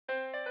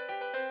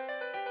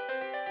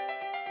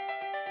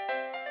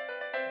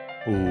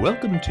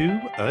Welcome to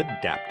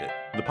Adapt It,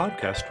 the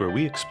podcast where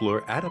we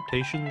explore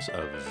adaptations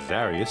of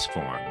various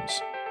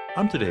forms.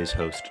 I'm today's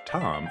host,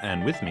 Tom,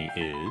 and with me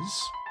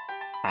is...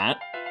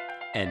 At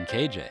and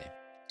KJ.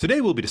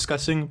 Today we'll be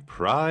discussing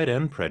Pride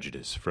and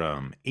Prejudice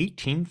from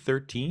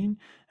 1813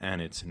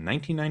 and its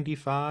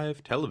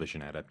 1995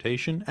 television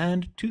adaptation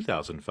and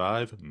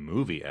 2005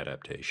 movie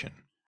adaptation.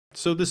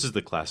 So this is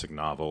the classic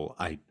novel.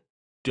 I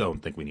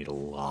don't think we need a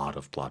lot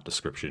of plot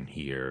description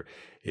here.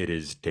 It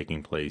is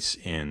taking place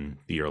in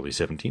the early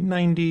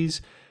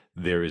 1790s.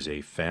 There is a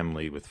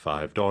family with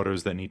 5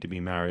 daughters that need to be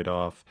married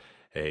off.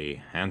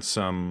 A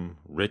handsome,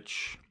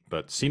 rich,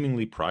 but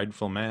seemingly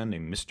prideful man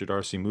named Mr.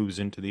 Darcy moves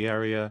into the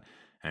area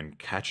and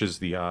catches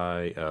the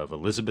eye of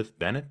Elizabeth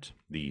Bennet,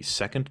 the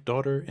second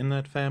daughter in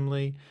that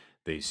family.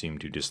 They seem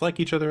to dislike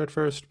each other at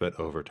first, but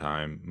over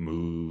time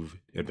move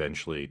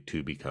eventually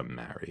to become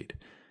married.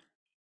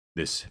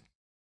 This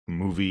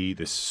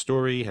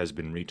story has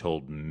been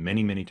retold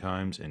many, many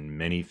times in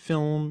many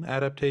film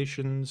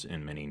adaptations,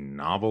 in many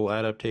novel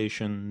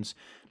adaptations,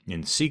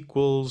 in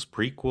sequels,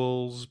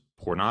 prequels,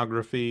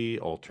 pornography,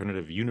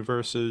 alternative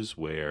universes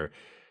where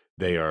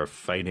they are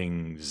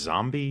fighting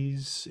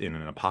zombies in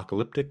an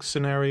apocalyptic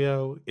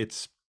scenario.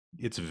 It's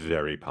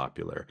very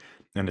popular,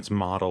 and its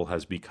model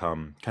has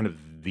become kind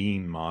of the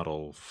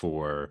model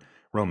for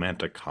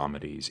romantic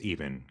comedies,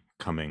 even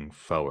coming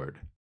forward.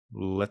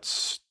 Let's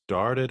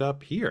start it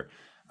up here.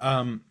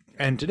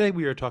 And today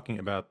we are talking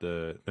about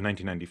the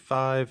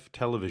 1995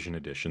 television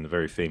edition, the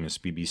very famous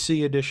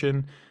BBC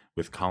edition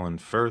with Colin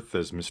Firth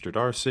as Mr.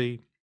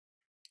 Darcy,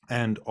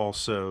 and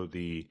also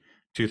the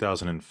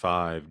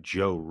 2005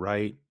 Joe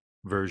Wright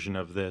version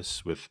of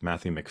this with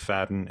Matthew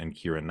McFadden and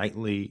Keira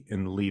Knightley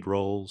in the lead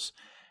roles.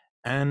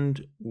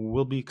 And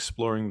we'll be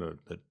exploring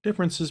the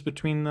differences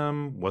between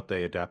them, what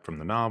they adapt from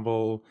the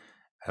novel,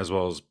 as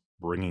well as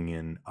bringing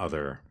in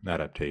other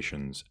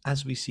adaptations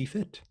as we see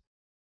fit.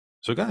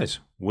 So guys,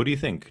 what do you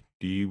think?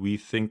 Do we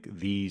think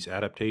these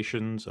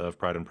adaptations of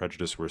Pride and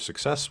Prejudice were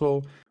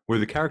successful? Were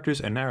the characters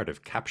and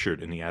narrative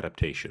captured in the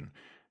adaptation?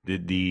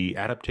 Did the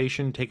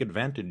adaptation take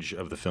advantage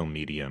of the film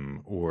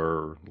medium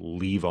or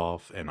leave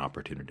off an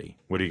opportunity?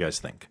 What do you guys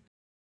think?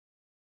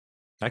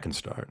 I can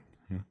start.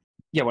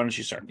 Yeah, why don't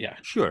you start? Yeah.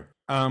 Sure.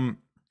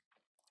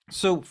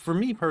 So for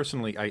me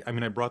personally, I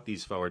mean, I brought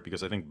these forward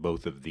because I think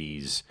both of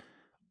these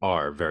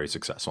are very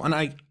successful. And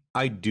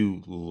I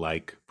do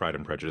like Pride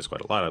and Prejudice quite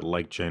a lot. I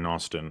like Jane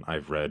Austen.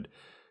 I've read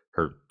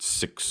her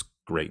 6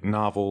 great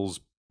novels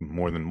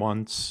more than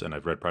once, and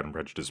I've read Pride and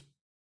Prejudice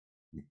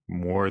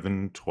more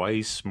than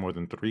twice, more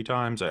than 3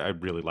 times. I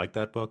really like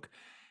that book.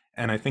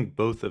 And I think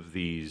both of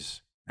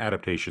these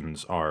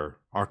adaptations are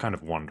kind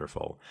of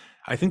wonderful.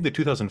 I think the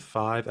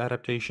 2005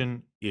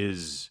 adaptation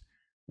is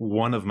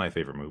one of my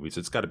favorite movies.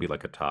 It's got to be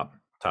like a top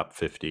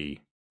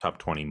 50, top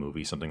 20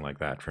 movie, something like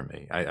that for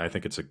me. I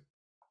think it's a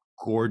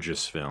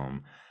gorgeous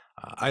film.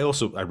 I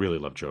really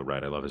love Joe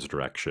Wright. I love his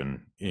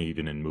direction,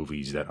 even in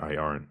movies that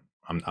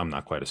I'm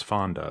not quite as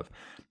fond of.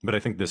 But I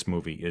think this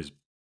movie is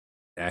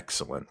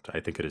excellent. I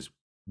think it is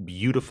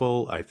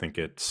beautiful. I think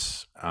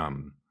it's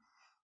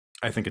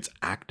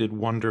acted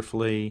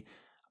wonderfully,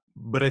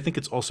 but I think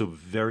it's also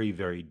very,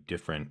 very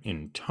different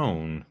in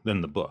tone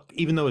than the book,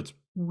 even though it's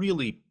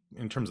really,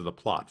 in terms of the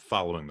plot,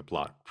 following the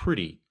plot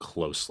pretty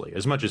closely,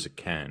 as much as it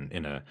can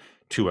in a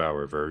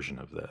 2-hour version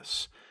of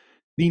this.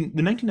 The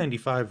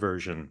 1995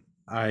 version,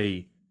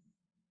 I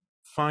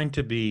find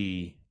to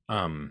be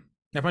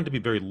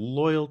very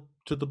loyal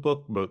to the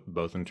book,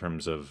 both in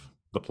terms of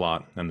the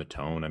plot and the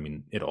tone. I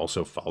mean, it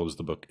also follows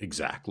the book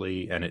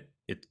exactly, and it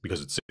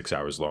because it's 6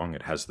 hours long,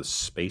 it has the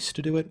space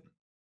to do it.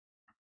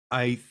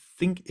 I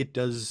think it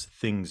does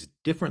things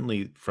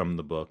differently from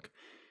the book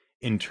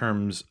in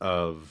terms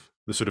of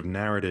the sort of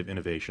narrative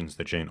innovations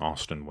that Jane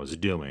Austen was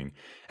doing.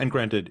 And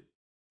granted,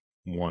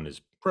 one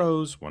is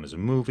prose, one is a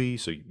movie,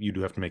 so you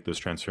do have to make those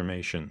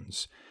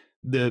transformations.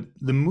 The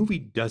movie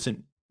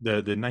doesn't, the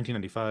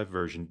 1995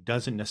 version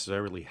doesn't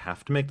necessarily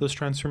have to make those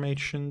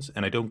transformations,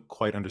 and I don't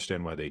quite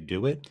understand why they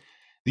do it.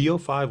 The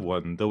 '05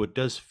 one, though it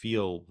does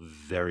feel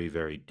very,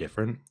 very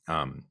different,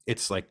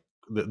 it's like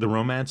the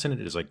romance in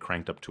it is like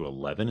cranked up to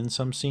 11 in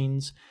some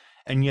scenes,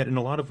 and yet in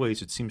a lot of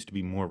ways it seems to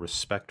be more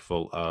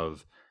respectful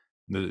of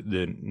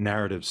the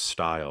narrative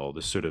style,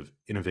 the sort of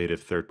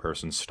innovative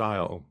third-person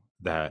style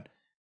that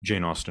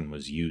Jane Austen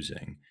was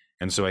using.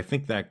 And so I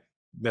think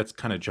that's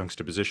kind of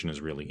juxtaposition is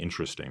really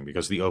interesting,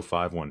 because the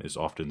 '05 one is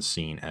often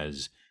seen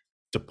as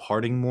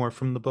departing more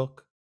from the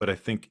book. But I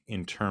think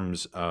in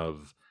terms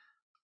of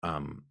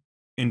the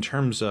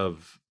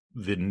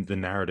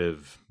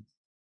narrative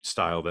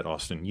style that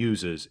Austen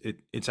uses,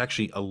 it's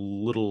actually a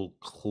little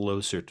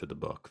closer to the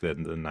book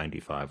than the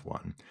 '95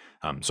 one.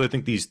 So I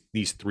think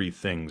these 3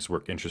 things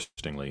work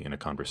interestingly in a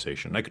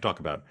conversation. I could talk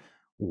about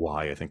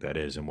why I think that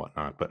is and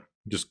whatnot, but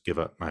just give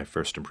up my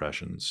first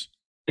impressions.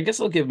 I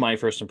guess I'll give my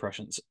first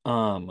impressions.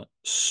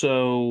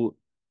 So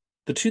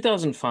the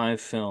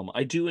 2005 film,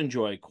 I do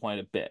enjoy quite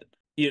a bit.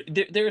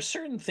 there are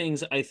certain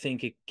things I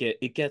think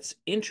it gets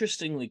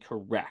interestingly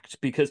correct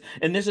because,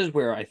 and this is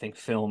where I think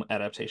film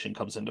adaptation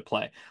comes into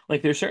play.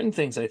 Like there's certain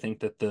things I think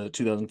that the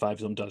 2005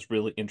 film does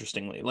really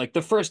interestingly. Like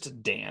the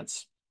first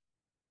dance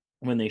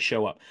when they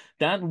show up,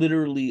 that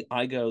literally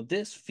I go,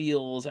 this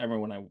feels. I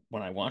remember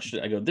when I watched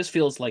it, I go, this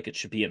feels like it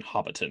should be in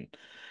Hobbiton.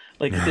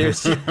 Like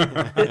there's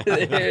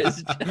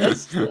there's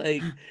just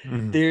like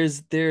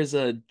Mhm. there's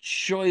a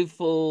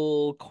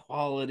joyful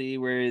quality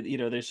where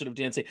they're sort of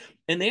dancing,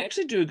 and they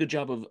actually do a good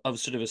job of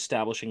sort of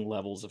establishing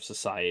levels of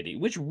society,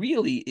 which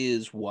really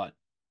is what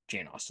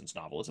Jane Austen's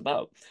novel is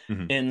about.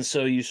 Mhm. And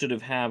so you sort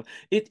of have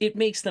it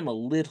makes them a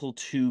little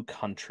too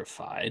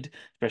countrified,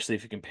 especially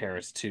if you compare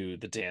it to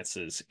the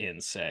dances in,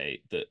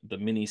 say, the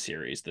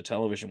miniseries, the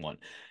television one.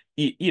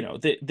 They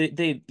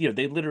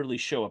literally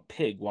show a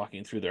pig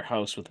walking through their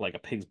house with like a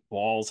pig's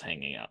balls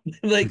hanging out.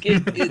 Like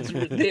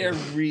they're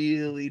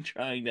really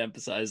trying to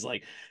emphasize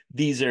like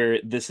this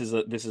is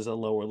a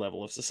lower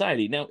level of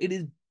society. Now it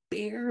is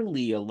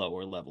barely a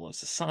lower level of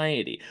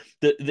society.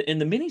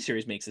 And the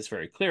miniseries makes this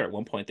very clear. At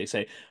one point they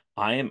say,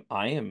 I am,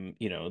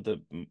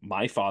 the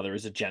my father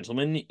is a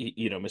gentleman,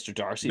 Mr.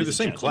 Darcy They're is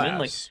the a same gentleman.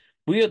 Like class.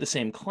 we are the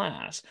same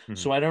class, Mhm.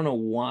 so I don't know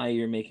why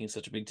you're making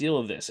such a big deal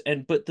of this.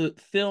 But the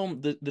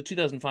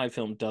 2005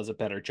 film does a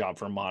better job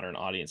for a modern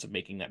audience of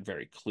making that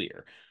very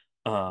clear.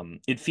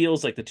 It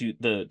feels like the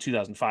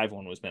 2005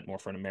 one was meant more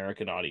for an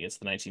American audience.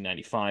 The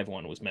 1995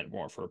 one was meant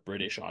more for a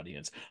British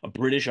audience. A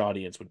British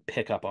audience would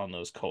pick up on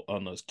those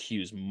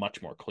cues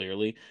much more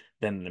clearly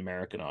than an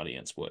American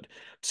audience would.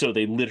 So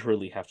they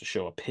literally have to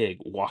show a pig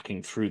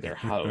walking through their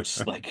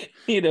house, like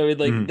like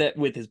Mhm. that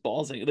with his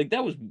balls hanging. Like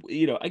that was,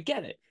 I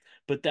get it.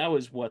 But that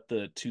was what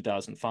the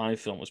 2005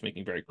 film was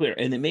making very clear.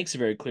 And it makes it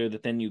very clear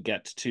that then you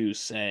get to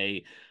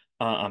say,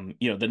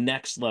 the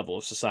next level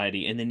of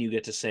society, and then you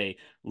get to say,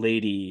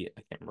 Lady,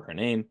 I can't remember her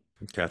name.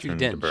 Judy Catherine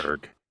de Dench.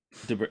 Bourgh.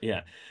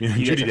 Yeah, Yeah,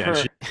 you get Judy to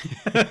Dench.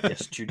 her.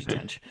 Yes, Judy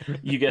Dench.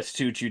 You get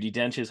to Judy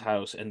Dench's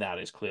house, and that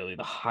is clearly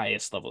the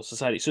highest level of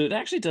society. So it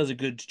actually does a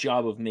good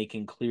job of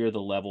making clear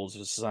the levels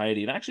of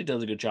society. It actually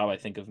does a good job, I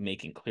think, of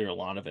making clear a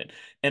lot of it.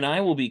 And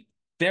I will be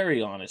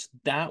very honest,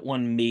 that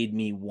one made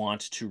me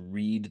want to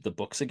read the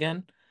books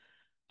again.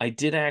 I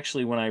did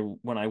actually when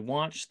I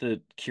watched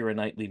the Keira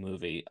Knightley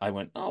movie, I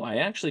went, "Oh, I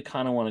actually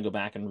kind of want to go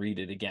back and read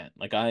it again."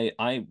 Like I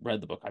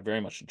read the book. I very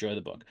much enjoy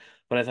the book.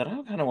 But I thought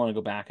I kind of want to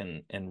go back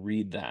and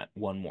read that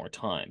one more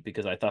time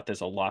because I thought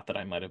there's a lot that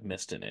I might have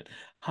missed in it.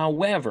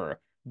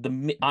 However,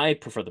 I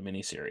prefer the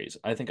miniseries.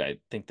 I think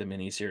the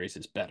miniseries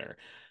is better.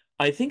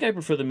 I think I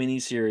prefer the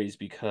miniseries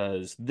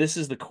because this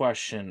is the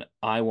question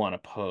I want to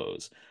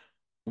pose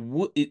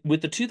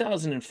with the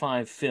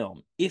 2005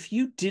 film, if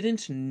you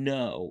didn't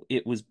know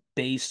it was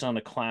based on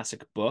a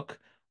classic book,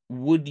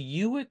 would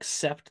you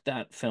accept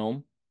that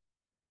film?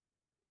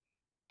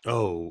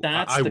 Oh,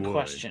 That's I the would.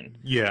 question.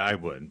 Yeah, I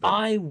would. But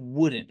I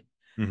wouldn't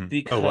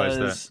mhm. Oh, why is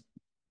that?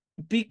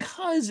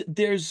 because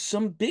there's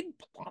some big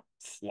plot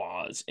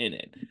flaws in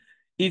it.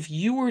 If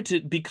you were to,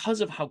 because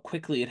of how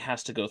quickly it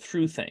has to go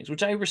through things,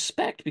 which I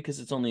respect because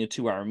it's only a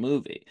 2 hour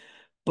movie,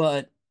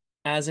 but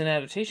as an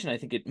adaptation, I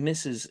think it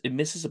misses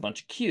a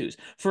bunch of cues.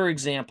 For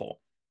example,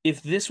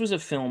 if this was a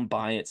film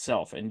by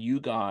itself and you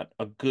got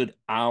a good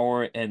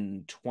hour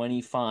and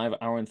 25,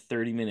 hour and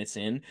 30 minutes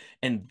in,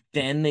 and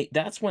then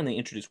that's when they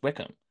introduce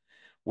Wickham.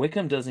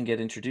 Wickham doesn't get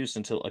introduced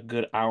until a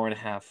good hour and a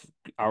half,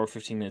 hour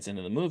 15 minutes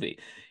into the movie.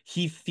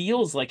 He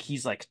feels like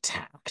he's like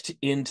tacked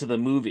into the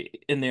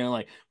movie. And they're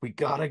like, we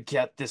gotta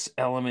get this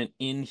element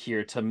in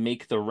here to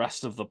make the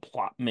rest of the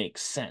plot make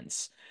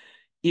sense.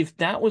 If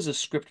that was a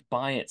script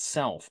by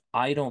itself,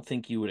 I don't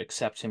think you would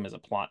accept him as a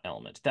plot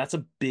element. That's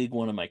a big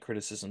one of my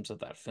criticisms of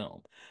that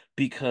film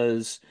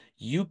because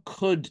you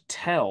could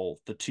tell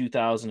the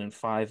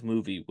 2005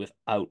 movie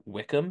without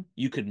Wickham.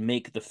 You could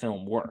make the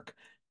film work,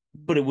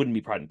 but it wouldn't be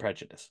Pride and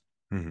Prejudice.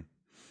 Mhm.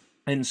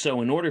 And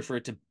so, in order for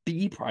it to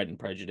be Pride and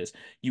Prejudice,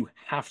 you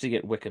have to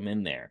get Wickham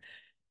in there.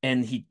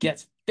 And he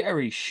gets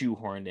very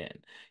shoehorned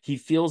in. He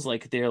feels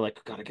like they're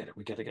like, gotta get it.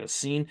 We gotta get a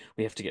scene.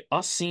 We have to get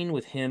us scene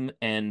with him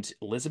and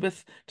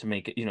Elizabeth to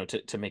make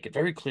it, to make it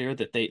very clear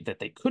that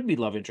they could be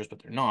love interests,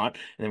 but they're not.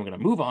 And then we're gonna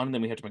move on. And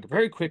then we have to make a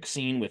very quick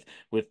scene with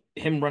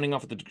him running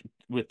off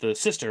with the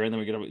sister. And then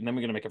we're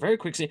gonna make a very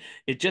quick scene.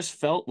 It just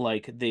felt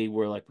like they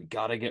were like,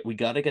 we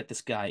gotta get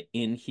this guy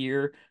in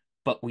here,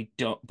 but we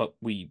don't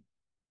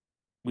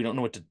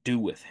know what to do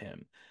with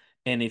him.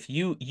 And if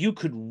you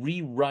could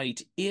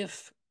rewrite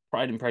if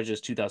Pride and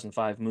Prejudice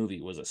 2005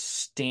 movie was a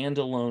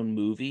standalone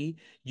movie,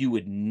 you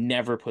would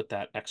never put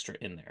that extra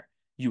in there.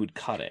 You would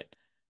cut it.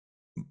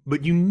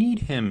 But you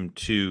need him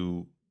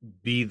to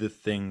be the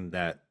thing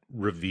that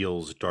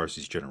reveals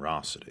Darcy's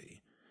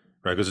generosity,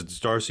 right? Because it's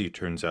Darcy who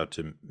turns out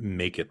to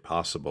make it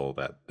possible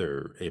that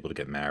they're able to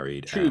get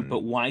married. True, but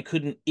And why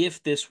couldn't,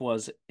 if this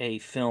was a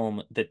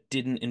film that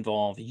didn't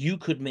involve, you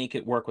could make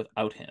it work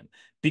without him.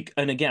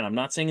 And again, I'm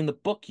not saying in the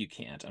book you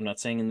can't. I'm not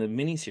saying in the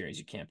miniseries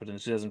you can't, but in the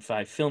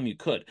 2005 film you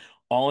could.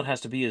 All it has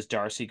to be is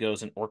Darcy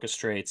goes and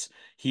orchestrates,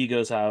 he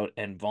goes out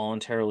and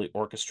voluntarily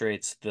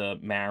orchestrates the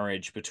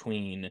marriage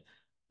between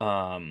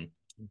um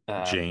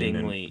Jane and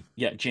Bingley,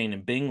 yeah, Jane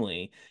and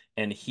Bingley,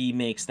 and he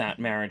makes that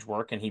marriage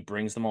work and he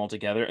brings them all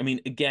together. I mean,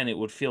 again, it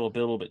would feel a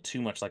little bit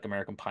too much like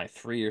American Pie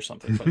 3 or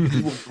something, but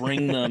he will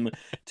bring them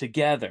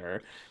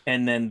together,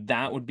 and then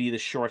that would be the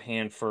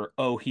shorthand for,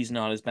 oh, he's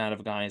not as bad of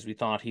a guy as we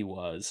thought he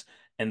was.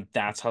 And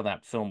that's how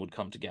that film would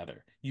come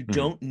together. You Mhm.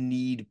 don't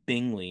need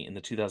Bingley in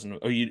the 2000,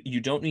 or you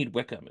don't need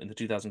Wickham in the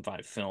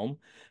 2005 film.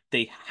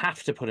 They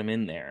have to put him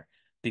in there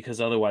because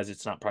otherwise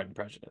it's not Pride and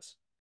Prejudice.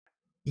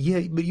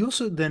 Yeah, but you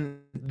also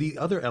then the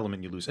other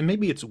element you lose, and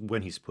maybe it's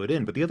when he's put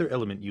in, but the other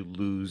element you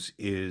lose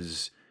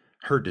is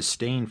her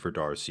disdain for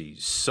Darcy.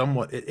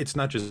 Somewhat, it's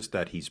not just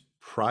that he's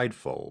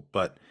prideful,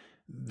 but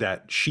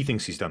that she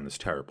thinks he's done this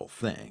terrible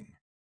thing,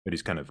 that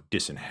he's kind of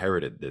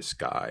disinherited this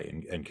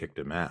guy and kicked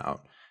him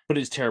out. But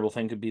his terrible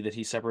thing could be that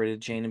he separated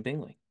Jane and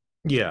Bingley.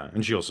 Yeah,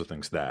 and she also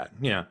thinks that.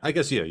 Yeah, I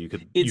guess yeah, you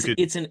could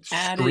It's an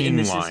added, and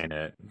this is, streamline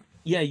it.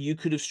 yeah, you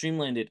could have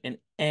streamlined it, and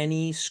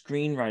any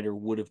screenwriter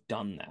would have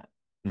done that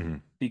Hmm.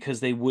 because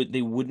they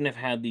wouldn't have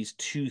had these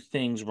two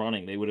things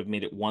running. They would have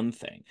made it one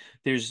thing.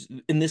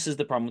 And this is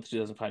the problem with the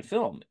 2005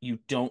 film. You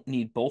don't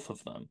need both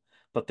of them,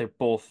 but they're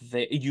both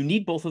there. You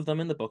need both of them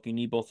in the book. You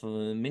need both of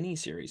them in the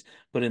miniseries,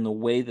 but in the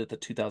way that the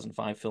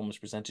 2005 film is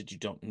presented, you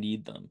don't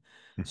need them.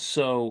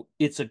 So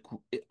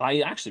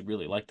I actually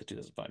really like the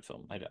 2005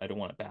 film. I don't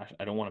want to bash.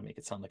 I don't want to make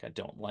it sound like I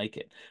don't like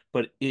it,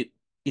 but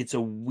it's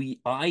a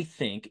I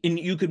think, and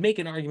you could make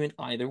an argument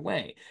either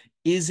way.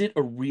 Is it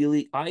a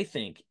really, I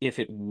think if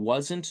it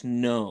wasn't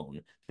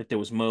known that there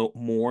was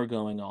more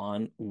going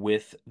on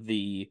with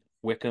the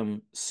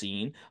Wickham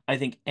scene, I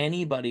think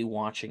anybody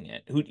watching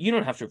it, who you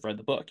don't have to have read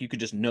the book, you could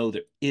just know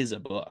there is a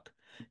book,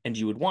 and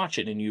you would watch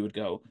it and you would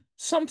go,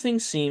 something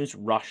seems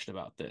rushed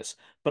about this,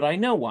 but I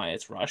know why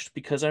it's rushed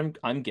because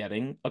I'm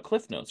getting a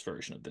Cliff Notes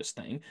version of this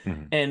thing,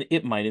 Hmm. and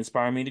it might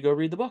inspire me to go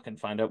read the book and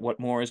find out what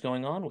more is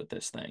going on with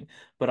this thing.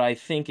 But I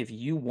think if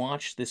you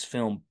watch this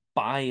film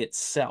by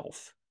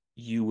itself,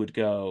 you would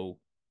go,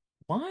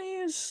 why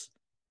is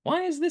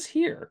why is this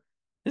here?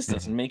 This Hmm.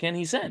 doesn't make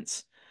any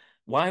sense.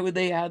 Why would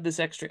they add this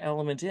extra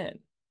element in?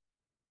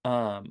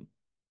 Um,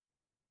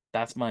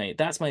 that's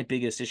my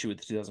biggest issue with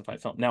the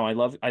 2005 film. Now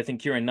I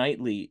think Keira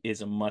Knightley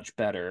is a much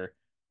better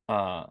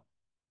uh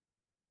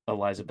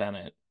Eliza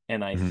Bennett,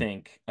 and I Hmm.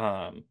 think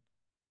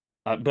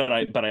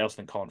but I also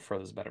think Colin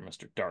Firth is a better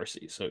Mr.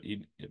 Darcy. So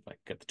you if I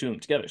get the two of them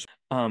together.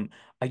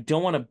 I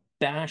don't want to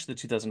bash the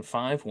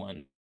 2005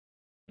 one,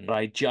 but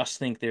I just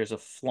think there's a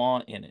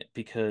flaw in it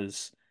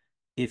because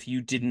if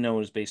you didn't know it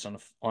was based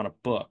on a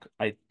book,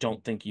 I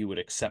don't think you would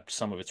accept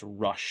some of its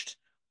rushed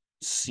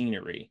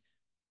scenery.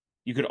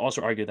 You could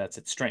also argue that's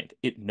its strength.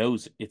 It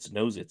knows it's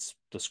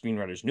the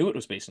screenwriters knew it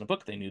was based on a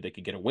book. They knew they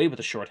could get away with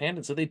a shorthand,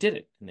 and so they did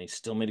it, and they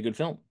still made a good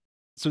film.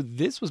 So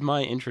this was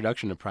my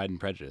introduction to Pride and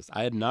Prejudice.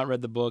 I had not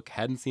read the book,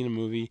 hadn't seen a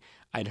movie.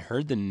 I'd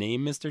heard the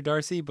name Mr.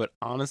 Darcy, but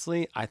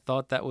honestly, I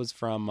thought that was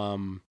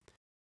from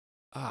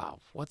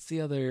what's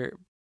the other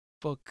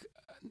book?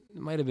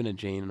 It might have been a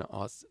Jane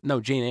Austen. No,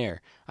 Jane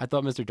Eyre. I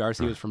thought Mr.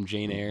 Darcy was from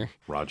Jane Eyre.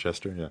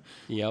 Rochester, yeah.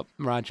 Yep,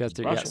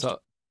 Rochester. Yeah. Rochester. So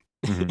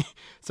Hmm.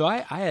 so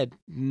I had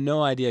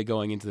no idea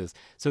going into this.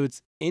 So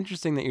it's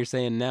interesting that you're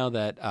saying now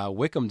that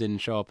Wickham didn't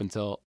show up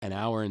until an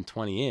hour and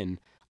 20 in.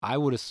 I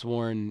would have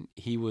sworn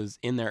he was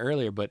in there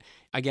earlier, but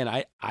again,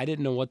 I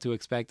didn't know what to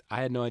expect.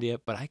 I had no idea,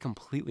 but I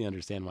completely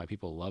understand why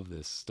people love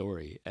this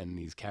story and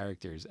these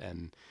characters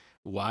and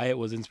why it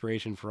was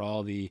inspiration for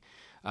all the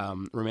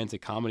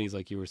romantic comedies,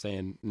 like you were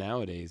saying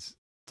nowadays,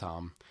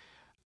 Tom.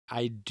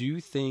 I do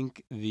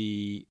think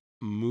the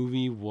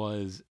movie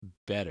was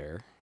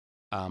better,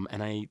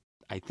 and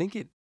I think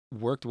it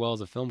worked well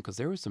as a film because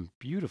there was some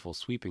beautiful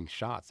sweeping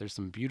shots. There's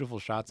some beautiful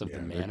shots of the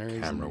Yeah, the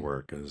manors camera and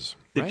work is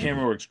The right.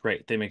 camera works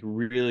great. They make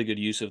really good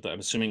use of that. I'm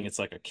assuming it's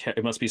like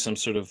it must be some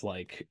sort of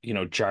like,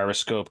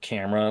 gyroscope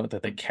camera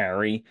that they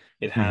carry.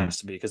 It Mhm. has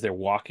to be because they're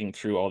walking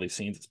through all these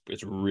scenes.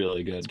 It's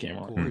really good It's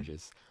camera work. Mhm.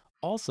 gorgeous.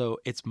 Also,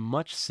 it's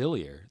much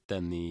sillier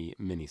than the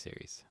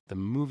miniseries. The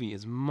movie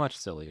is much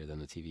sillier than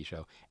the TV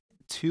show.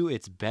 To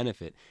its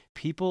benefit,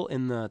 people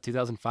in the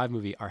 2005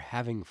 movie are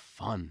having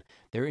fun.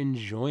 They're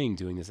enjoying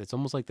doing this. It's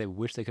almost like they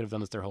wish they could have done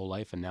this their whole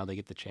life and now they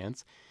get the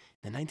chance.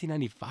 In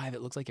 1995,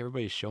 it looks like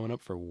everybody's showing up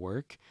for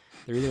work.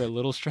 They're either a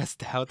little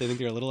stressed out, they think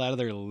they're a little out of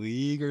their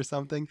league or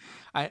something.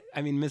 I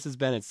mean, Mrs.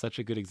 Bennett's such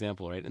a good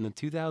example, right? In the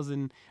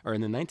 2000 or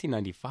in the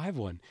 1995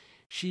 one,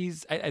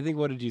 I think,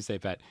 what did you say,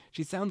 Pat?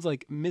 She sounds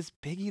like Miss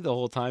Piggy the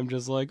whole time,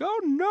 just like, oh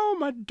no,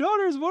 my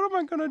daughters, what am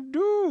I gonna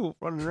do?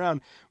 Running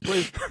around.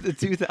 Whereas the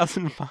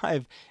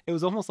 2005, it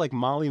was almost like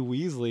Molly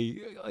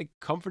Weasley, like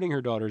comforting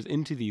her daughters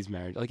into these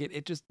marriages. Like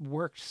it just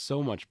worked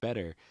so much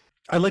better.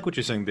 I like what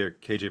you're saying there,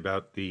 KJ,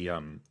 about the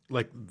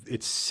like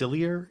it's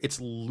sillier,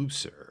 it's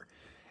looser.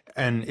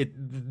 And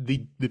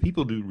the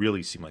people do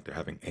really seem like they're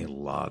having a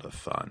lot of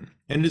fun.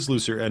 And it is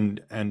looser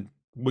and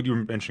what you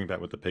were mentioning about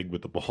with the pig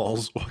with the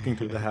balls walking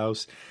through the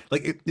house,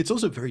 like it's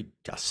also very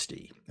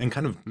dusty and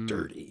kind of Mm.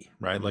 dirty,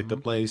 right? Like the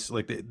Mm-hmm. place,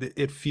 like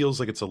it feels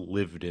like it's a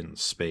lived-in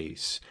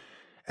space.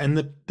 And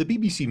the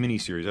BBC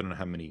miniseries, I don't know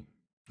how many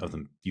of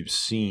them you've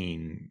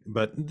seen,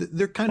 but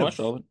they're kind Watch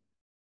of all of it.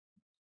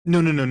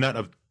 no, not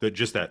of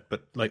just that,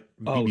 but like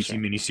Oh, BBC sorry.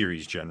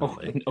 miniseries Oh,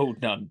 generally. oh,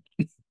 none.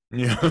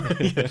 Yeah,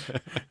 yeah.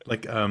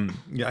 Like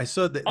yeah, I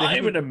saw that they have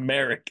I'm an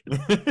American.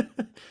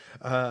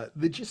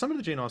 some of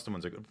the Jane Austen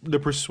ones are good. The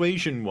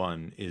Persuasion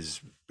one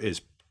is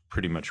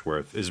pretty much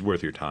worth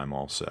your time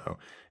also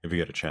if you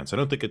get a chance.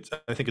 I think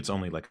it's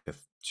only like a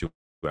 2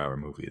 hour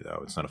movie though.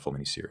 It's not a full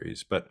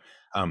miniseries, but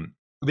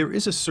there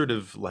is a sort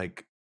of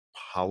like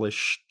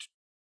polished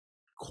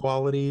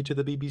quality to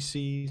the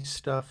BBC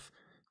stuff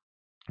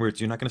where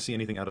you're not going to see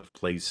anything out of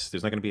place.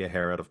 There's not going to be a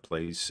hair out of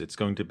place. It's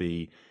going to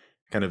be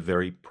kind of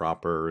very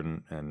proper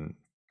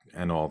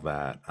and all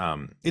that.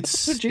 It's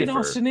That's what Jane stiffer.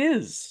 Austen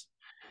is.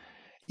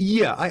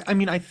 Yeah, I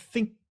mean, I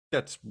think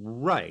that's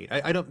right.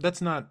 I don't.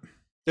 That's not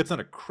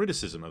a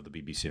criticism of the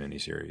BBC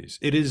miniseries.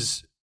 It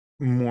is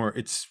more.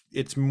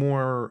 It's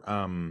more.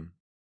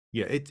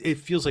 Yeah, it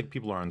feels like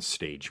people are on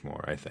stage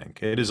more. I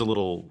think it is a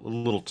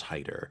little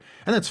tighter,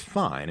 and that's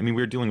fine. I mean,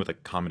 we're dealing with a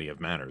comedy of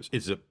manners.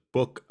 It's a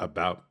book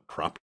about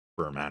proper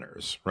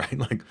manners, right?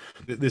 Like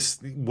this,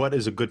 what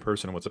is a good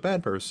person and what's a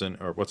bad person,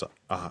 or what's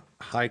a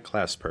high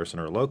class person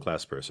or a low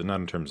class person, not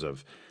in terms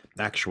of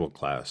actual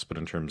class, but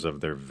in terms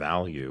of their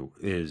value,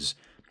 is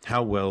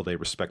how well they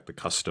respect the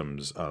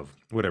customs of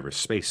whatever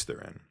space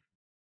they're in.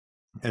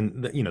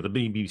 And the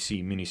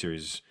BBC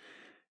miniseries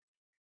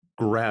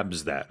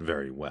grabs that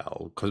very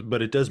well,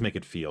 but it does make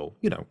it feel,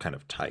 kind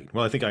of tight.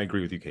 Well, I think I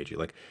agree with you, KG.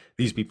 Like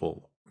these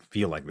people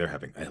feel like they're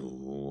having a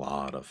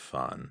lot of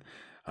fun.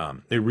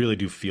 They really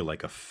do feel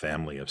like a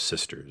family of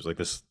sisters. Like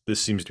this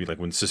seems to be like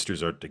when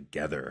sisters are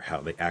together,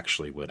 how they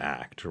actually would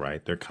act,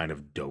 right? They're kind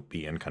of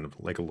dopey and kind of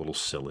like a little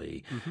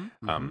silly.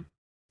 Mm-hmm.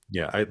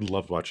 Yeah, I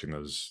loved watching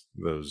those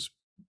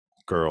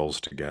girls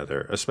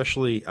together,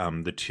 especially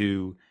the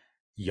two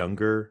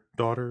younger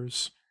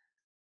daughters.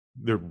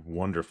 They're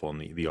wonderful in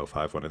the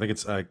 '05 one. I think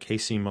it's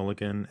Casey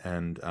Mulligan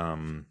and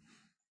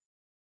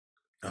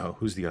oh,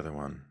 who's the other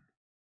one?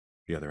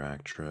 The other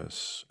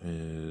actress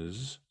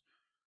is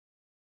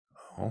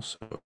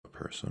also a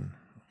person.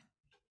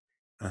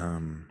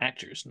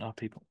 Actors, not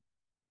people.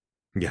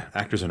 Yeah,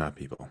 actors are not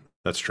people.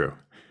 That's true.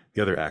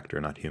 The other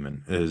actor, not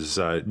human, is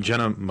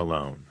Jenna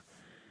Malone.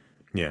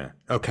 Yeah.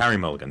 Oh, Carrie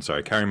Mulligan.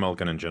 Sorry, Carrie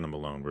Mulligan and Jenna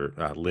Malone were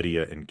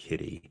Lydia and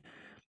Kitty,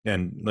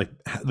 and like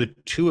the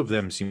two of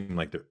them seem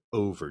like they're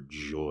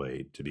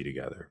overjoyed to be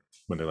together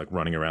when they're like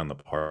running around the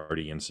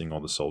party and seeing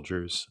all the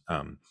soldiers.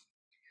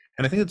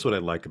 And I think that's what I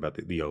like about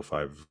the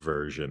 '05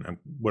 version, and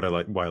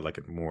why I like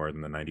it more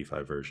than the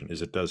 '95 version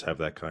is it does have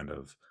that kind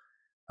of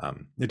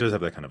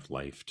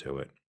life to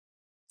it.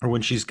 Or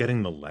when she's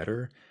getting the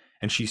letter,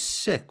 and she's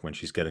sick when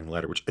she's getting the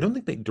letter, which I don't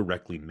think they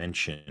directly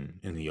mention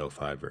in the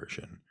 '05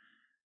 version.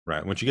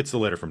 Right. When she gets the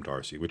letter from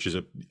Darcy, which is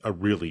a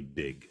really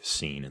big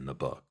scene in the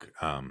book.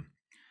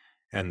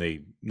 And they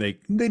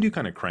do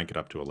kind of crank it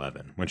up to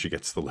 11 when she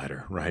gets the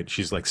letter, right?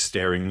 She's like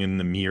staring in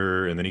the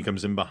mirror, and then he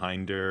comes in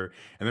behind her,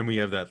 and then we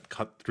have that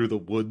cut through the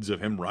woods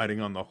of him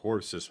riding on the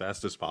horse as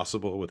fast as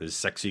possible with his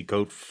sexy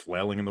coat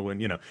flailing in the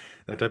wind,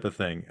 that type of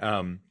thing.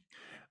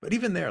 But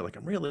even there, like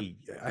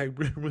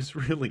was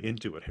really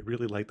into it. I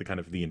really like the kind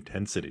of the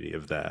intensity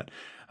of that.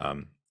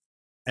 Um,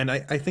 and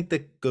I think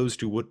that goes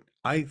to what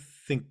I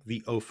think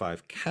the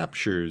 '05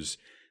 captures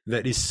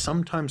that is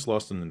sometimes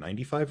lost in the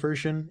 '95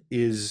 version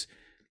is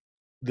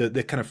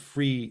the kind of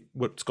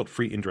what's called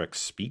free indirect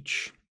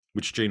speech,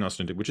 which Jane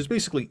Austen did, which is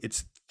basically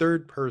it's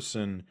third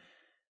person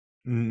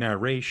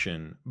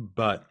narration,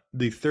 but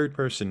the third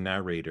person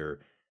narrator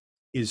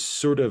is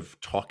sort of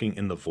talking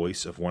in the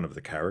voice of one of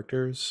the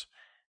characters.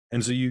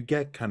 And so you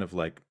get kind of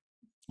like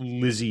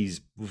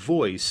Lizzie's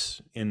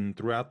voice in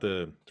throughout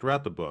the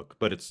book,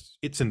 but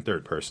it's in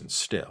third person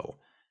still.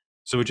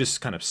 So it just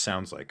kind of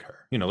sounds like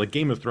her. Like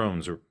Game of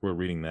Thrones, we're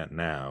reading that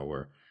now,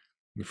 or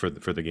for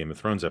the Game of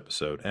Thrones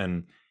episode,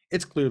 and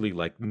it's clearly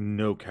like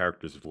no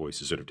character's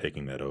voice is sort of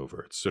taking that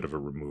over. It's sort of a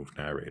removed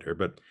narrator,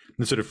 but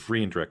the sort of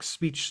free and direct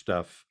speech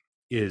stuff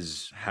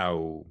is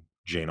how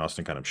Jane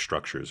Austen kind of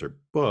structures her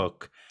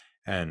book,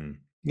 and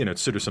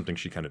it's sort of something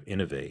she kind of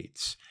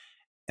innovates.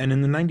 And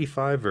in the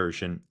 '95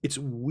 version, it's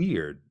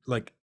weird.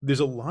 Like there's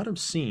a lot of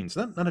scenes,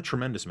 not a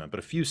tremendous amount, but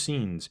a few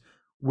scenes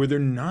where they're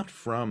not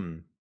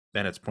from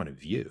Bennett's point of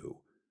view.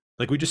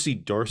 Like we just see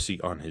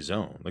Darcy on his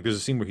own. Like there's a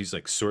scene where he's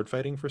like sword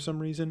fighting for some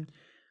reason,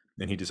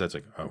 and he decides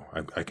like, oh,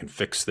 I can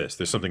fix this.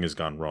 There's something has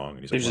gone wrong, and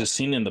he's like, There's a well,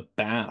 scene in the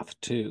bath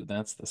too.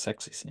 That's the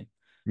sexy scene.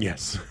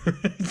 yes,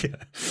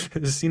 yeah.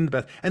 There's a scene in the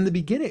bath, and the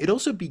beginning. It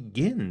also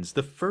begins.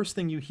 The first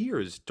thing you hear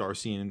is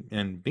Darcy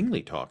and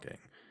Bingley talking,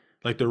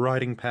 like they're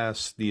riding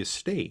past the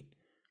estate,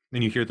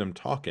 and you hear them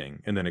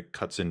talking, and then it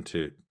cuts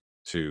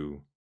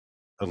to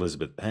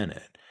Elizabeth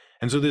Bennet.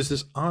 And so there's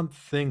this odd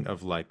thing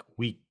of like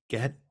we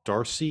get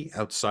Darcy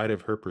outside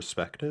of her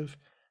perspective.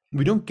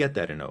 We don't get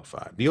that in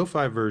 '05. The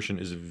 '05 version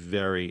is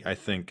very, I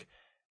think,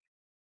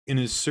 in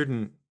a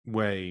certain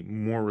way,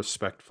 more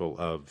respectful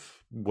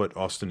of what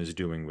Austen is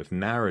doing with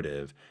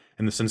narrative,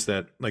 in the sense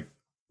that like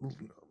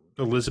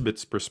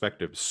Elizabeth's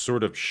perspective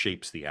sort of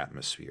shapes the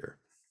atmosphere.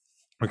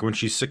 Like when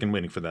she's sick and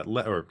waiting for that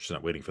letter, or she's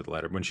not waiting for the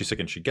letter. When she's sick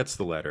and she gets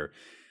the letter,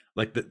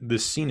 like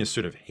this scene is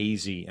sort of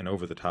hazy and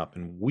over the top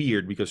and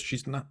weird because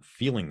she's not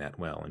feeling that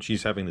well and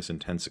she's having this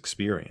intense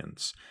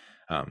experience.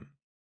 Um,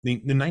 the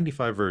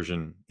 95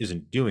 version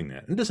isn't doing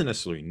that and doesn't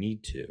necessarily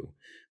need to,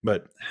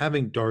 but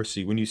having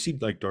Darcy, when you see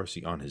like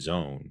Darcy on his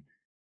own,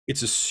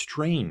 it's a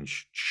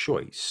strange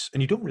choice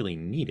and you don't really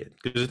need it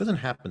because it doesn't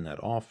happen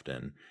that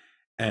often.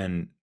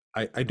 And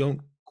I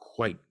don't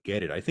quite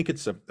get it. I think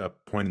it's a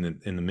point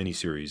in the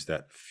miniseries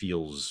that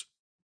feels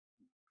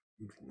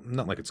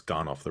not like it's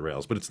gone off the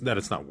rails, but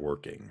it's not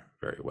working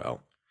very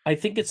well. I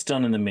think it's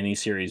done in the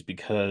miniseries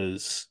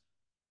because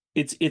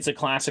it's a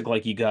classic,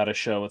 like you got to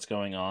show what's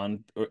going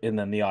on, and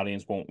then the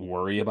audience won't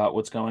worry about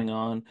what's going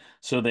on.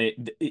 So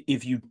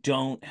if you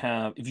don't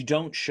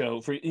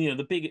show for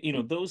the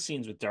big those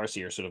scenes with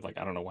Darcy are sort of like,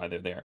 I don't know why they're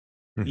there.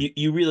 Mhm.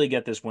 You really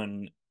get this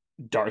when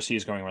Darcy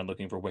is going around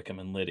looking for Wickham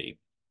and Liddy.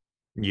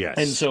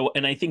 Yes.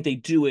 And I think they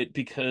do it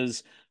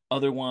because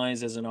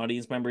otherwise, as an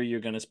audience member, you're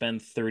going to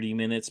spend 30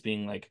 minutes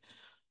being like,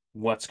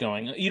 what's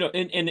going on,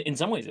 and in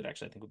some ways it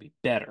actually I think would be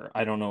better.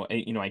 I don't know,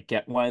 I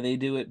get why they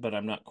do it, but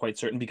I'm not quite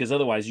certain, because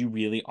otherwise you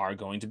really are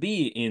going to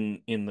be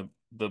in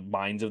the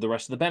minds of the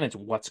rest of the Bennets.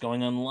 What's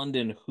going on in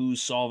London?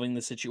 Who's solving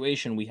the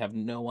situation? We have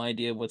no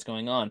idea what's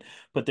going on,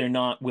 but they're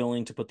not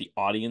willing to put the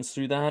audience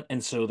through that,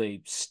 and so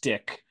they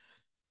stick,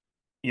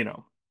 you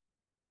know,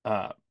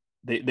 uh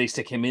they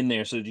stick him in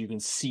there so that you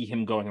can see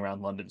him going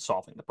around London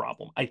solving the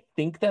problem. I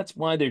think that's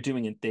why they're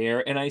doing it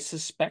there, and I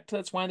suspect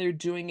that's why they're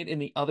doing it in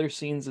the other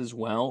scenes as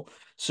well,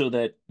 so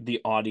that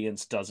the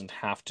audience doesn't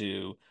have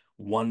to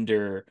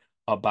wonder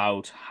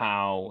about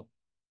how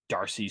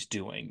Darcy's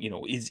doing.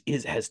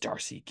 Is has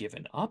Darcy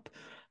given up?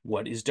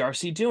 What is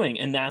Darcy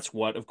doing? And that's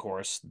what, of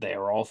course,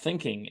 they're all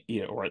thinking,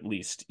 or at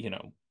least,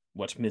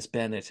 what Miss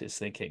Bennet is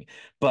thinking.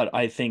 But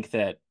I think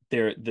that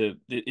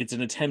it's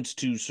an attempt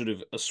to sort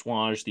of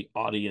assuage the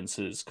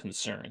audience's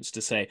concerns, to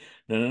say,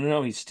 no, no, no,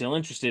 no, he's still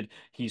interested.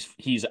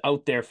 He's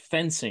out there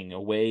fencing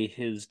away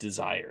his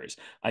desires.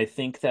 I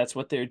think that's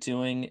what they're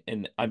doing,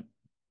 and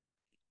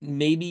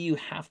maybe you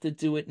have to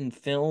do it in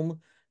film.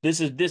 This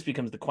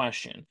becomes the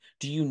question.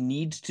 Do you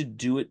need to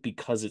do it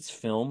because it's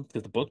film?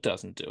 Because the book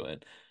doesn't do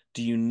it.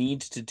 Do you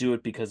need to do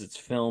it because it's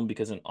film,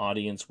 because an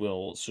audience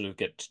will sort of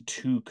get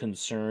too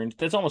concerned?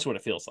 That's almost what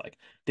it feels like.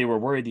 They were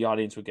worried the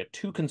audience would get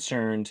too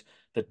concerned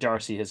that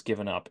Darcy has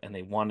given up, and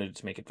they wanted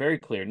to make it very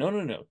clear. No,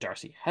 no, no,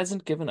 Darcy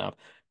hasn't given up.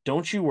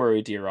 Don't you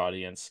worry, dear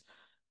audience.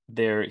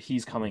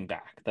 He's coming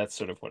back. That's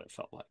sort of what it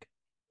felt like.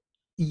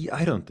 Yeah,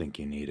 I don't think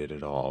you need it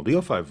at all. The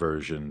 '05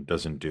 version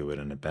doesn't do it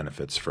and it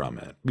benefits from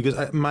it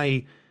because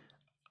my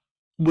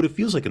what it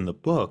feels like in the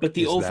book But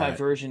the is '05 that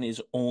version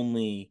is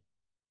only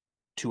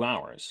 2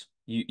 hours.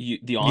 The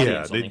yeah,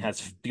 audience only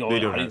has they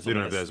don't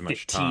have as much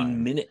 15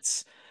 time.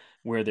 minutes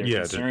where they're Yeah,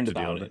 concerned to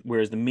deal about with it, it.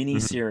 whereas the mini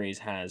Mhm. series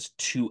has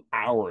 2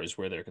 hours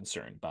where they're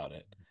concerned about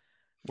it.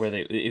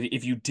 Where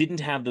if you didn't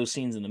have those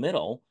scenes in the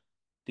middle,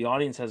 the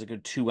audience has a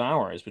good 2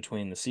 hours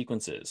between the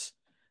sequences,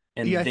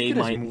 Yeah, and I think it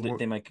has more.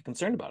 they might get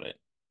concerned about it.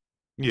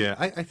 Yeah,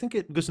 I think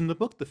it because in the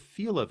book the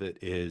feel of it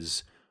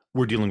is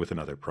we're dealing with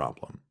another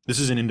problem. This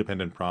is an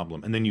independent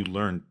problem, and then you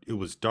learn it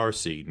was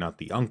Darcy, not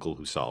the uncle,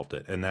 who solved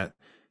it, and that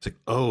it's like,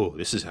 oh,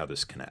 this is how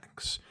this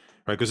connects,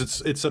 right? Because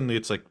it's suddenly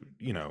it's like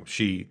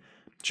she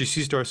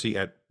sees Darcy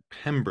at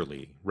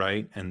Pemberley,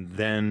 right, and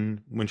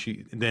then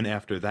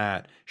after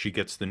that she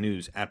gets the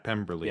news at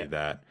Pemberley Yeah,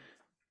 that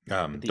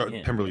at the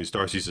end. Pemberley Yeah, is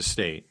Darcy's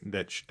estate.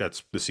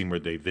 That's the scene where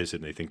they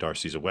visit and they think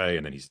Darcy's away,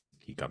 and then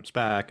he comes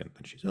back, and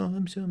then she's, oh,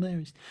 I'm so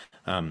embarrassed.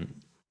 Um,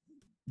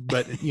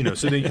 but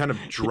so they kind of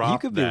You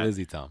drop could be that.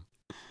 Lizzie, Tom.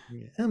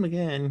 Yeah, oh my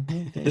god.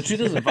 the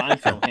 2005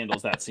 film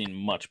handles that scene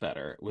much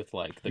better, with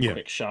like the Yeah.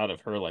 quick shot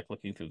of her like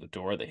looking through the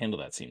door. They handle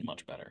that scene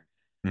much better.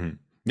 Mhm.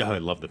 Yeah, I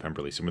love the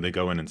Pemberley scene when they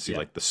go in and see Yeah,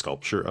 like the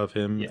sculpture of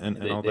him yeah, and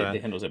all they that.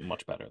 handles it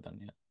much better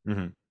than,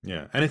 yeah.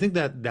 Yeah, and I think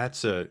that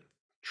that's a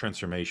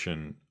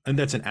transformation, and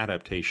that's an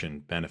adaptation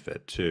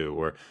benefit too,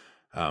 or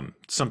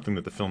something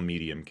that the film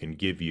medium can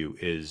give you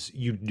is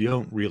you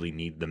don't really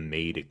need the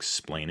maid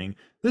explaining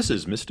this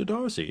is Mr.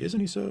 Darcy, isn't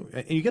he so?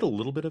 And you get a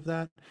little bit of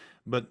that,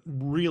 but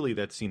really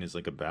that scene is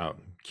like about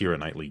Keira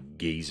Knightley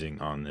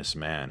gazing on this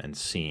man and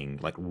seeing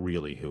like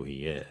really who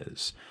he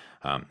is.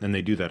 And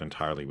they do that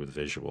entirely with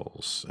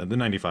visuals. And the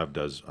 95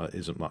 does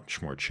is a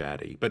much more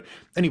chatty. But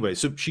anyway,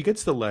 so she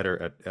gets the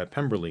letter at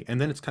Pemberley, and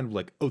then it's kind of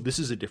like, oh, this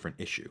is a different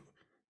issue.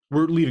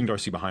 We're leaving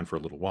Darcy behind for a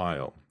little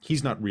while.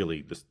 He's not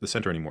really the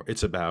center anymore.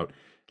 It's about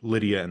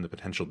Lydia and the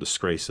potential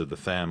disgrace of the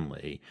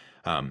family.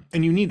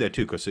 And you need that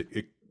too, because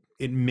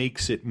it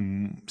makes it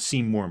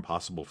seem more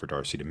impossible for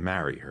Darcy to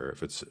marry her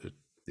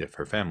if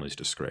her family's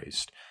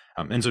disgraced.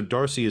 And so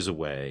Darcy is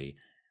away.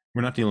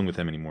 We're not dealing with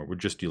him anymore. We're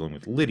just dealing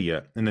with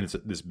Lydia, and then it's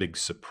this big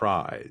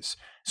surprise.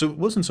 So it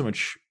wasn't so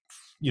much,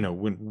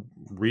 when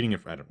reading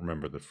it. I don't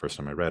remember the first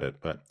time I read it,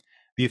 but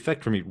the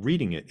effect for me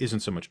reading it isn't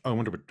so much, oh, I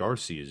wonder what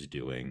Darcy is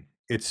doing.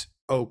 It's,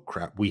 oh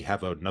crap, we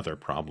have another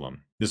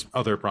problem. This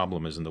other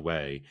problem is in the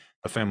way.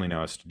 A family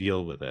now has to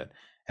deal with it,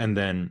 and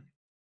then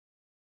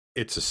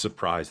it's a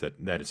surprise that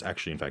it's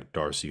actually in fact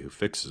Darcy who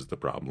fixes the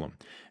problem.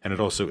 And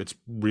it's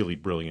really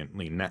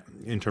brilliantly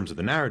in terms of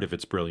the narrative,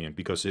 it's brilliant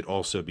because it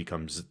also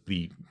becomes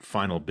the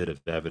final bit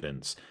of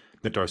evidence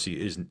that Darcy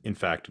is in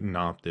fact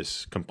not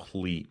this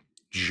complete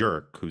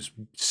jerk who's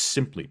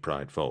simply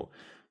prideful,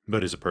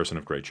 but is a person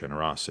of great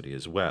generosity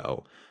as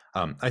well.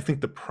 I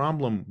think the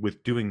problem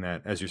with doing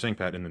that, as you're saying,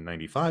 Pat, in the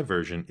 95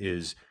 version,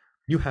 is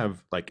you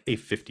have like a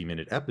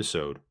 50-minute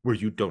episode where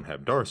you don't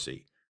have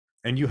Darcy,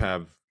 and you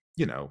have,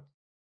 you know,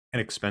 an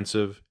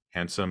expensive,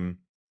 handsome,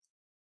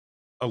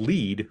 a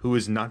lead who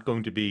is not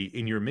going to be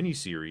in your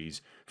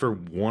miniseries for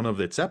one of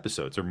its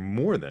episodes or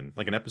more than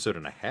like an episode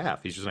and a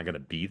half. He's just not going to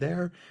be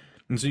there.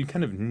 And so you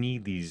kind of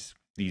need these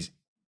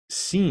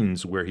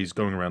scenes where he's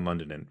going around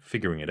London and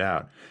figuring it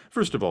out.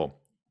 First of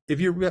all, if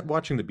you're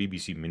watching the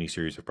BBC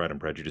miniseries of Pride and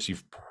Prejudice,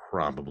 you've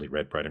probably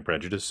read Pride and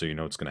Prejudice, so you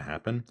know what's going to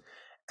happen.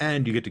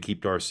 And you get to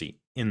keep Darcy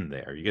in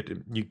there.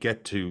 You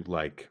get to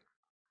like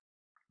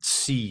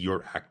see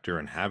your actor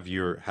and have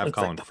It's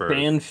Colin like the Firth.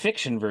 fan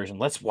fiction version.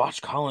 Let's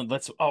watch Colin.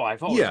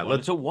 I've always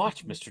wanted to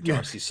watch Mr.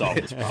 Darcy solve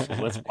this problem.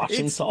 Let's watch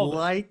him solve it. It's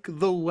like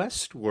the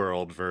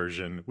Westworld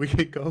version. We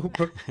could go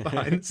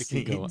behind the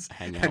scenes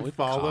and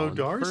follow Colin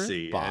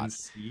Darcy Firth and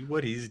see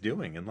what he's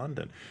doing in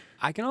London.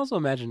 I can also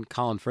imagine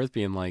Colin Firth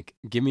being like,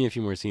 "Give me a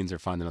few more scenes or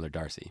find another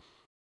Darcy."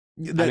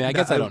 I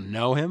guess I don't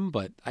know him,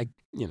 but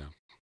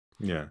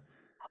yeah.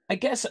 I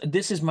guess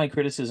this is my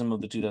criticism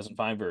of the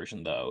 2005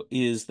 version, though,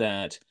 is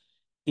that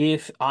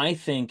if I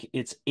think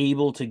it's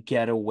able to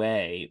get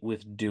away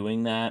with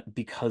doing that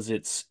because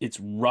it's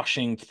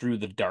rushing through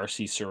the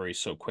Darcy story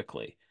so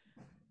quickly.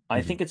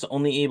 I think it's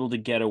only able to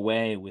get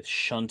away with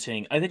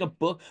shunting. I think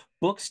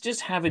books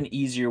just have an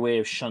easier way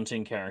of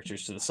shunting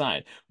characters to the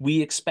side.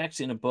 We expect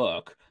in a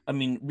book, I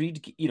mean,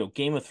 read,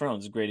 Game of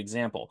Thrones is a great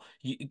example.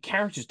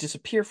 Characters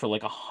disappear for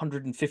like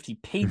 150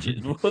 pages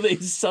before they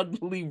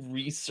suddenly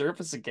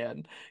resurface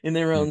again in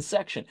their own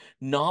section.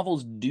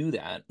 Novels do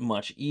that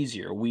much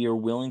easier. We are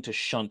willing to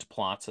shunt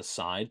plots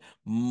aside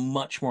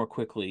much more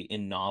quickly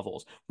in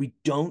novels. We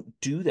don't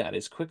do that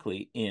as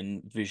quickly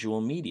in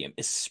visual medium,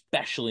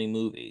 especially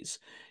movies.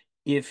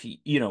 If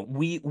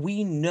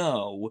we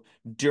know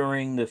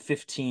during the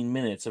 15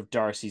 minutes of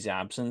Darcy's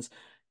absence,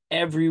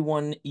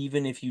 everyone,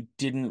 even if you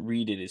didn't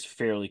read it, is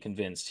fairly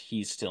convinced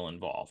he's still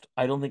involved.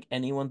 I don't think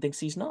anyone thinks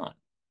he's not.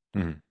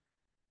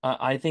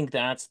 I think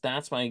that's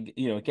my,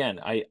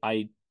 again,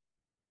 I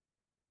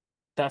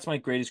that's my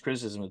greatest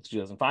criticism of the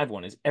 2005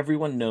 one, is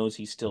everyone knows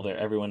he's still there,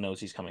 everyone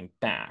knows he's coming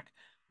back.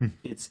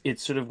 It's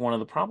sort of one of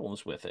the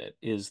problems with it,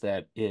 is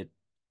that it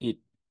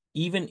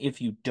even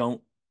if you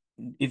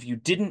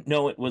didn't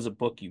know it was a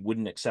book, you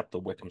wouldn't accept the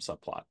Wickham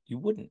subplot. You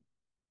wouldn't.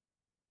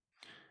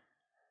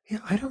 Yeah,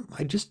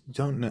 I just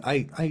don't know.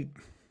 I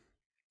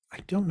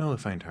don't know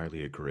if I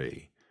entirely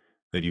agree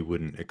that you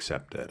wouldn't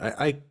accept it.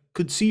 I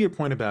could see your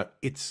point about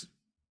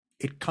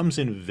it comes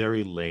in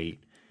very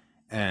late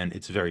and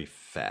it's very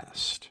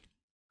fast.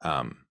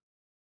 But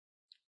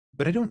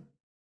I don't,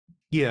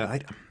 yeah,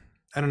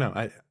 I don't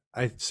know.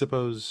 I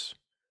suppose.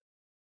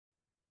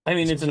 I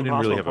mean, it's an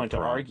impossible point to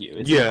argue.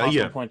 It's an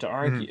impossible point to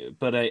argue.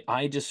 But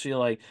I just feel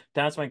like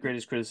that's my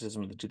greatest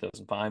criticism of the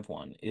 2005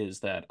 one, is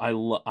that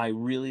I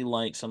really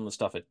like some of the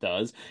stuff it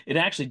does. It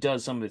actually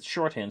does, some of its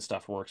shorthand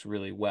stuff works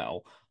really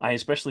well. I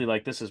especially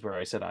like, this is where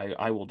I said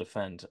I will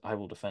defend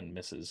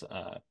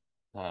Mrs.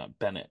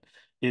 Bennett,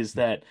 is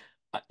that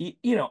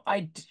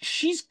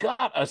she's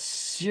got a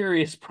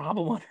serious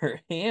problem on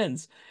her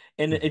hands.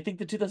 And I think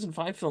the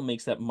 2005 film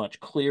makes that much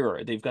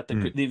clearer.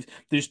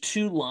 There's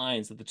two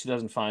lines that the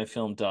 2005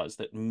 film does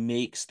that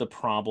makes the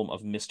problem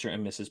of Mr.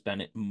 and Mrs.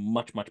 Bennett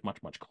much, much,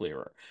 much, much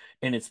clearer.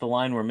 And it's the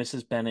line where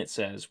Mrs. Bennett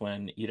says,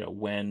 when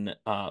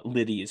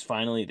Liddy is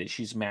finally, that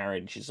she's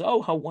married, and she's,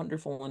 oh, how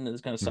wonderful, and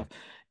this kind of stuff.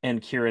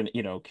 And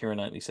Keira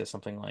Knightley says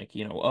something like,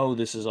 oh,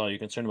 this is all you're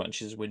concerned about. And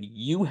she says, when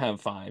you have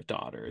 5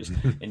 daughters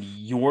and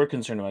you're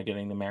concerned about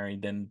getting them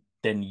married,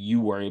 then you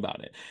worry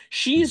about it.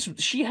 She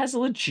has a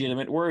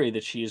legitimate worry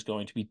that she is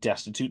going to be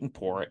destitute and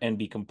poor and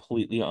be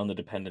completely on the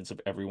dependence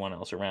of everyone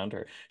else around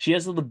her. She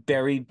has a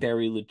very,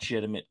 very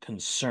legitimate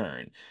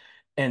concern.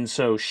 And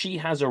so she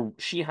has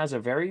a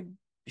very,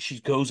 she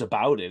goes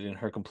about it in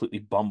her completely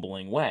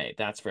bumbling way.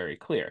 That's very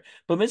clear.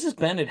 But Mrs.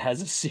 Bennet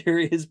has a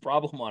serious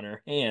problem on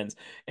her hands,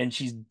 and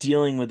she's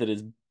dealing with it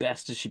as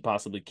best as she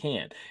possibly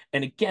can.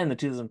 And again, the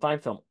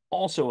 2005 film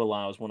also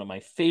allows one of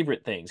my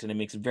favorite things, and it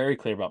makes it very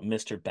clear about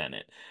Mr.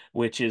 Bennet,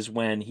 which is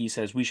when he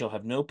says, we shall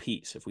have no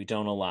peace if we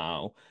don't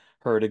allow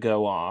her to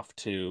go off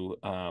to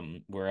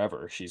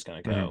wherever she's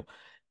going to go.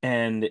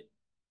 And,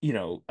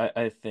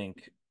 I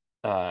think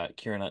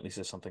Keira Knightley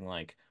says something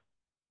like,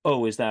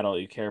 oh, is that all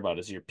you care about,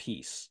 is your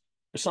peace?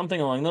 Or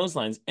something along those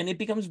lines. And it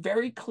becomes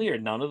very clear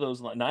neither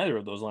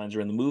of those lines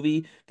are in the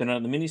movie, they're not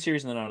in the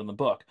miniseries, and they're not in the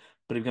book.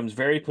 But it becomes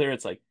very clear,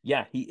 it's like,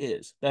 yeah, he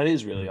is. That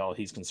is really all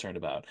he's concerned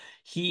about.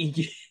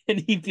 And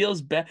he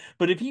feels bad.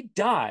 But if he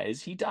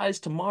dies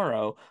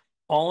tomorrow,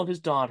 all of his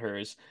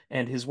daughters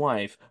and his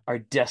wife are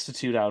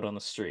destitute out on the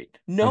street.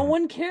 No Mhm.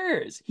 one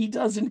cares. He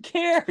doesn't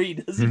care. He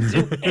doesn't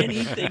do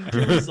anything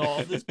to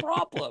resolve this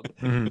problem.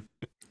 Mhm.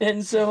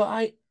 And so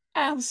I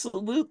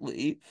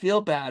absolutely feel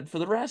bad for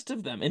the rest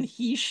of them. And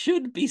he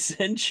should be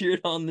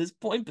censured on this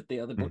point, but the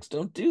other Mhm. books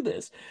don't do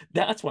this.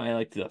 That's why I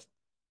like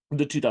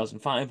the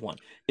 2005 one.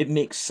 It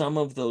makes some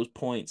of those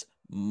points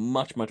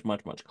much, much,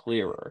 much, much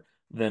clearer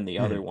than the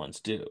other Mhm. ones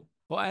do.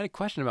 Well, I had a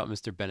question about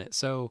Mr. Bennett.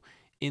 So,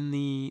 in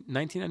the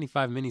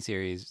 1995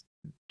 miniseries,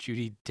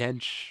 Judi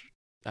Dench,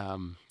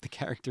 the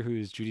character who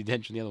is Judi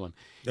Dench in the other one,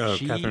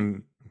 she,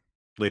 Catherine,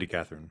 Lady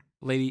Catherine,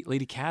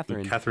 Lady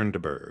Catherine, Catherine de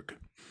Bourgh.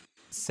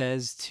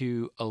 says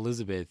to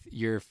Elizabeth,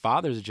 "Your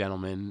father's a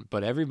gentleman,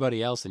 but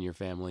everybody else in your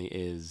family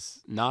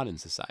is not in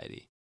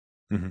society."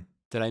 Mhm.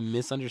 Did I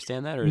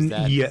misunderstand that, or is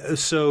that? Yeah,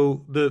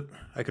 so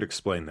I could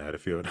explain that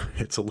if you would.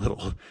 It's a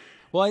little.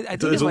 Well, I It's,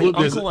 think it's it's a Like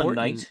little. There's Uncle a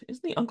important. Knight?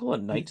 Isn't the Uncle a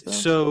Knight though?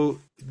 so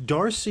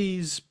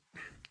Darcy's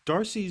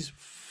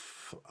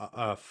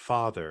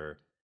father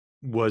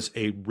was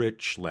a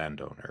rich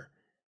landowner.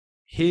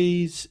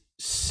 His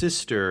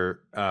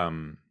sister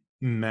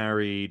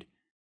married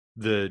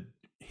the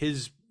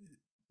his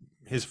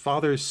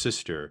father's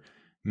sister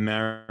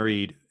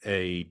married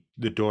the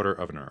daughter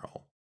of an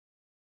earl,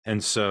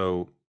 and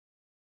so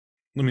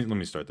let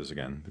me start this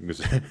again.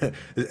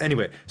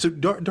 Anyway, so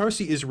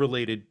Darcy is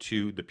related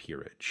to the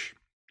peerage,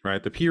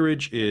 right? The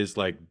peerage is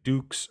like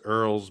dukes,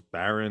 earls,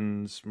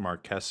 barons,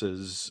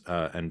 marquesses,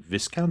 and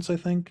viscounts, I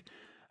think.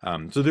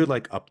 So they're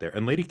like up there.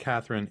 And Lady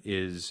Catherine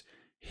is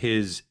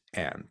his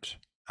aunt,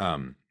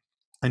 and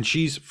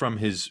she's from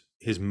his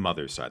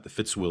mother's side, the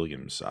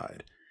Fitzwilliam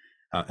side.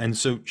 And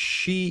so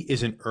she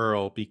is an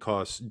earl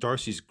because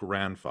Darcy's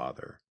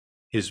grandfather,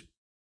 his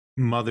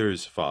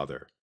mother's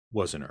father,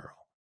 was an earl.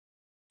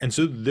 And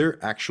so they're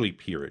actually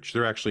peerage.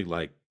 They're actually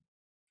like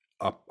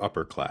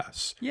upper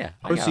class. Yeah,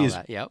 I got Darcy all is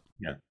that. Yep.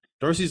 yeah.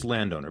 Darcy's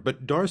landowner,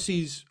 but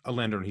Darcy's a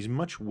landowner. He's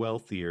much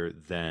wealthier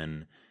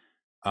than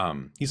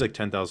he's like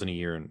 10,000 a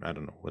year, and I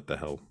don't know what the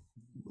hell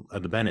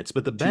the Bennets,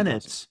 but the 2,000.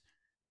 Bennets,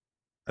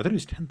 I thought it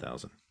was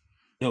 10,000.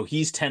 No,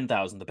 he's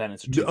 10,000. The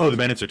Bennets are Oh, the 2,000.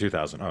 Bennets are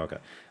 2,000. Oh, okay.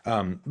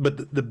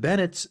 But the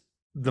Bennets,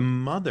 the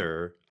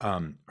mother,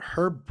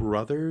 her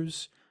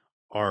brothers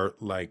are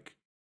like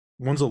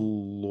one's a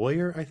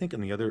lawyer, I think,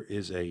 and the other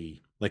is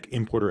a like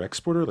importer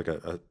exporter, like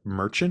a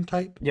merchant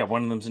type. Yeah,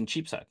 one of them's in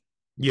Cheapside.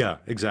 Yeah,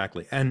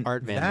 exactly. And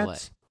Art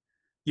Vandelay.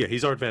 yeah,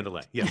 he's Art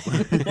Vandelay. Yeah.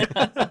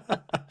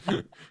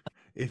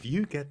 If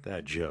you get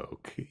that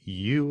joke,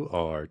 you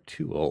are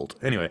too old.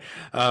 Anyway,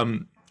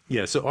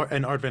 yeah. So Art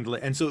Vandelay,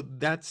 and so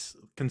that's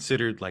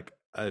considered like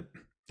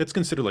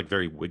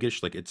very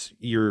Whiggish. Like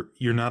you're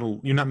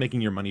not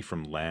making your money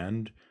from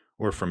land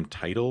or from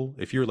title.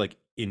 If you're like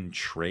in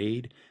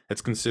trade,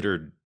 that's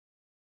considered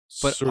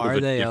But sort of are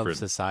a they of different.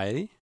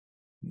 society?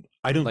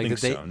 I don't Like think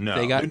they so. No,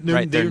 they got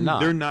right. They're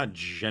not they're not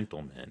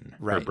gentlemen.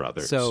 Her right.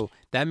 brothers. So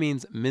that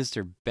means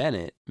Mr.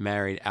 Bennett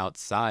married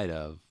outside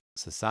of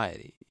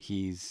society.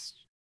 He's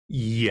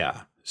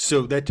yeah.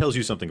 So that tells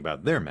you something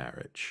about their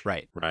marriage,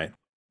 right. right?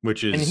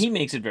 Which And is he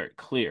makes it very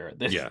clear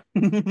that, yeah.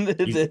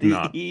 that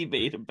not. he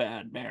made a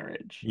bad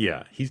marriage.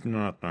 Yeah, he's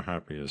not the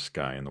happiest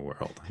guy in the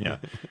world. Yeah,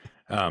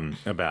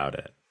 about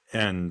it,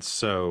 and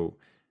so,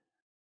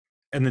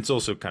 and it's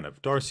also kind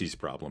of Darcy's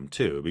problem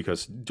too,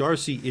 because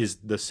Darcy is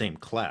the same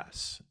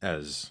class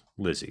as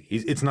Lizzie.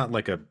 It's not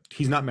like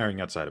he's not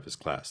marrying outside of his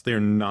class. They're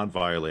not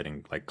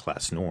violating like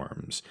class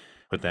norms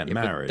with that Yeah,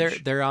 marriage.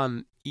 but they're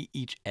on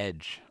each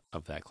edge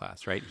of that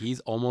class, right?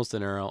 He's almost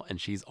an earl, and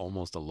she's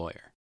almost a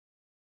lawyer.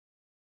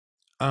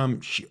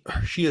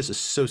 She has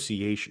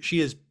association. She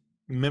has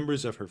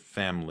members of her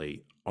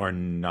family are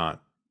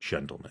not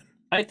gentlemen.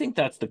 I think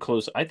that's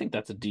I think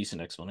that's a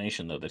decent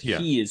explanation though, that Yeah.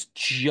 he is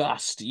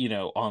just,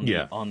 on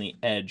Yeah. the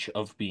edge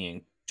of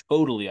being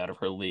totally out of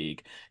her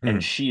league, and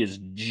Mhm. she is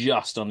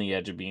just on the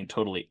edge of being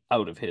totally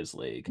out of his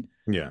league.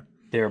 Yeah,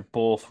 They're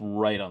both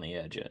right on the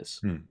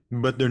edges.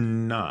 but they're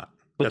not.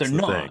 But That's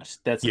they're the not. thing.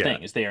 That's the Yeah.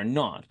 thing, is they are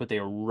not, but they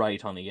are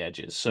right on the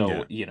edges.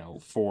 So, Yeah.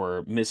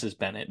 for Mrs.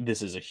 Bennett,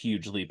 this is a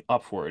huge leap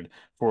upward.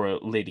 For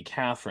Lady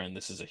Catherine,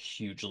 this is a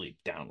huge leap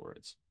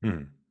downwards.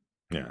 Mhm.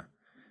 Yeah,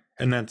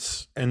 and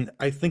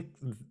I think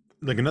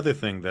like another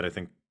thing that I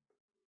think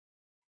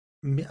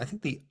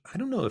I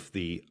don't know if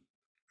I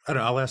don't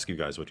know, I'll ask you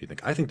guys what you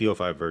think. I think the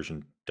 '05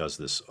 version does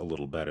this a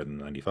little better than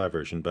the '95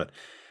 version, but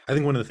I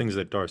think one of the things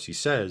that Darcy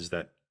says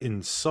that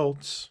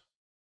insults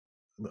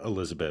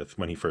Elizabeth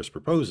when he first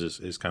proposes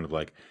is kind of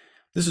like,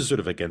 this is sort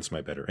of against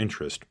my better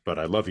interest, but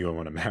I love you, I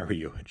want to marry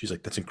you. And she's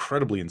like, that's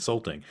incredibly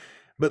insulting.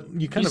 But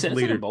you kind He of says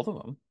later it in both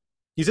of them.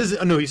 he says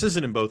it, no, he says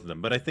it in both of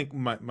them. But I think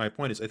my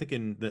point is, I think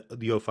in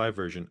the '05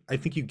 version, I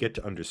think you get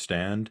to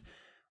understand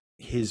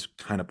his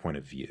kind of point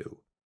of view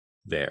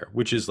there,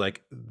 which is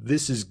like,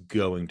 this is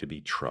going to be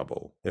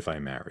trouble if I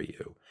marry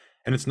you.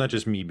 And it's not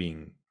just me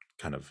being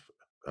kind of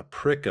a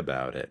prick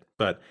about it,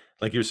 but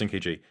like you're saying,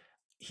 KJ,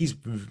 he's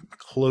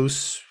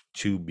close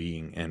to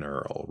being an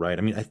earl, right?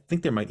 I mean, I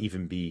think there might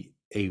even be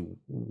a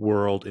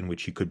world in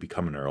which he could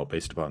become an earl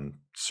based upon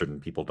certain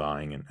people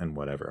dying and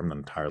whatever. I'm not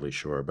entirely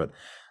sure, but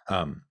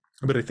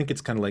I think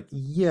it's kind of like,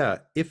 yeah,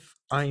 if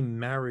I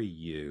marry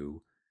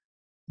you,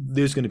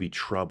 there's going to be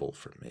trouble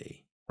for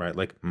me, right?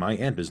 Like my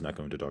aunt is not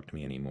going to talk to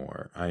me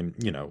anymore.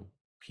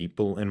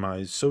 People in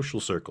my social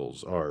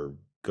circles are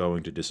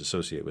going to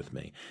disassociate with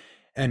me.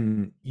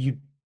 And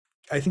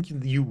I think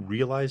you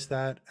realize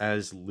that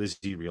as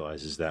Lizzie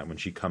realizes that when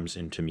she comes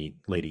in to meet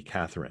Lady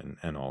Catherine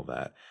and all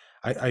that.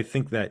 I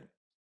think that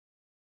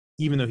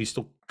even though he's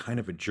still kind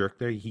of a jerk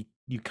there, you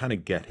kind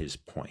of get his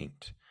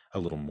point a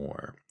little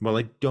more. Well,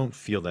 I don't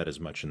feel that as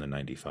much in the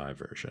 95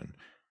 version.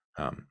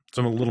 So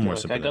I'm a I little feel more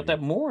like I got sympathetic.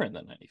 that more in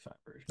the 95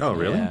 version. Oh,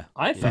 really? Yeah,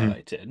 I yeah, thought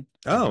I did.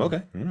 Oh,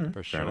 okay. All right.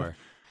 for Fair enough. sure.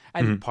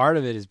 And Mhm. part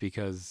of it is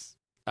because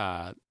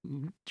Judi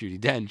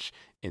Dench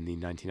in the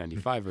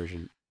 1995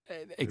 version She's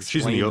in the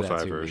explained that 05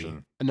 to version.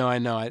 me. No, I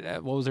know.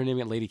 What was her name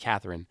again? Lady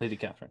Catherine. Lady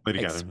Catherine. Lady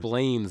Catherine.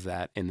 Explains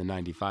that in the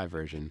 95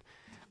 version.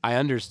 I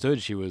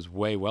understood she was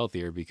way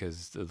wealthier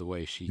because of the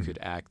way she could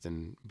act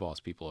and boss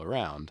people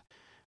around,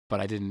 but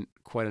I didn't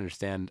quite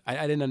understand.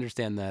 I didn't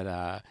understand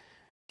that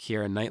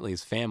Keira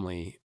Knightley's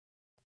family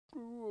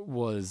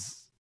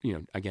was,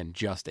 again,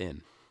 just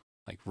in,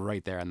 like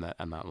right there on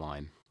that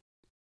line.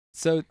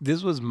 So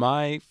this was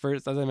my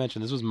first, as I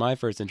mentioned, this was my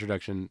first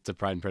introduction to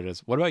Pride and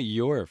Prejudice. What about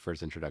your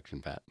first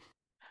introduction, Pat?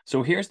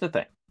 So here's the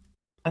thing.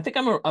 I think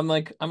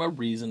I'm a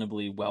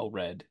reasonably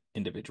well-read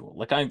individual.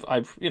 Like I've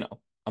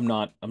I'm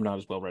not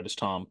as well-read as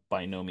Tom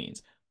by no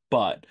means,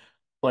 but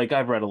like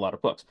I've read a lot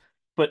of books.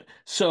 But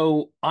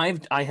so I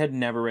had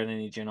never read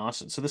any Jane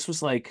Austen. So this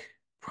was like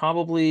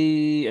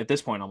probably at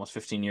this point almost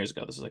 15 years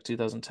ago. This was like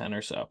 2010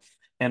 or so.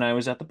 And I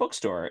was at the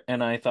bookstore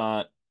and I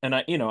thought and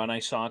I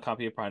saw a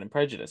copy of Pride and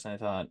Prejudice and I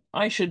thought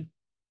I should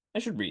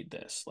read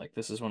this. Like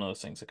this is one of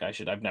those things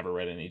like I've never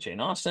read any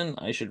Jane Austen.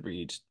 I should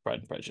read Pride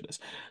and Prejudice.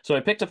 So I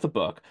picked up the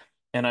book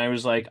and I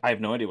was like, I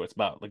have no idea what it's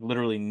about. Like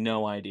literally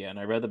no idea. And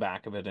I read the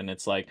back of it and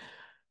it's like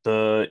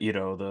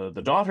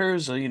the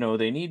daughters,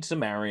 they need to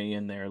marry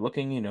and they're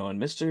looking, and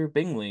Mr.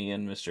 Bingley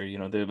and Mr.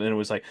 And it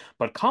was like,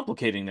 but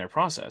complicating their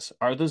process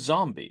are the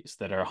zombies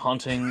that are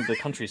haunting the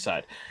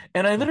countryside.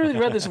 And I literally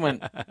read this and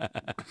went,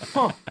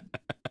 huh.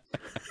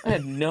 I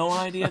had no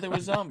idea there were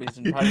zombies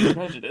in Pride and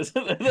Prejudice.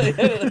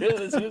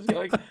 This was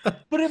going,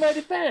 but in my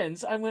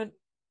defense, I went,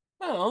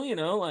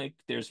 well, like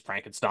there's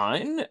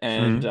Frankenstein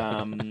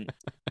and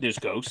there's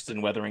ghosts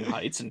in Wuthering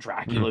Heights and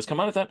Dracula's come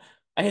out. I thought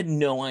I had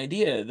no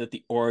idea that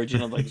the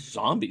origin of like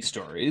zombie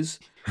stories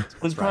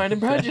was Pride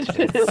and Prejudice.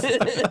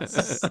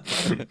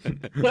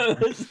 I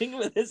was thinking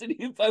about this, and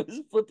if I was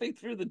flipping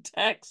through the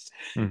text,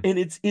 and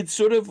it's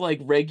sort of like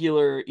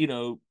regular,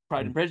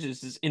 Pride and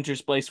Prejudice is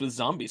interspliced with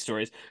zombie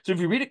stories. So if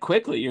you read it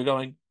quickly, you're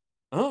going,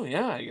 oh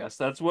yeah, I guess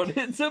that's what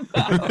it's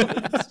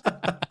about.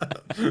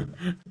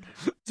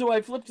 So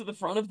I flipped to the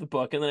front of the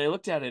book and then I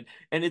looked at it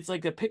and it's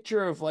like a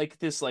picture of like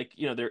this like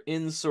they're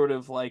in sort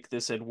of like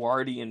this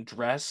Edwardian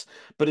dress,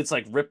 but it's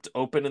like ripped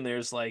open and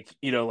there's like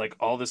like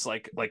all this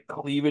like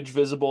cleavage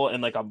visible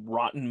and like a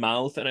rotten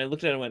mouth, and I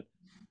looked at it and went,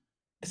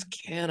 this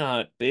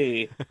cannot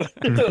be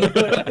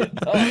what I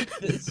thought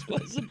this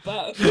was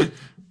about.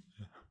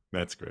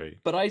 That's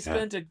great. But I Yeah.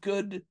 spent a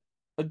good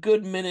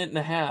minute and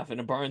a half in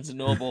a Barnes and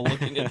Noble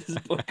looking at this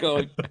book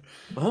going,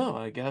 oh,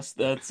 I guess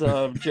that's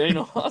Jane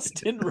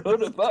Austen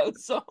wrote about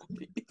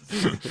zombies.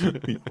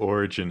 The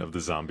origin of the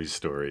zombie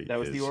story. That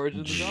was the is origin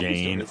of the zombie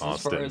Jane stories,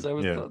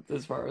 Austen.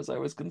 as far as I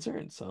was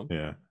concerned. So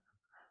Yeah,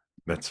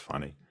 that's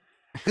funny.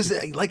 Because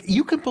like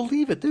you can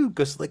believe it, dude.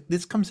 Because like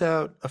this comes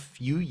out a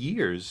few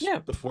years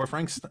before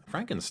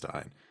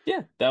Frankenstein.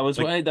 yeah, that was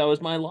Like-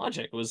 my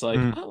logic. It was like,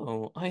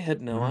 oh, I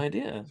had no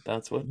idea.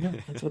 That's what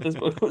this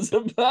book was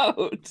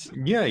about.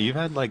 Yeah, you've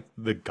had like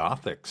the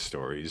Gothic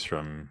stories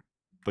from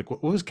like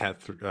what was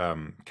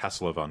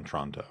Castle of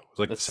Otranto? It was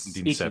like That's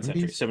the 18th century,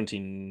 1770s,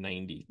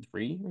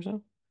 1793 or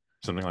so.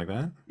 something like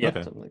that. Yeah,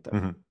 Okay. something like that.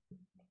 Mhm.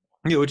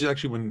 Yeah, which is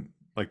actually when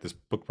like this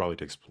book probably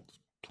takes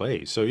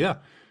place. So yeah,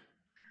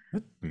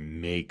 that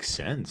makes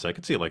sense. I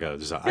could see like I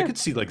could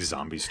see like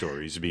zombie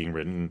stories being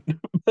written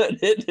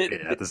But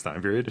at this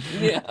time period.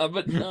 yeah,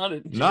 but not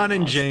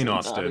in Jane Austen. Austen.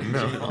 Not in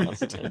No. Jane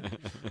Austen.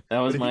 That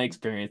was my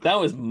experience. That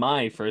was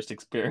my first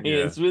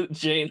experience with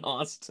Jane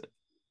Austen.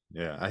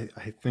 Yeah,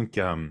 I think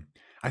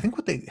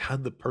what they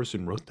had the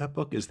person wrote that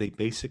book is they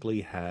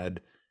basically had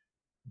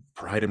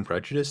Pride and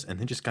Prejudice and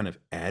then just kind of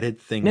added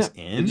things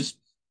in.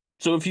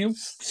 So if you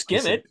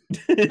skim it,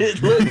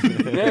 it looks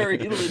very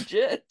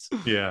legit.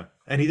 Yeah,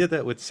 and he did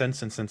that with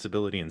Sense and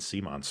Sensibility and Sea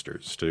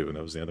Monsters too, and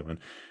that was the other one.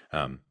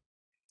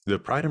 The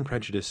Pride and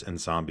Prejudice and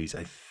Zombies,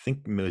 I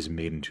think, was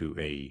made into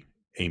a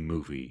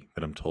movie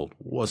that I'm told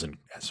wasn't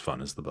as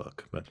fun as the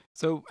book. But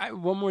so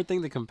one more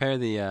thing to compare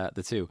the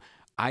two.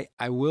 I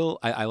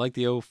like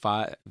the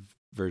 05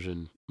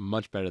 version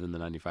much better than the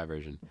 95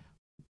 version,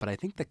 but I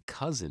think the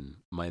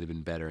cousin might have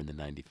been better in the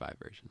 95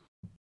 version.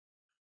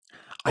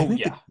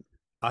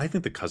 I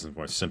think the cousin's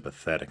more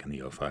sympathetic in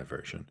the 05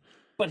 version.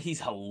 but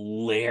he's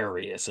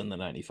hilarious in the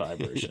 95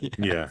 version.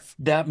 Yeah.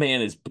 That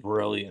man is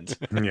brilliant.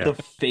 Yeah. The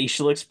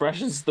facial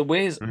expressions, the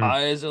way his Mhm.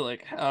 eyes are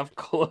like half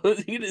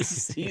closed, you just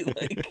see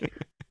like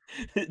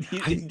you I-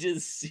 can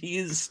just see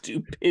his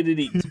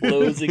stupidity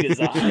closing his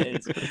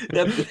eyes.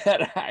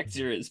 That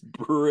actor is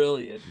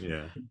brilliant.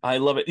 Yeah. I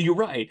love it. You're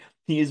right.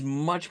 He is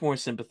much more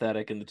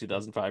sympathetic in the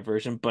 2005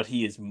 version, but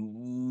he is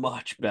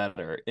much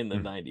better in the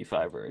Mm.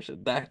 95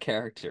 version. That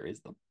character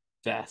is the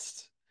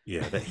best.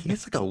 Yeah, that he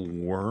has like a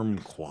worm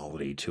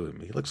quality to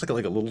him. He looks like a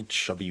little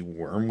chubby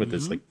worm with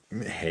his like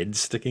head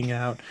sticking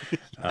out.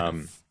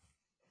 Um,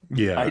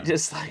 yeah. I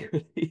just like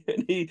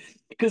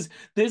because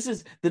this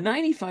is the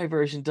 95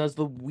 version does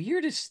the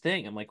weirdest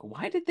thing. I'm like,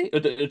 why did they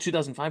the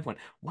 2005 one?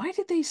 Why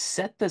did they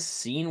set the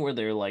scene where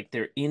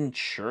they're in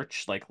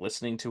church like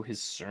listening to his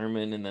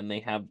sermon and then they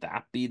have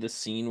that be the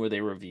scene where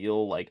they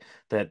reveal like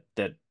that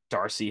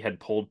Darcy had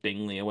pulled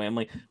Bingley away. I'm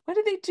like, why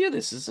did they do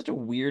this? It's such a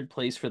weird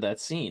place for that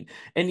scene.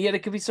 And yet it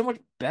could be so much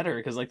better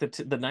because like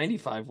the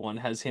 95 one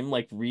has him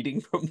like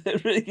reading from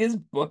his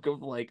book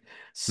of like Mhm.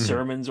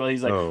 sermons while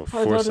he's like, Oh, I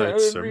thought I Forsyth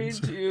would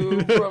sermons. read to you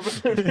from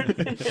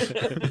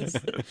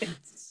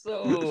it's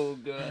so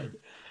good.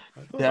 I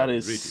thought I That would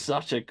is read you.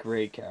 such a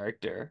great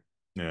character.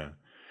 Yeah.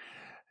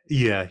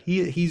 Yeah,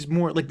 he's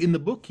more like in the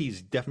book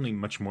he's definitely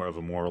much more of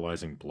a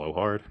moralizing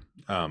blowhard.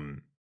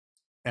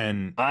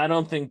 And I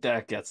don't think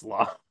that gets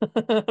lost. I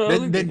don't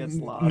think that gets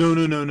then lost.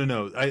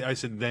 no. I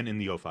said then in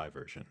the '05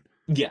 version.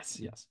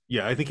 Yes.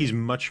 Yeah, I think he's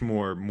much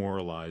more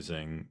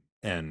moralizing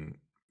and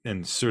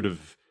sort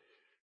of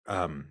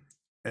um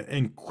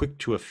and quick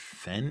to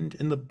offend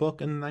in the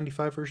book in the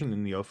 95 version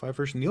in the '05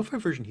 version. The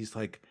 '05 version he's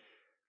like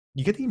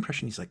you get the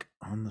impression he's like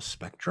on the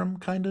spectrum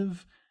kind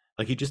of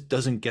like he just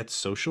doesn't get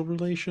social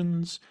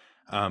relations.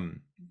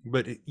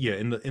 But yeah,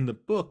 in the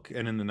book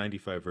and in the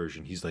 95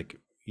 version he's like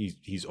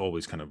he's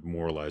always kind of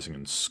moralizing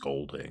and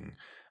scolding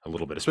a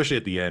little bit, especially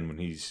at the end when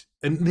he's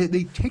and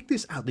they take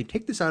this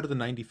out of the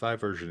 95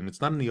 version and it's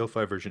not in the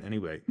 '05 version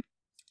anyway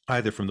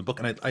either from the book.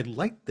 And I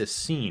like this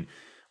scene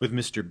with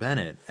Mr.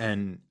 Bennet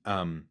and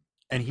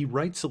he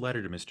writes a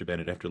letter to Mr.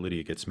 Bennet after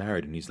Lydia gets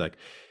married and he's like,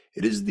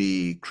 it is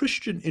the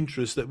Christian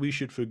interest that we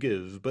should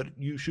forgive, but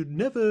you should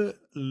never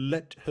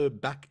let her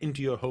back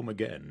into your home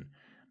again.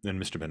 Then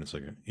Mr. Bennet's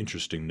like an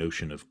interesting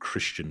notion of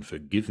Christian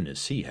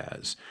forgiveness he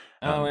has.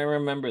 Oh, I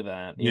remember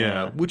that. Yeah,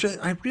 Yeah. which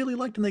I really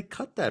liked, and they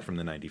cut that from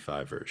the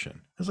 95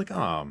 version. I was like,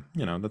 oh,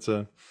 that's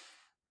a,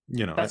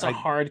 That's a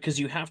hard because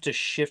you have to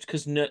shift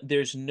because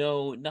there's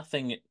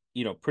nothing,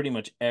 pretty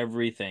much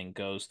everything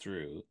goes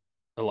through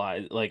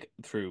Eliza. Like,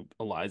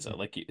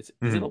 is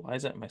it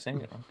Eliza? Am I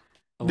saying it wrong?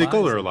 They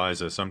call her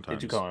Eliza. Eliza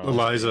sometimes. They do call her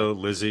Eliza, yeah.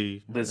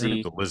 Lizzie,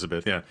 Lizzie.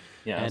 Elizabeth, yeah.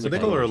 Yeah, And But they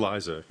call her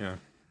Eliza, yeah.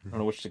 I don't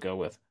know which to go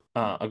with.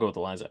 I'll go with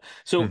Eliza.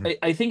 So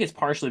I think it's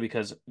partially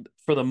because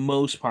for the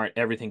most part,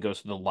 everything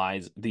goes to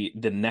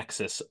the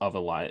nexus of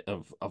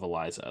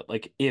Eliza.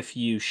 Like if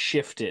you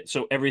shift it,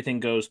 so everything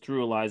goes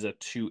through Eliza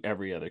to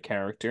every other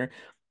character.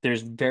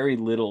 There's very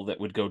little that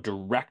would go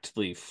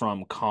directly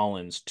from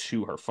Collins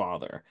to her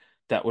father.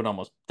 That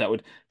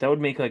would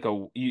make like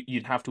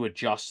you'd have to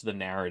adjust the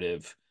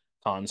narrative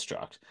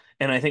construct.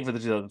 And I think for the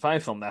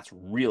 2005 film, that's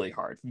really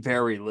hard.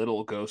 Very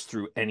little goes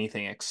through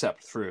anything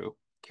except through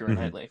Keira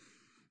Knightley.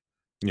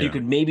 Yeah. You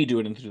could maybe do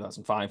it in the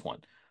 2005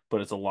 one,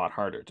 but it's a lot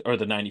harder or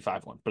the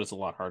 95 one, but it's a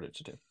lot harder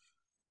to do.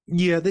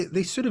 Yeah,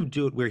 they sort of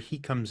do it where he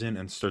comes in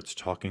and starts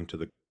talking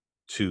to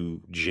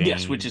Jane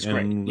Yes, which is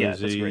great. and Yeah, that's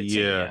a Lizzie. great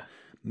scene,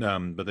 yeah.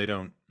 But they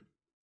don't.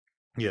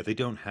 Yeah, they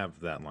don't have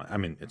that line. I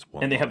mean, it's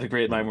one. And they have the line,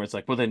 great line where it's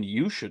like, "Well, then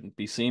you shouldn't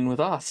be seen with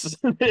us."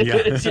 Yeah,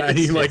 It's and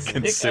he like just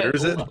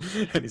considers it,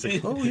 and he's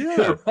like, "Oh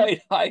yeah, right.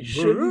 I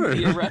shouldn't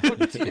be right."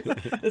 around you."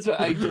 That's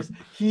why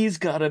he's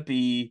gotta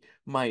be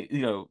my,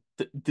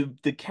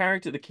 the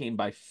character that came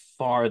by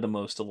far the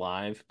most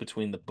alive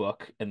between the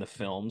book and the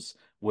films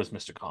was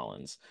Mr.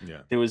 Collins.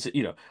 Yeah. There was,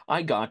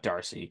 I got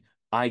Darcy,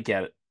 I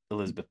get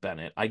Elizabeth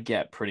Bennet, I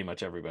get pretty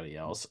much everybody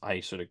else. I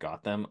sort of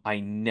got them. I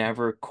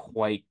never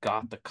quite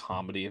got the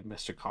comedy of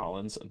Mr.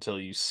 Collins until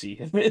you see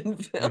him in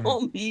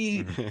film.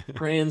 He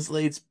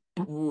translates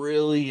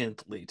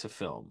brilliantly to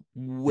film,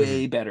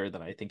 way better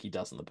than I think he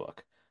does in the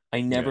book.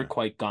 I never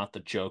quite got the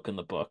joke in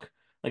the book.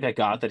 Like I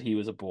got that he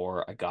was a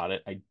bore. I got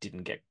it. I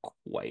didn't get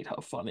quite how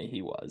funny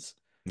he was.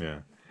 Yeah.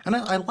 And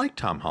I like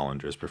Tom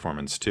Hollander's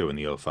performance too in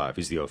the '05.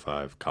 He's the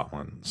 '05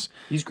 Collins.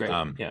 He's great.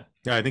 Yeah,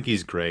 I think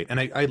he's great. And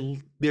I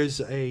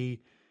there's a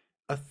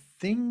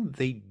thing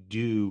they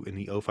do in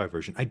the '05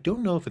 version. I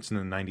don't know if it's in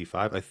the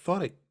 '95. I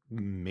thought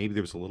maybe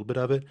there was a little bit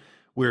of it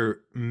where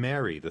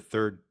Mary, the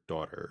third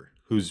daughter,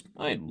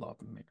 I love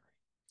Mary.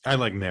 I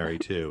like Mary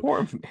too.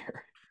 Poor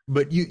Mary.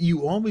 But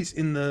you always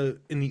in the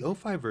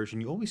 '05 version,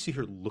 you always see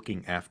her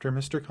looking after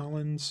Mr.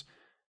 Collins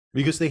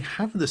because they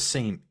have the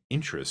same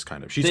interests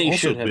kind of. They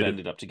should have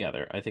ended up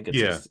together. I think it's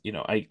just,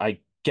 I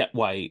get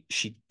why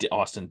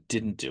Austen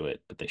didn't do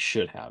it, but they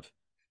should have.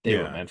 They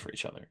were meant for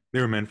each other. They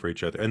were meant for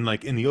each other. And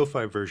like in the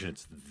 '05 version,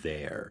 it's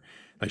there.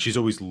 Like she's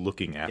always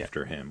looking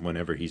after him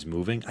whenever he's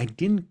moving. I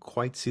didn't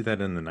quite see that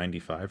in the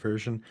 '95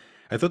 version.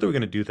 I thought they were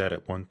going to do that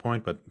at one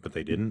point, but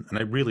they didn't, and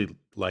I really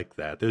like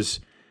that. There's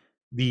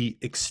the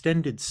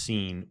extended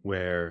scene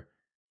where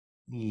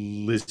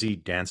Lizzie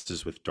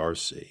dances with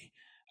Darcy,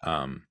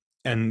 um,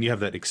 and you have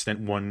that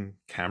extent one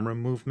camera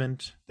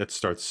movement that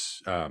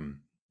starts,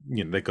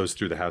 that goes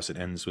through the house. It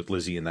ends with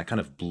Lizzie in that kind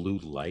of blue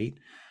light,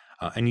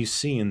 and you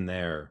see in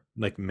there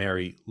like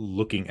Mary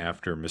looking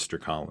after Mr.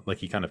 Collins, like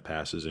he kind of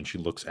passes and she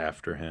looks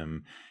after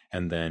him,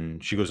 and then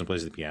she goes and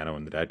plays the piano,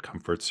 and the dad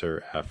comforts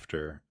her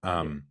after.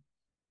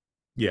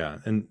 Yeah,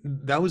 and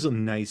that was a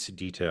nice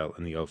detail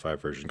in the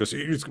 '05 version because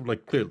it's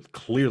like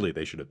clearly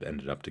they should have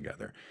ended up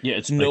together. Yeah,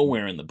 it's Like,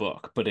 nowhere in the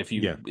book, but if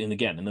you, yeah, and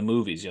again, in the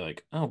movies, you're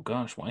like, oh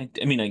gosh, why?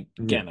 I mean,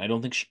 yeah. I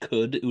don't think she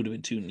could. It would have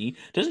been too neat.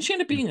 Doesn't she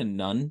end up being a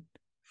nun?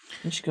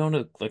 Didn't she go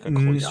into like a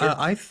cloister?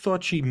 I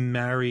thought she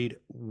married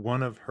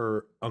one of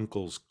her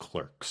uncle's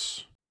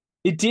clerks.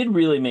 It did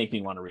really make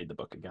me want to read the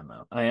book again,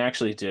 though. I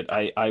actually did.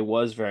 I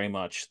was very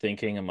much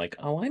thinking, I'm like,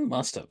 oh, I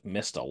must have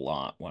missed a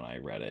lot when I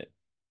read it,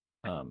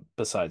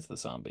 besides the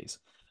zombies.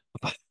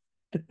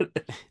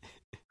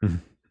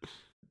 Mhm.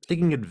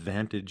 Taking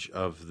advantage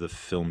of the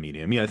film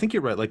medium. Yeah, I think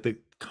you're right. Like the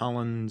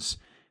Collins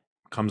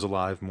comes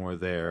alive more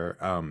there.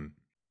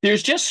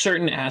 There's just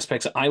certain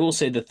aspects. I will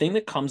say the thing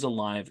that comes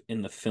alive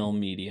in the film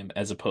medium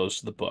as opposed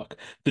to the book.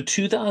 The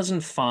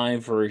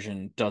 2005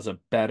 version does a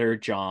better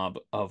job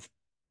of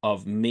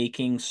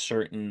making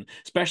certain,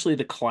 especially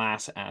the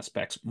class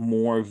aspects,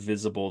 more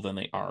visible than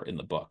they are in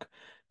the book.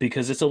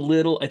 Because it's a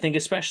little, I think,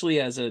 especially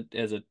as a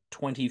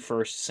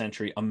 21st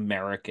century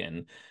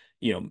American,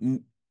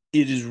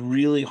 it is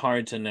really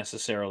hard to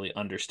necessarily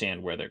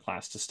understand where their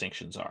class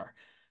distinctions are.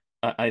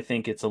 I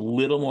think it's a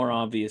little more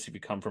obvious if you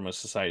come from a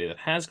society that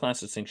has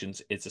class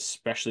distinctions. It's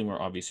especially more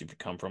obvious if you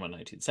come from a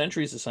 19th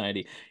century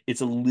society.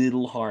 It's a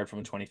little hard from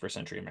a 21st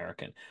century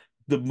American.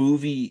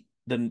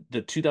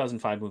 The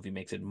 2005 movie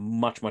makes it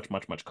much, much,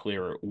 much, much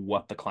clearer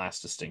what the class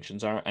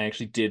distinctions are. I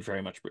actually did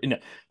very much,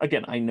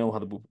 again, I know how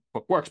the book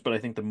works, but I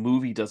think the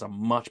movie does a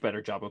much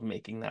better job of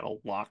making that a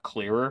lot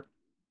clearer,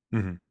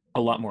 mhm,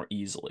 a lot more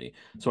easily.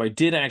 So I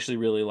did actually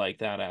really like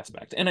that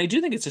aspect. And I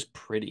do think it's just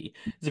pretty.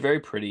 It's a very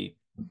pretty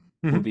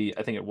mhm, movie.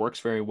 I think it works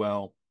very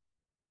well.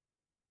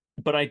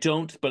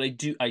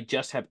 I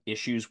just have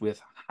issues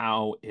with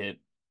how it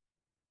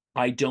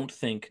I don't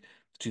think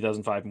the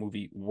 2005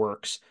 movie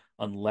works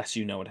unless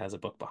you know it has a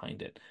book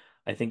behind it.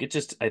 I think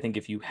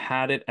if you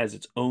had it as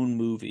its own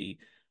movie,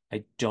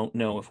 I don't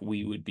know if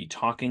we would be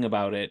talking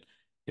about it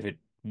if it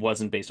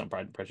wasn't based on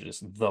Pride and Prejudice,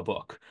 the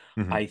book.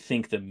 mhm, I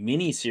think the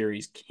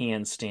miniseries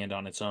can stand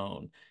on its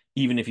own.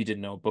 Even if you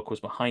didn't know a book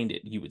was behind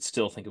it, you would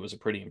still think it was a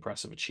pretty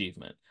impressive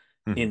achievement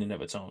mhm, in and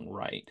of its own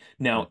right.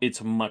 yeah. Now,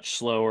 it's much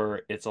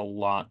slower. It's a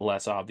lot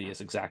less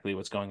obvious exactly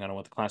what's going on and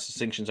what the class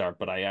distinctions are,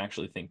 but I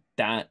actually think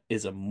that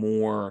is a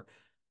more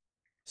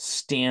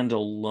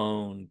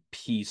standalone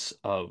piece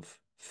of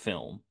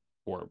film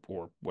or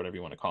whatever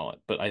you want to call it.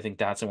 But I think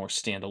that's a more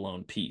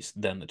standalone piece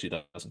than the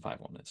 2005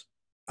 one is.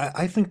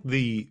 I think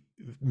the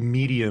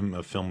medium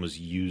of film was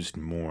used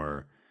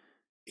more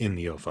in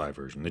the '05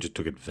 version. They just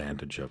took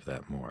advantage of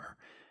that more.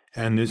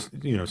 And there's,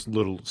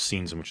 little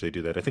scenes in which they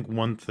do that. I think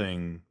one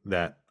thing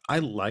that I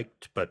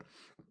liked, but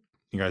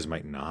you guys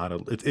might not,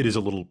 it is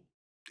a little,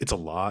 it's a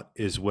lot,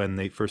 is when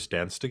they first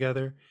dance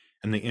together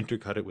and they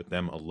intercut it with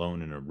them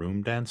alone in a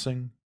room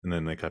dancing. And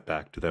then they cut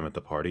back to them at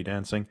the party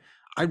dancing.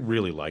 I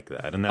really like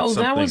that. And that's Oh, that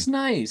something, was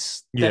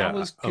nice. That yeah.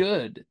 was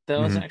good. That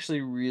was Mhm,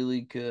 actually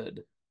really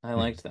good. I mhm,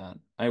 liked that.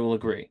 I will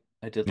agree.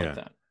 I did like yeah.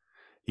 that.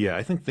 Yeah,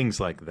 I think things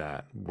like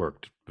that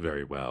worked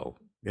very well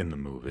in the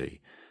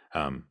movie.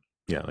 Um,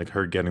 yeah, like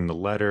her getting the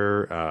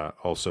letter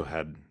also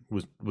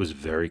was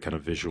very kind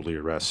of visually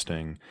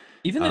arresting.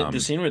 Even the Um,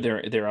 scene where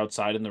they're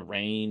outside in the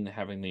rain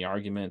having the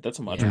argument, that's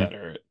a much Yeah. mhm,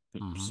 better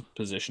Hmm.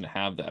 position to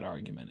have that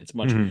argument.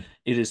 mhm.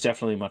 It is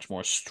definitely much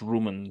more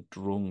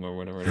Strumendrung or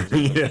whatever it is.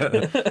 Yeah,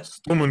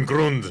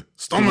 Stummengrund,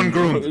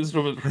 Stummengrund,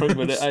 Strumendrung,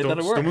 but I thought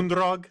it worked.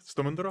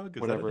 Stummendrag,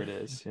 is that it? Whatever it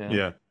is, yeah.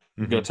 Yeah.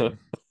 Hmm. Goethe.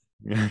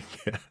 Yeah,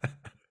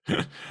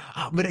 yeah.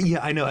 But yeah,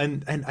 I know,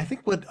 and I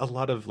think what a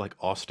lot of like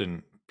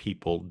Austin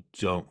people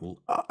don't,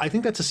 I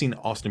think that's a scene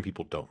Austin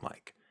people don't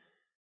like.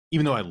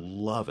 Even though I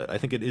love it, I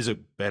think it is a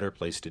better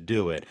place to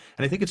do it.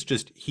 And I think it's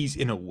just he's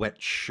in a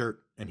wet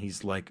shirt and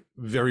he's like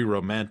very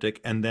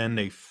romantic, and then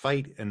they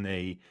fight and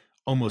they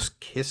almost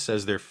kiss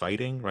as they're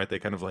fighting, right? They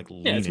kind of like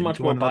Yeah, lean it's much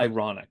into more one another.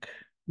 Byronic.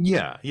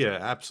 Yeah, yeah,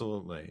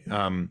 absolutely.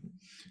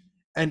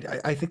 And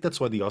I think that's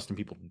why the Austin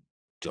people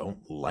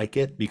don't like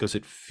it because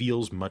it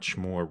feels much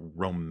more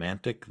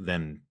romantic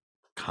than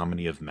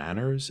Comedy of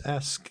Manners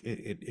esque.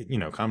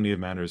 Comedy of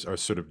Manners are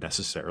sort of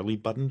necessarily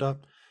buttoned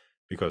up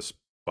because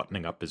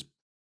buttoning up is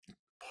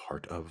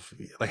part of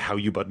like how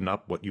you button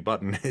up what you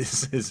button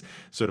is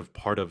sort of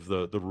part of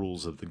the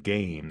rules of the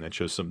game that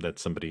shows that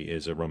somebody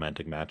is a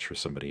romantic match for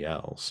somebody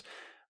else.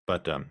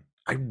 But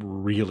I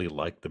really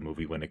liked the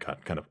movie when it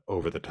got kind of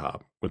over the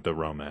top with the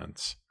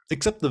romance,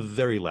 except the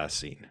very last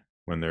scene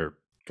when they're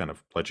kind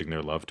of pledging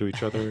their love to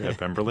each other at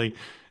Pemberley.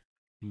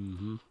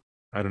 Hmm.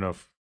 I don't know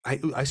if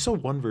I saw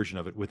one version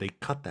of it where they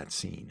cut that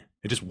scene.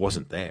 It just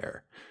wasn't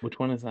there. Which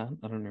one is that?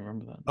 I don't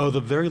remember that. Oh, the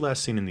very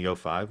last scene in the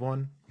 '05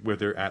 one where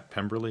they're at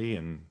Pemberley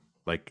and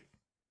like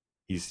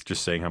he's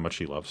just saying how much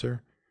he loves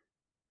her.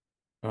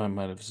 Oh, I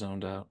might have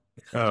zoned out.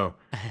 Oh,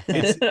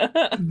 it's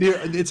there.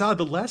 It's odd.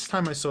 The last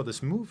time I saw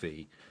this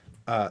movie,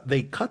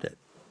 they cut it,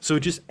 so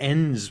it just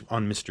ends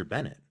on Mr.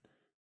 Bennett.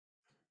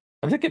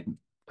 I think it.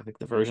 I think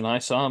the version I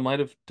saw might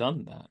have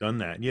done that. Done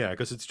that, yeah,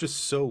 because it's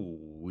just so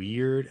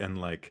weird and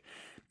like.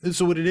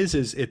 So what it is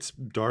it's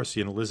Darcy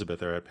and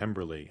Elizabeth are at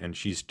Pemberley, and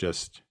he's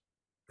just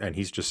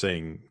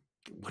saying,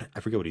 what, I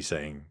forget what he's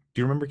saying.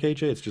 Do you remember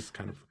KJ? It's just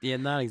kind of Yeah,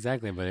 not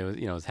exactly, but it was,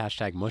 it was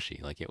hashtag mushy.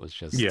 Like it was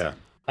just. yeah,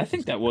 I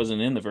think that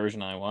wasn't in the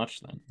version I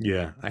watched then.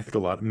 yeah. I think a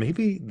lot.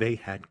 Maybe they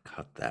had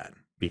cut that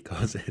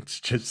because it's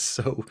just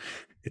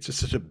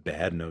such a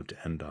bad note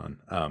to end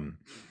on.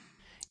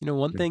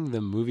 One thing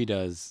the movie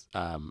does,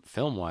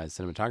 film wise,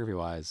 cinematography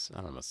wise, I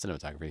don't know about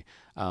cinematography,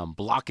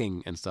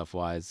 blocking and stuff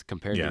wise,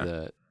 compared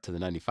Yeah. to the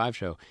 '95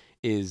 show,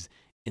 is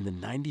in the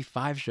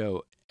 '95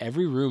 show,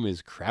 every room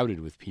is crowded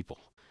with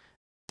people.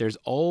 There's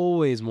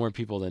always more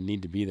people than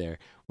need to be there.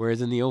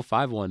 Whereas in the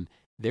 '05 one,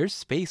 there's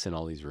space in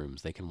all these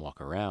rooms. They can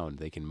walk around,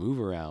 they can move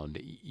around.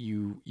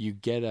 You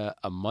get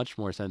a much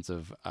more sense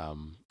of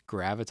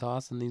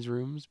gravitas in these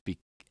rooms,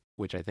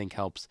 which I think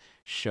helps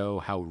show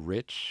how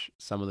rich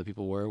some of the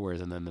people were.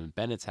 Whereas in the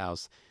Bennett's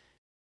house,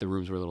 the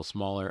rooms were a little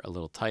smaller, a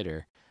little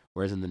tighter.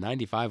 Whereas in the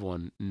 '95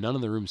 one, none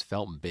of the rooms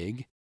felt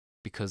big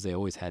because they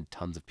always had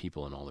tons of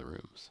people in all the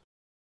rooms.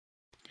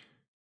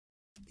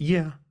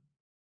 Yeah.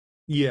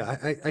 Yeah,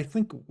 I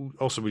think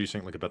also what you're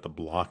saying like about the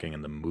blocking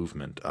and the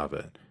movement of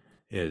it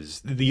is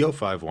the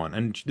 '05 one,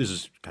 and this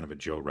is kind of a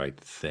Joe Wright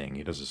thing.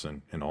 He does this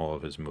in all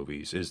of his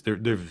movies. Is they're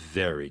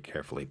very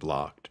carefully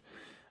blocked,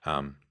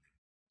 um,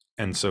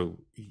 and so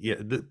yeah,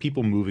 the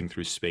people moving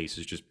through space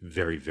is just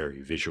very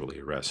visually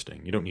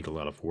arresting. You don't need a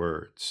lot of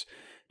words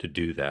to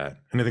do that,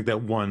 and I think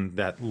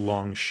that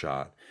long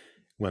shot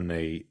when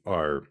they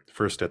are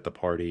first at the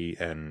party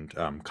and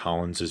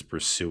Collins is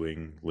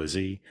pursuing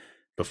Lizzie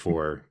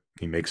before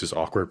he makes his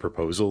awkward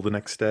proposal the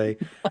next day.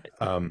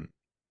 Um,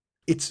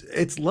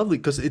 it's lovely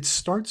because it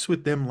starts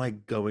with them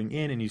like going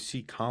in and you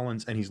see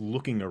Collins and he's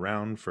looking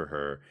around for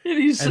her. And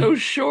he's so And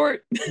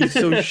short. he's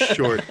so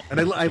short. And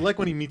I like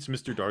when he meets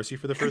Mr. Darcy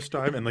for the first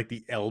time and like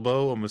the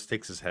elbow almost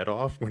takes his head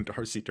off when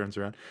Darcy turns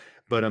around.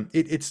 But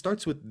it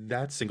starts with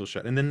that single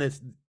shot. And then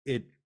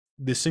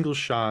this single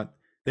shot,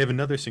 they have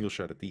another single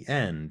shot at the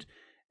end,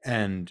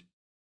 and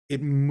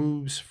it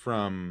moves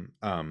from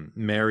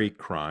Mary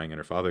crying and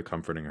her father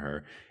comforting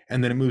her,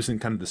 and then it moves in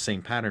kind of the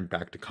same pattern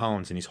back to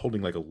Collins, and he's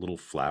holding like a little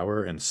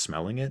flower and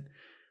smelling it,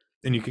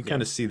 and you can Yeah.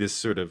 kind of see this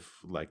sort of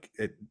like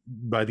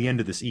by the end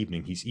of this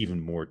evening, he's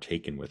even more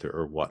taken with her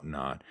or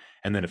whatnot,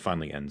 and then it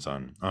finally ends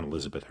on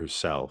Elizabeth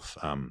herself.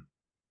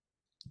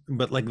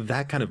 But like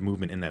that kind of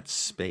movement in that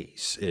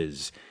space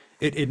is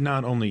it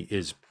not only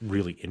is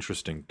really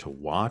interesting to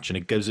watch and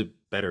it gives a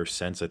better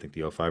sense. I think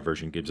the '05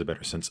 version gives a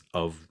better sense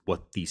of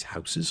what these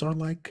houses are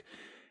like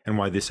and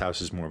why this house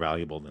is more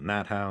valuable than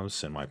that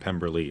house and why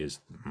Pemberley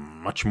is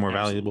much more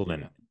valuable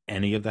Absolutely. than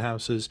any of the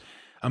houses.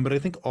 But I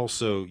think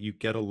also you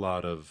get a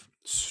lot of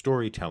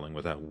storytelling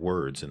without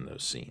words in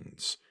those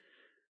scenes,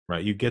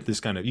 right? You get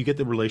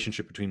the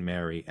relationship between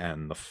Mary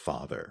and the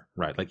father,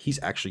 right? Like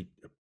he's actually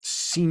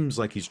seems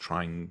like he's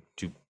trying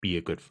to be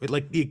a good,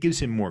 like it gives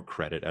him more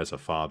credit as a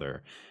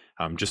father,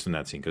 just in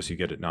that scene, because you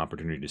get an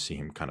opportunity to see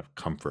him kind of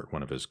comfort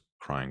one of his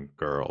crying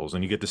girls,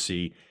 and you get to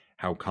see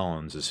how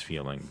Collins is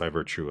feeling by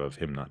virtue of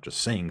him not just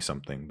saying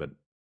something, but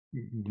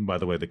by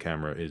the way the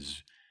camera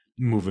is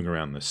moving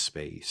around the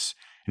space,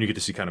 and you get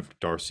to see kind of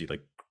Darcy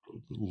like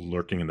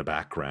lurking in the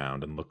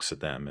background and looks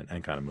at them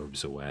and kind of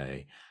moves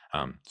away.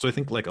 So I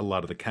think like a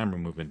lot of the camera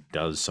movement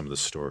does some of the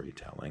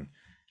storytelling,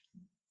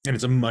 and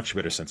it's a much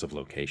better sense of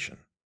location.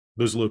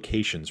 Those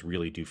locations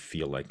really do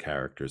feel like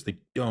characters. They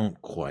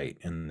don't quite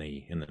in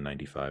the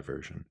 '95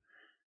 version.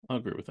 I'll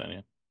agree with that.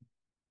 Yeah.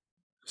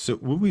 So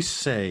would we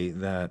say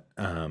that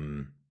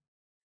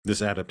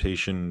this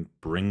adaptation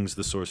brings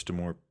the source to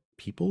more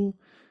people?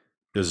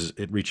 Does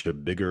it reach a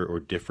bigger or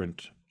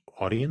different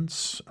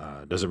audience?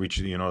 Does it reach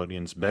the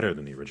audience better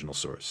than the original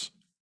source?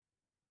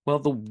 Well,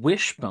 the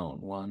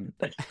Wishbone one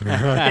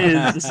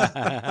is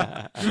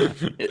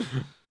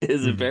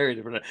is a very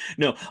different.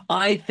 No,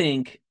 I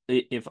think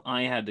if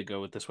I had to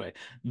go it this way,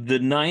 the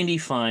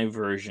 '95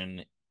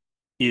 version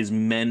is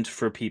meant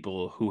for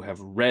people who have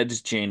read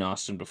Jane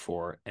Austen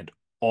before and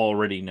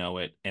already know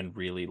it and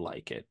really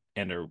like it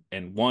and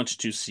want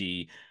to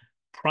see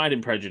Pride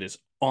and Prejudice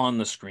on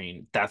the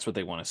screen. That's what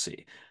they want to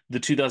see. The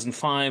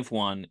 2005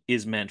 one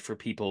is meant for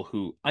people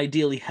who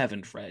ideally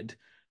haven't read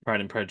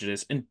Pride and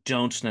Prejudice and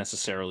don't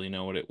necessarily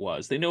know what it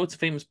was. They know it's a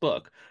famous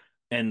book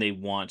and they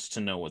want to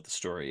know what the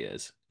story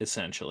is,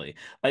 essentially.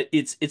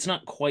 It's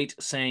not quite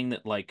saying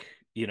that like,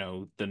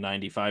 the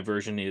 '95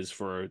 version is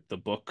for the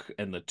book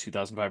and the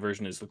 2005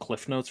 version is the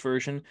Cliff Notes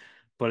version,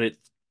 but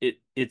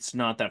it's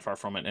not that far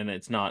from it, and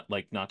it's not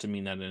like, not to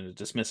mean that in a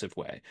dismissive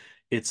way.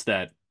 It's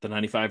that the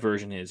 95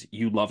 version is,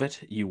 you love it,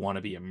 you want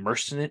to be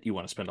immersed in it, you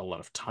want to spend a lot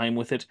of time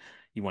with it,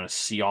 you want to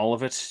see all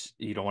of it,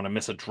 you don't want to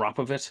miss a drop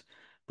of it.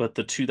 But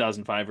the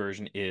 2005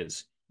 version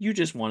is, you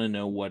just want to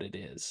know what it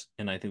is.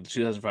 And I think the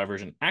 2005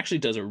 version actually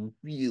does a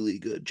really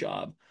good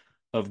job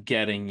of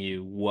getting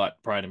you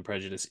what Pride and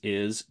Prejudice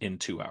is in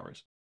 2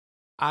 hours.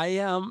 I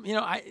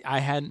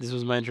had, this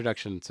was my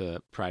introduction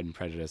to Pride and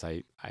Prejudice.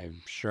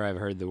 I'm sure I've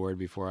heard the word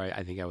before.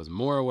 I think I was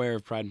more aware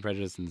of Pride and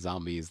Prejudice and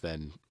zombies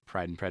than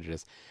Pride and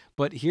Prejudice.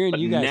 But hearing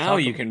But you guys now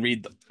talk you can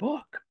read the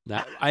book.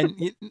 that,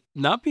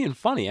 not being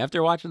funny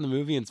after watching the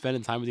movie and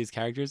spending time with these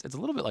characters, it's a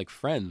little bit like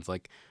Friends.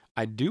 Like,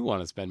 I do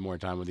want to spend more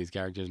time with these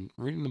characters.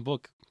 Reading the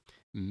book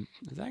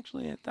is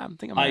actually, I'm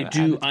thinking I add it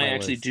to I my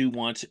actually list. do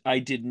want. I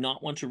did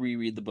not want to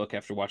reread the book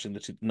after watching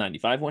the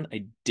 95 one.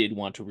 I did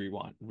want to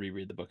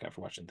reread the book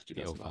after watching the The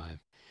 2005. 05.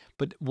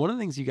 But one of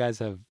the things you guys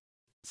have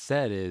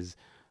said is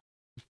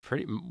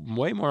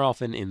way more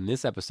often in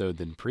this episode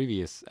than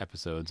previous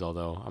episodes,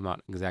 although I'm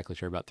not exactly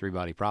sure about Three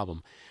Body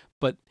Problem.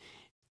 But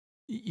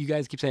you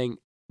guys keep saying,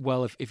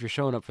 well, if you're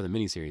showing up for the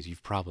miniseries,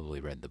 you've probably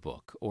read the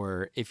book.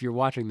 Or if you're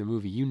watching the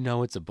movie, you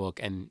know it's a book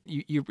and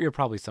you're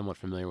probably somewhat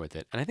familiar with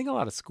it. And I think a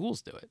lot of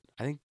schools do it.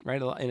 I think,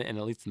 right, and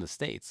at least in the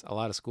States, a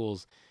lot of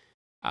schools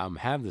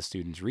have the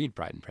students read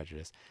Pride and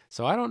Prejudice.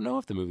 So I don't know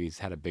if the movies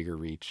had a bigger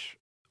reach,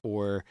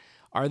 or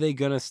are they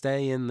going to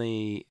stay in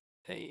the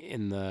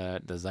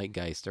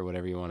zeitgeist or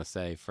whatever you want to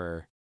say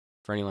for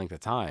any length of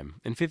time?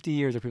 In 50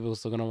 years, are people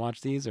still going to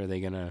watch these? Are they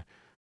going to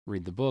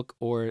read the book,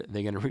 or are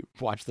they going to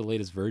watch the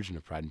latest version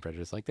of Pride and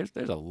Prejudice? Like, there's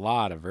a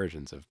lot of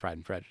versions of Pride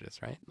and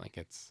Prejudice, right? Like,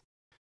 it's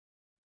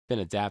been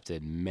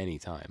adapted many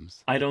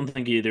times. I don't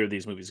think either of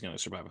these movies is going to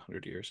survive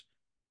 100 years.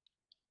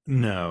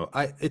 No,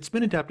 it's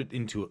been adapted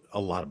into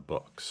a lot of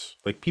books.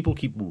 Like, people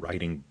keep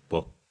writing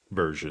book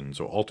versions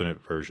or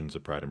alternate versions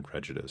of Pride and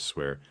Prejudice,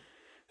 where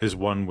there's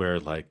one where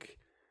like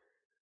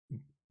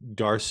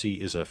Darcy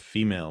is a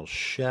female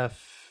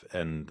chef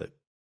and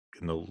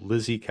the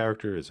Lizzie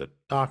character is a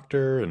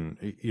doctor, and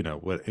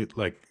what it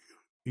like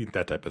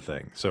that type of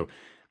thing. So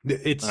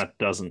it's That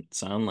doesn't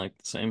sound like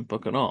the same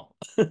book at all.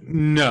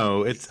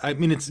 no, it's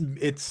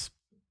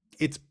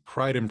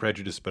Pride and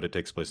Prejudice, but it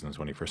takes place in the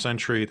 21st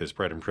century. There's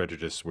Pride and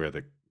Prejudice where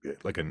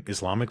like an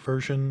Islamic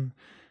version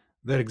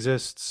that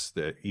exists,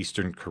 the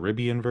Eastern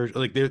Caribbean version.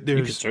 Like You could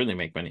there's certainly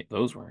make many of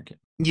those work.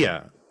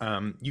 yeah,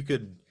 you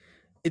could.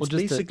 It's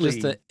Well, basically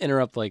just to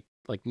interrupt, like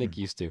Nick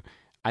used to,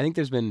 I think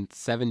there's been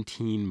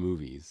 17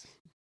 movies.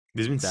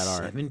 There's been that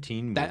are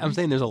 17 that I'm movies?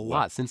 saying there's a Wow.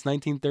 lot since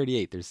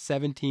 1938. There's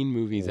 17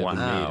 movies that have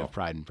been made Wow. of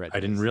Pride and Prejudice. I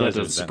didn't That realize it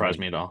doesn't was that surprise many.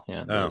 me at all.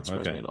 Yeah, that Oh, doesn't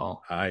surprise okay. me at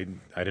all. I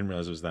didn't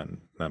realize it was that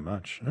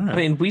much. All I right.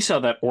 mean, we saw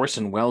that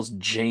Orson Welles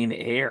Jane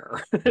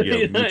Eyre. Yeah,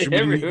 You know, we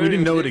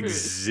didn't know it everybody-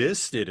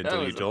 existed That until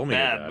you was told a me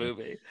bad about it.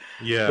 movie.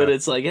 Yeah. But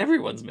it's like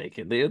everyone's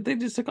making. They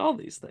just took all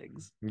these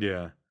things.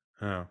 Yeah.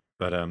 Oh.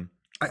 But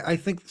I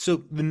think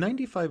so the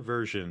 95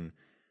 version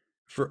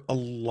for a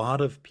lot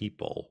of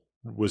people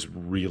was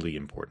really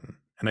important.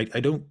 And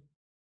I don't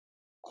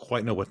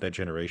quite know what that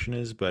generation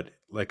is, but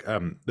like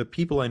the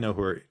people I know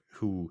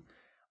who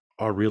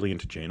are really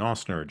into Jane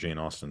Austen or Jane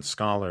Austen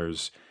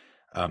scholars,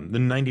 the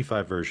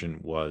 95 version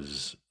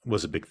was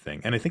a big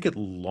thing. And I think it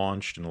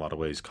launched in a lot of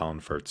ways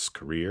Colin Firth's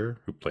career,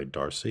 who played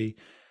Darcy.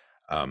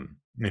 And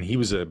he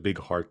was a big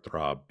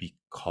heartthrob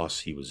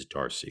because he was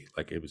Darcy.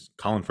 Like, it was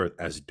Colin Firth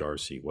as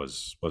Darcy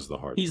was the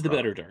heartthrob. He's the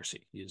better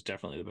Darcy. He is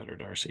definitely the better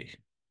Darcy,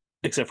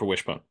 except for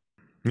Wishbone.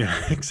 Yeah,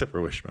 except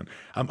for Wishbone.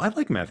 I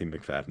like Matthew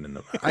McFadden in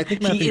the. I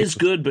think He Matthew is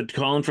good, but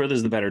Colin Firth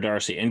is the better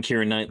Darcy, and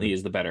Keira Knightley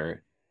is the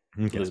better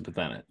Okay. Elizabeth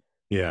Bennet.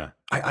 Yeah,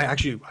 I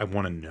actually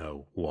want to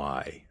know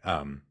why.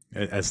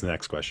 As the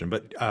next question,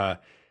 but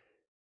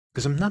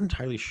because I'm not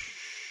entirely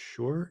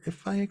sure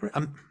if I agree.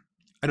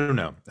 I don't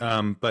know.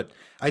 But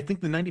I think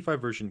the 95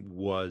 version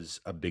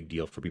was a big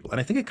deal for people, and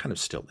I think it kind of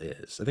still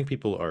is. I think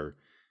people are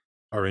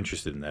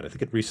interested in that. I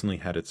think it recently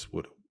had its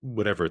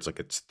whatever, it's like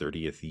its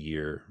 30th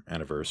year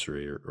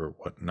anniversary or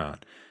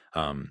whatnot.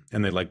 And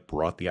they like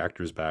brought the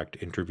actors back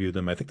to interview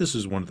them. I think this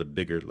is one of the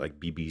bigger like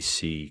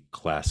BBC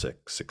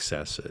classic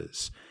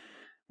successes.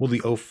 Will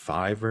the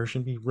 '05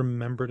 version be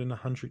remembered in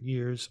 100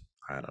 years?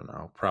 I don't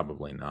know.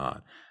 Probably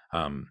not.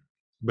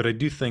 But I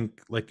do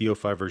think like the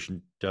 '05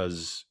 version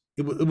does.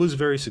 It was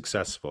very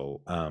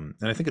successful. And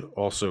I think it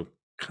also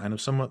kind of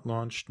somewhat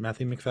launched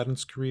Matthew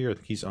McFadden's career. I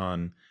think he's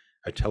on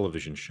a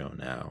television show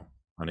now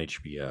on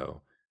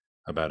HBO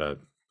about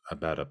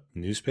a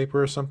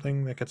newspaper or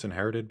something that gets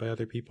inherited by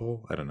other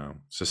people. I don't know.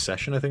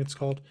 Secession, I think it's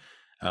called.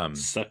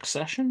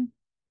 Succession?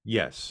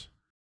 Yes.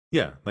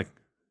 Yeah, like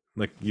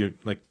you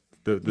like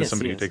the Yes,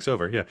 somebody yes. who takes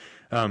over. Yeah.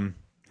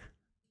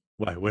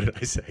 Why? What did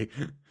I say?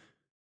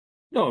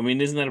 No, I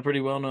mean, isn't that a pretty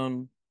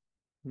well-known?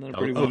 Is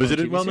it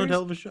a TV well-known series?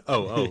 television show?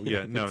 Oh,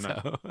 yeah. No,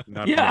 So-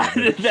 not Yeah,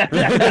 really.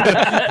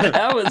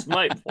 that was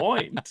my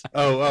point.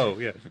 Oh,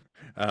 yeah.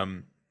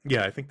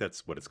 Yeah, I think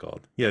that's what it's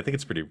called. Yeah, I think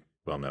it's pretty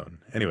well known.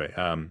 Anyway,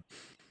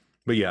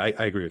 but yeah,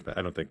 I agree with that.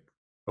 I don't think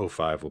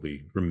 '05 will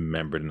be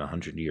remembered in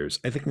 100 years.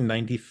 I think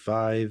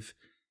 '95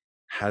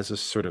 has a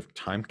sort of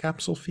time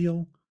capsule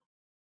feel.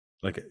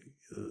 Like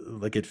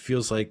like it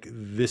feels like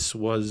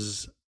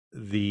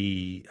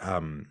the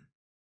um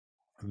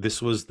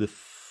this was the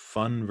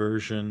fun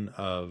version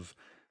of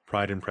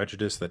Pride and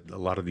Prejudice that a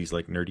lot of these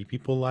like nerdy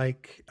people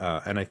like,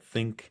 and I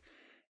think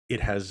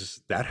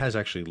that has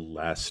actually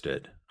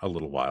lasted a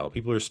little while.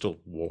 People are still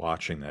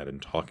watching that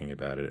and talking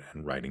about it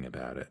and writing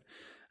about it.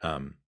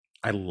 Um,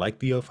 I like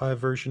the '05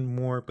 version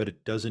more, but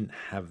it doesn't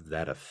have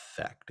that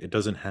effect. It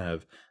doesn't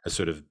have a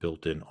sort of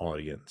built-in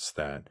audience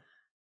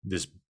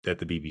this that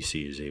the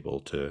BBC is able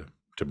to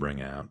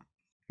bring out.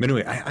 But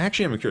anyway, I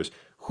actually am curious.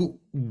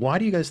 Why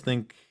do you guys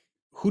think?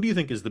 Who do you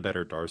think is the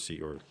better Darcy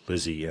or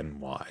Lizzie,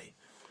 and why?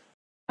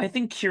 I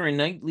think Keira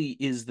Knightley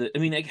is the. I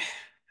mean, like,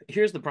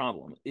 here's the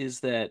problem: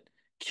 is that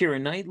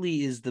Keira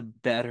Knightley is the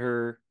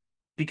better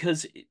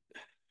because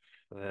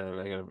I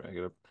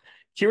gotta.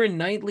 Keira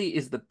Knightley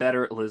is the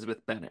better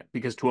Elizabeth Bennet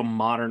because to a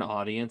modern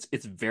audience,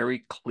 it's very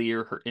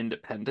clear her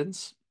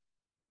independence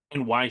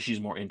and why she's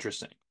more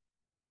interesting.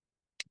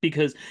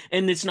 Because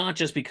and it's not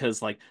just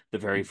because like the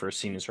very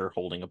first scene is her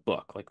holding a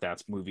book, like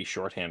that's movie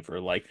shorthand for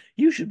like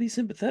you should be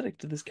sympathetic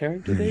to this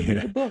character, they read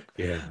Yeah, a book.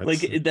 yeah.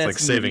 Like It's like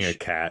that's movie saving a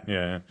cat.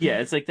 Yeah. yeah,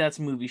 it's like that's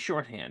movie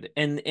shorthand.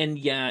 And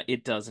yeah,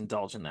 it does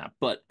indulge in that,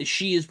 but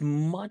she is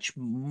much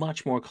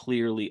more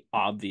clearly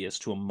obvious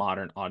to a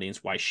modern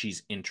audience why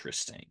she's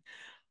interesting.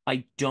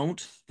 I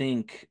don't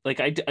think like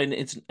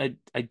and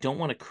I don't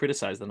want to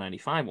criticize the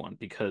 95 one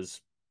because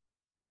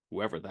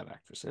whoever that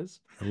actress is,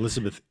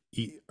 Elizabeth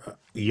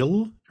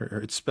Eel.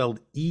 It's spelled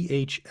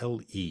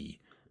EHLE,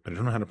 but I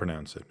don't know how to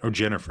pronounce it. Oh,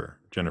 Jennifer.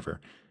 Jennifer.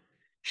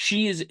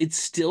 it's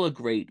still a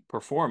great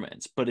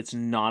performance, but it's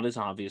not as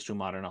obvious to a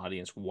modern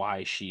audience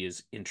why she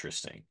is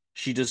interesting.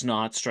 She does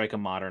not strike a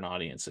modern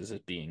audience as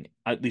being,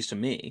 at least to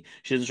me,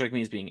 she doesn't strike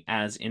me as being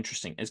as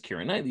interesting as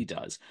Keira Knightley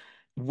does.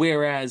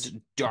 Whereas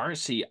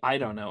Darcy, I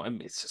don't know. I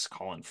mean, it's just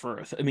Colin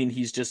Firth. I mean,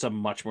 he's just a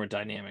much more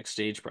dynamic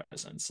stage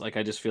presence. Like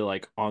I just feel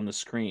like on the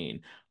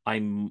screen,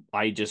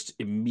 I just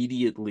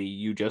immediately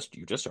you just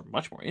are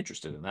much more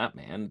interested in that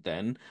man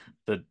than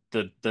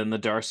the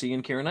Darcy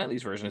and Keira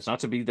Knightley's version. It's not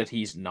to be that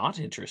he's not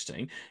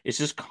interesting. It's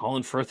just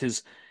Colin Firth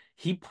is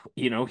he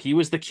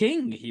was the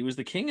king. He was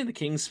the king in the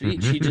King's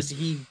Speech.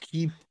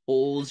 He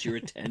pulls your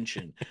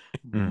attention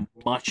Mm.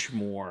 much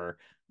more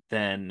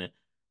than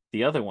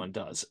the other one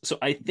does. So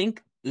I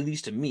think, at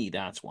least to me,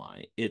 that's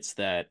why. It's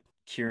that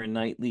Keira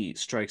Knightley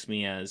strikes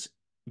me as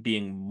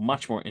being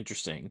much more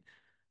interesting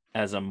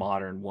as a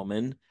modern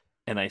woman.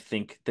 And I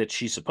think that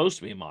she's supposed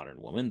to be a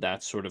modern woman.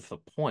 That's sort of the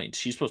point.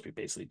 She's supposed to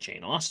be basically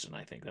Jane Austen.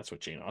 I think that's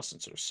what Jane Austen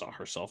sort of saw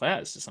herself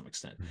as to some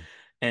extent.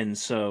 And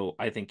so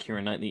I think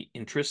Keira Knightley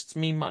interests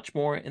me much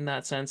more in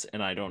that sense.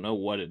 And I don't know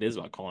what it is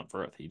about Colin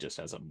Firth. He just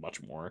has a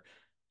much more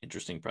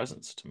interesting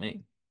presence to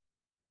me.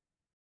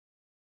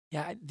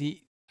 Yeah,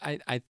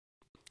 I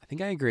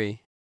think I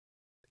agree.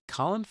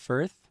 Colin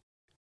Firth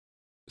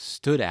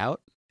stood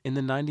out in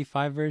the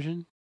 95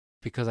 version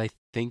because I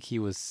think he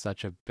was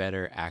such a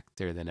better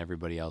actor than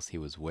everybody else he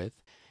was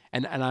with.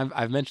 And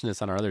I've mentioned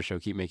this on our other show,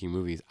 Keep Making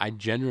Movies. I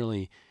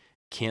generally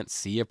can't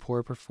see a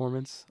poor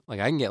performance. Like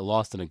I can get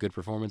lost in a good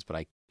performance, but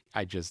I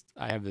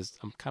have this,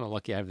 I'm kind of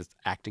lucky I have this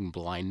acting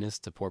blindness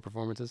to poor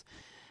performances.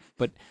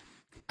 But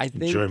I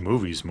Enjoy think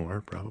movies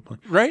more, probably.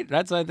 right,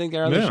 that's I think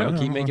our other Yeah, show,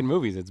 Keep yeah, Making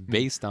Movies. It's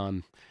based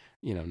on,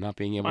 not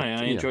being able I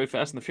to, enjoy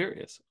Fast and the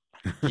Furious.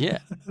 yeah.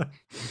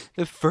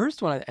 The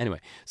first one, anyway.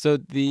 So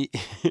the,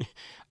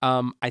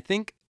 I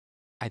think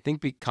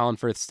Colin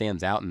Firth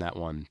stands out in that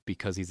one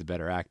because he's a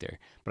better actor,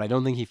 but I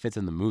don't think he fits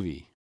in the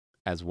movie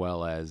as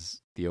well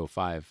as the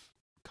 '05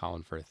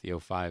 Colin Firth, the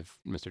 '05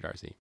 Mr.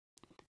 Darcy.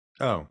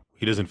 Oh,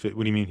 he doesn't fit.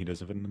 What do you mean he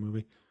doesn't fit in the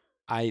movie?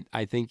 I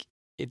think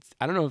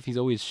I don't know if he's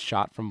always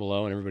shot from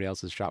below and everybody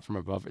else is shot from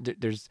above.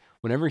 There's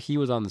whenever he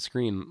was on the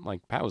screen,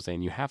 like Pat was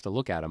saying, you have to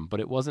look at him, but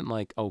it wasn't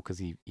like, oh, because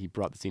he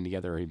brought the scene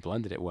together or he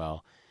blended it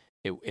well.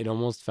 It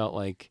almost felt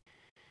like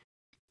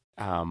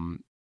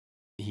um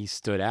he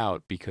stood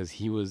out because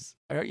he was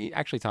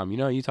actually, Tom,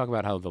 you talk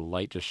about how the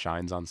light just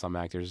shines on some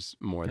actors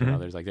more than Mhm.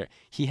 others. Like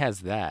he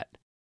has that,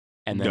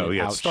 and then No, it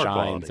yeah, it's star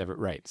outshines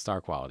quality. right, star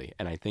quality.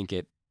 And I think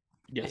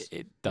Yes,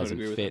 it I would doesn't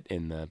agree with that. fit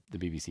in the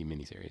BBC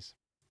miniseries.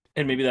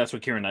 And maybe that's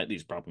what Keira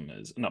Knightley's problem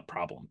is. Not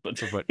problem, but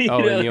But you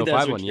in know, the that's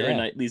 '05 what one, Keira yeah.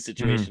 Knightley's Mhm.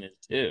 situation is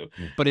too.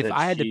 Yeah. But if That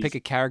I had to pick she's a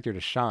character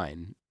to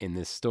shine in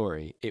this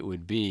story, it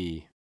would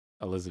be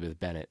Elizabeth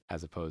Bennet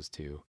as opposed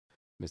to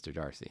Mr.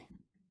 Darcy.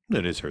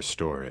 That is her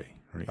story,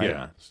 right? Right.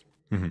 Yeah.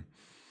 Mhm.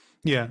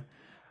 Yeah.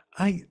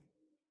 I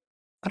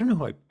I don't know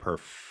who I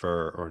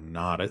prefer or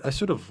not. I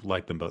sort of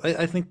like them both.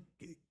 I think,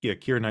 yeah,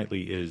 Keira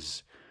Knightley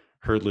is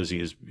her Lizzie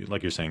is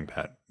like you're saying,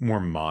 Pat, more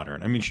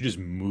modern. I mean, she just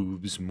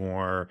moves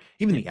more.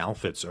 Even yeah, the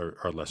outfits are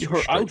less her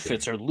restricted.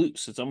 outfits are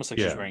loose. It's almost like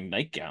she's Yeah, wearing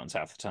nightgowns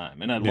half the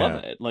time, and I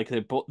love yeah, it. Like they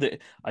both.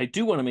 I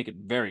do want to make it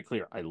very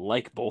clear. I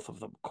like both of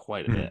them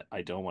quite a mhm, bit.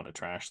 I don't want to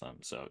trash them.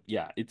 So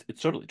yeah,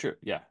 it's totally true.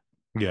 Yeah,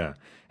 yeah.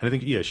 And I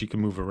think, yeah, she can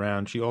move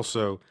around. She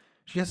also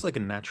she has like a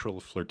natural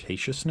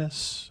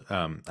flirtatiousness.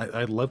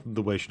 I love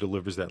the way she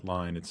delivers that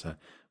line. It's well,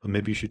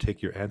 maybe you should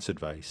take your aunt's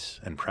advice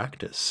and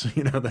practice.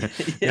 You know that.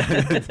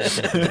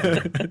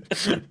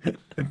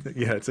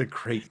 Yeah, it's a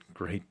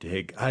great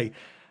dig. I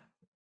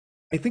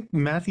think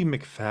Matthew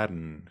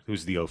McFadden,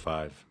 who's the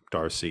 '05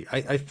 Darcy,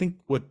 I think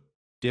what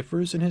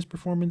differs in his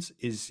performance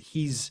is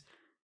he's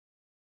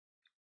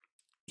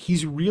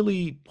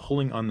really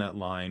pulling on that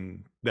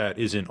line that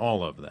is in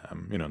all of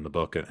them, you know, in the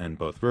book and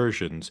both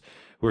versions,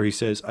 where he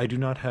says, I do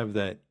not have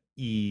that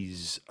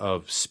ease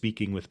of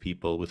speaking with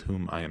people with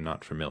whom I am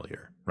not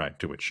familiar, right?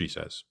 To which she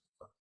says,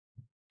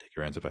 take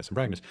your aunt's advice and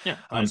practice. Yeah,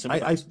 I I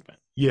sympathize.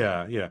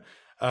 yeah, yeah.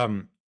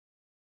 Um,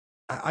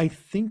 I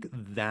think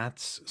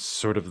that's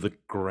sort of the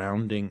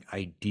grounding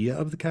idea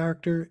of the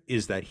character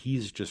is that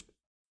he's just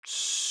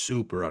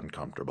super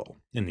uncomfortable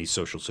in these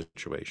social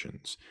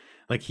situations.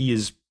 Like he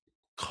has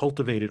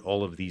cultivated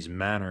all of these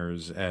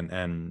manners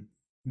and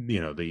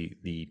you know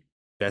the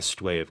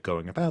best way of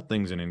going about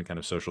things in any kind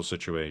of social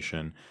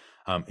situation,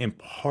 in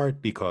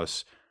part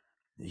because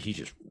he's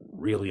just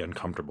really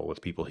uncomfortable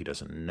with people he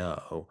doesn't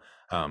know.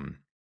 Um,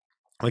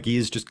 like he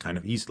is just kind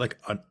of he's like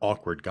an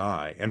awkward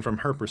guy, and from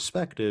her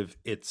perspective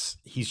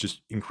he's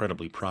just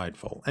incredibly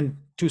prideful, and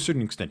to a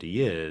certain extent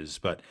he is,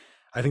 but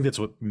I think that's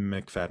what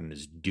McFadden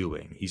is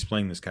doing. He's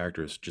playing this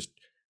character as just,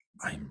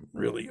 I'm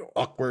really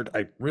awkward,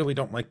 I really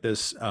don't like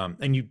this,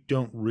 and you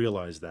don't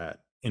realize that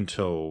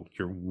until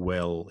you're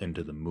well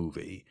into the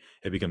movie.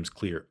 It becomes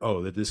clear,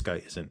 oh, that this guy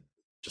isn't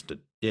just a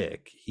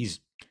dick. He's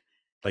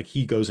like,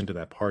 he goes into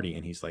that party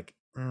and he's like,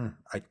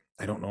 I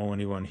don't know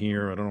anyone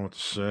here, I don't know what to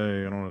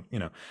say, I don't, you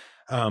know.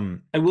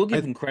 I will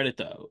give I him credit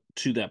though,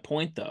 to that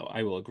point though,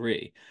 I will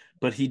agree.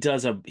 But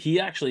he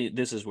actually,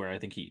 this is where I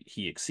think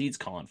he exceeds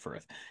Colin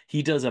Firth.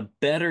 He does a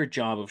better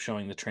job of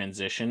showing the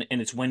transition,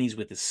 and it's when he's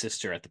with his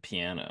sister at the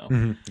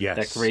piano.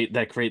 Yes.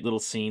 That great little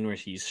scene where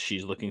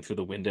she's looking through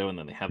the window, and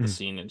then they have the Mhm,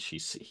 scene and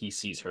he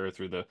sees her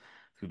through the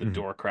mhm.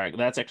 door crack.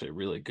 That's actually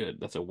really good.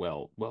 That's a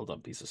well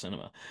done piece of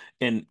cinema.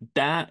 And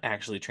that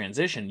actually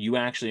transition, you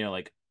actually are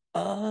like,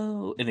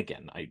 oh, and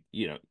again,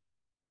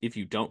 if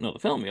you don't know the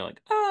film, you're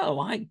like, oh,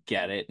 I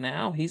get it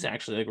now. He's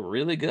actually like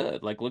really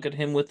good. Like, look at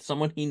him with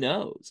someone he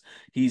knows.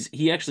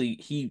 He actually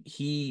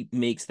he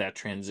makes that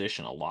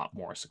transition a lot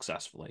more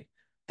successfully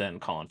than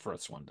Colin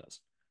Firth's one does.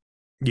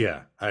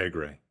 Yeah, I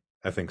agree.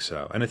 I think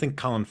so. And I think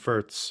Colin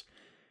Firth's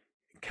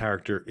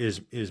character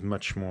is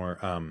much more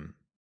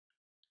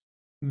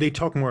they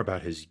talk more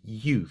about his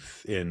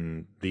youth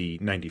in the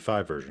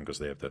 95 version because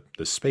they have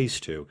the space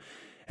too.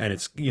 And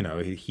it's, you know,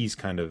 he's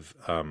kind of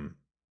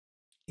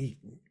he,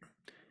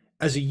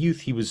 as a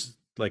youth he was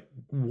like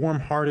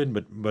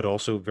warm-hearted but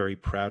also very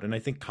proud. And I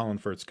think Colin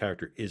Firth's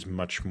character is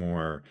much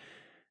more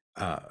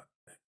uh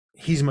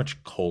he's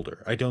much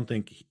colder. I don't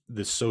think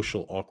the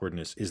social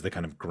awkwardness is the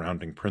kind of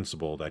grounding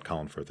principle that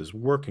Colin Firth is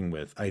working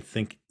with. I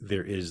think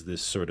there is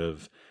this sort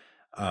of,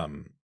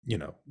 you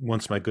know,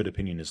 once my good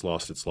opinion is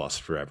lost, it's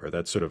lost forever.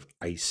 That sort of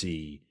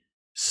icy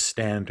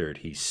standard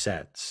he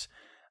sets,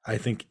 I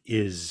think,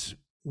 is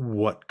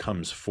what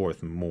comes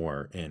forth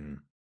more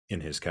in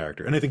his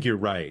character. And I think you're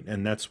right,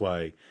 and that's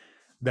why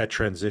that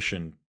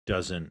transition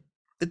doesn't.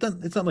 It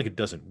doesn't. It's not like it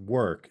doesn't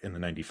work in the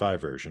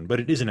 '95 version, but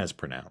it isn't as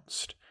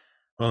pronounced.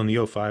 Well, in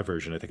the '05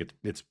 version, I think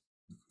it's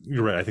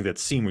you're right. I think that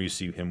scene where you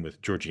see him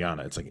with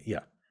Georgiana, it's like,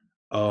 yeah,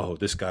 oh,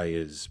 this guy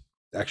is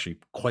actually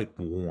quite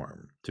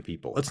warm to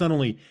people. It's not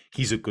only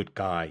he's a good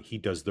guy, he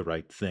does the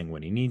right thing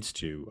when he needs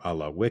to, a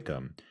la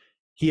Wickham.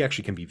 He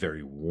actually can be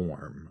very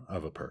warm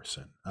of a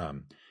person.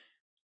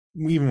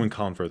 Even when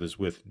Colin Firth is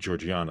with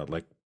Georgiana,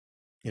 like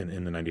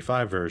in the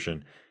 '95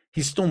 version,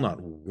 he's still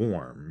not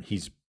warm.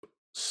 He's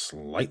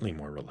slightly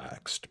more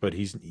relaxed, but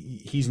he's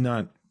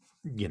not,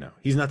 you know,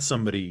 he's not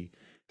somebody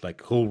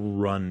like who'll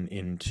run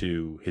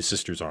into his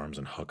sister's arms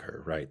and hug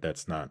her, right?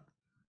 That's not,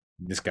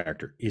 this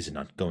character is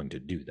not going to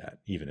do that,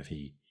 even if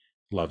he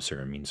loves her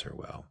and means her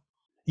well.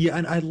 Yeah,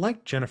 and I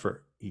like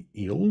Jennifer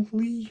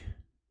Ehle.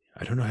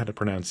 I don't know how to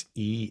pronounce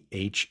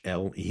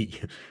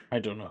Ehle. I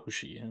don't know who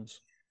she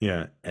is.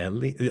 Yeah,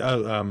 Ellie.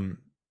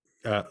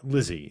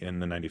 Lizzie in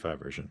the '95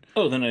 version.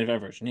 Oh, the 95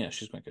 version. Yeah,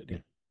 she's quite good. Yeah.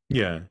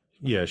 Yeah,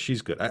 yeah,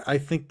 she's good. I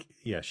think,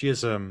 yeah, she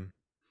has a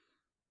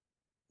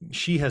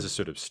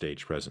sort of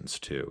stage presence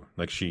too.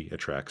 Like she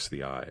attracts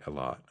the eye a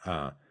lot.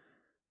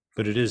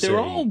 But it is They're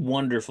all a,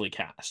 wonderfully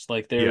cast.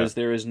 Like yeah,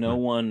 there is no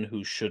mm, one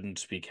who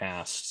shouldn't be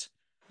cast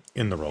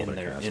in the role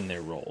they're cast. in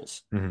their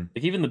roles. Hmm.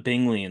 Like even the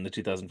Bingley in the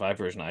 2005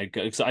 version,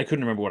 'cause I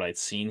couldn't remember what I'd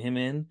seen him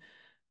in,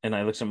 and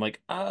I looked at him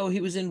like, oh,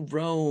 he was in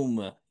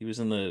Rome. He was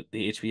in the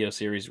HBO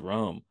series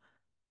Rome.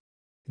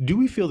 Do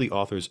we feel the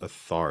author's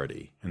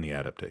authority in the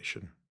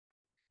adaptation?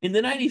 In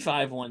the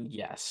 95 one,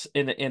 yes.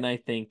 And I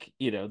think,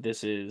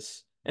 this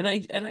is and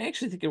I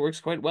actually think it works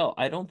quite well.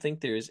 I don't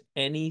think there's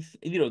any,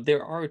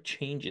 there are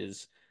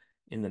changes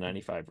in the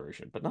 95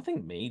 version, but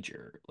nothing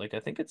major. Like I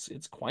think it's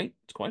quite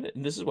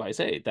and this is why I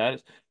say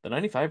that the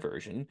 95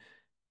 version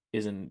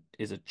is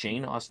a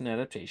Jane Austen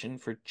adaptation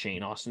for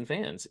Jane Austen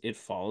fans. It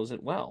follows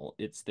it well.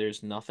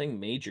 There's nothing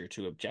major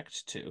to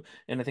object to,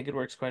 and I think it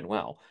works quite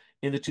well.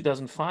 In the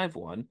 2005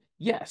 one,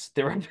 yes,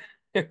 there are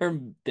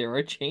there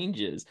are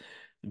changes,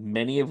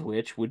 many of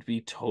which would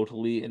be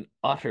totally and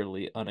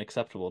utterly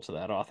unacceptable to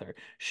that author.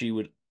 She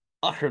would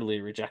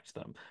utterly reject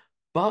them.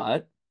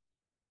 But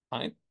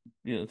I,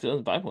 the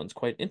 2005 one's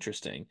quite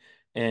interesting,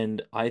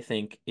 and I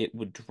think it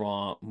would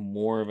draw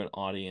more of an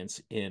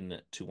audience in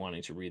to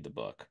wanting to read the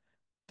book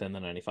than the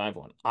 95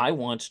 one. I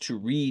want to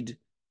read,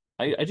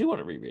 I do want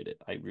to reread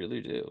it. I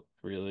really do.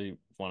 Really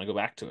want to go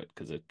back to it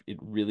because it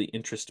really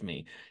interests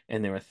me.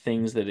 And there are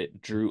things that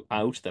it drew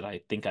out that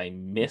I think I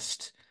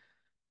missed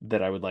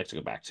that I would like to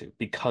go back to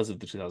because of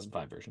the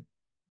 2005 version.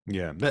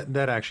 Yeah,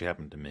 that actually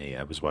happened to me.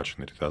 I was watching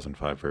the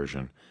 2005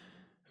 version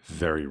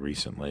very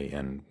recently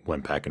and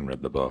went back and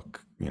read the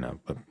book,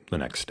 the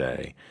next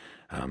day,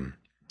 on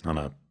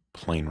a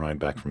plane ride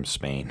back from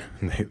Spain.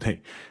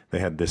 They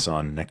had this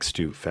on next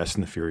to Fast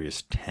and the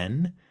Furious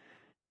 10,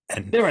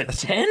 and There are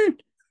 10?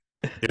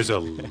 there's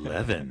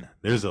 11.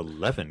 There's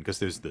 11 because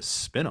there's the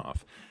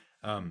spin-off.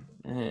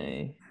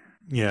 Hey.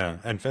 Yeah,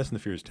 and Fast and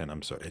the Furious 10.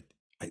 I'm sorry,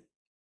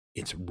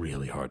 it's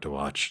really hard to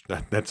watch.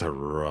 That's a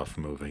rough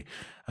movie.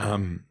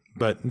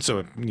 But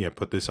so yeah,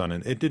 put this on,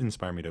 and it did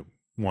inspire me to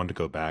want to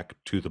go back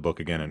to the book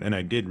again, and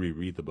I did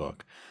reread the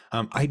book.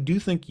 I do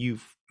think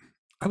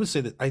I would say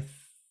that I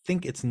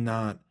think it's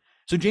not.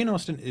 So Jane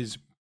Austen is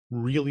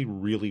really,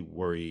 really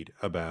worried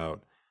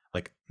about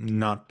like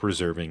not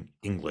preserving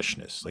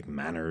Englishness, like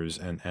manners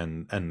and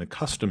the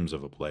customs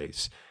of a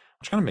place,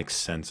 which kind of makes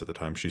sense at the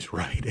time she's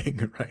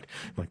writing, right?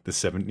 Like the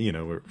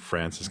 70s, where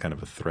France is kind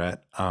of a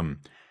threat.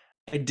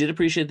 I did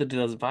appreciate the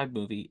 2005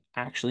 movie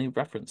actually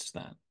referenced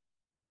that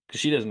because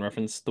she doesn't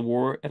reference the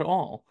war at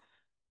all.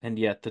 And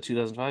yet the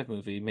 2005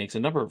 movie makes a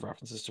number of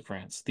references to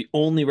France. The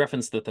only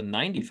reference that the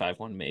 95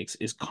 one makes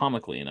is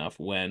comically enough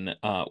when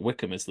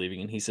Wickham is leaving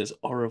and he says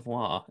au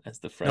revoir, as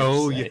the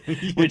French say,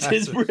 Yeah, which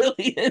is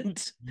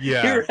brilliant.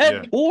 Yeah, You're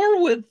at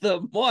war with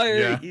them. Why are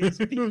yeah. you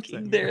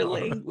speaking their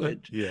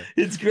language? Yeah,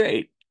 It's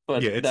great.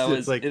 But yeah.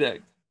 It's like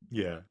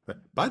yeah.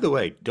 By the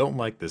way, don't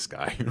like this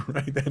guy,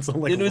 right? That's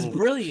like it was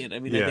brilliant. I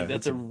mean, I think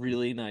that's it's a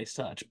really nice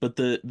touch. But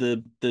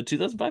the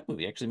 2005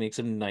 movie actually makes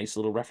some nice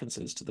little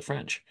references to the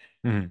French.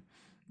 Mhm.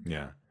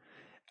 Yeah,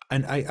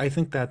 and I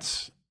think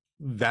that's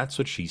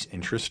what she's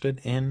interested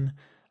in.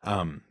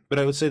 But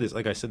I would say this,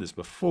 like I said this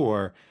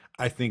before,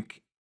 I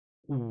think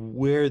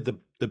where the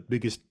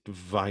biggest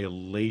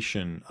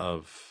violation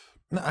of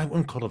no, I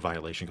wouldn't call it a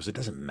violation because it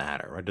doesn't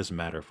matter, right? It doesn't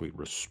matter if we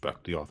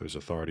respect the author's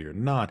authority or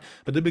not.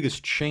 But the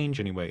biggest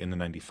change, anyway, in the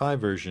 95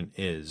 version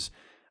is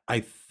I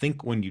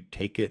think when you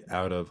take it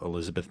out of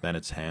Elizabeth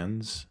Bennet's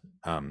hands,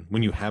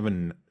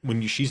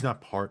 when she's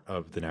not part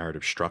of the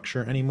narrative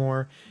structure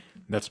anymore,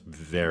 that's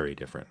very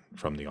different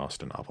from the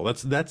Austen novel.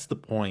 That's the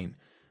point,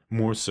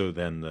 more so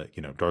than the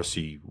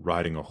Darcy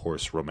riding a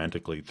horse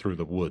romantically through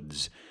the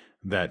woods.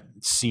 That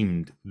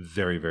seemed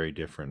very, very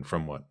different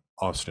from what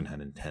Austen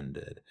had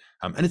intended.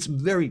 And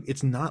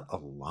it's not a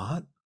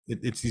lot.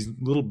 It's these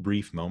little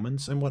brief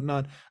moments and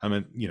whatnot. I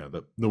mean,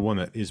 the one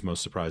that is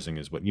most surprising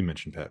is what you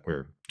mentioned, Pat,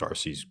 where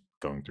Darcy's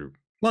going through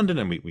London,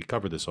 and we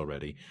covered this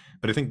already.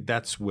 But I think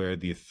that's where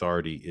the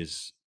authority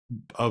is,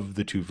 of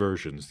the two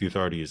versions, the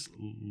authority is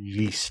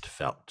least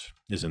felt,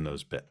 is in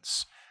those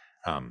bits.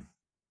 I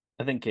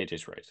think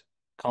KJ's right.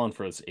 Colin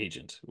Firth's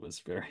agent was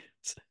very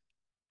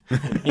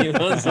he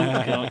wasn't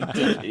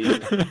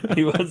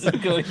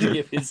going to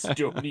give his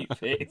stony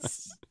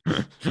face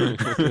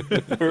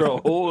for a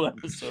whole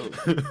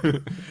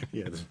episode.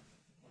 Yeah.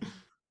 I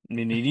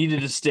mean, he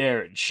needed to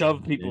stare and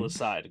shove people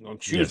aside and go,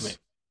 excuse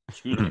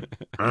me,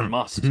 I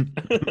must.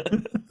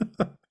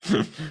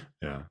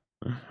 Yeah.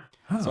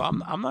 So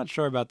I'm not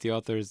sure about the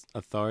author's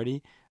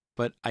authority,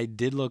 but I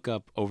did look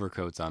up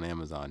overcoats on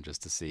Amazon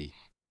just to see,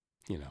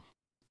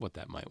 what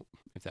that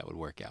if that would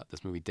work out.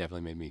 This movie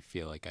definitely made me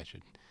feel like I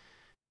should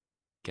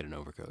get an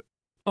overcoat.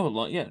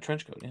 Oh, yeah,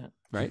 trench coat, yeah.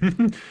 Right?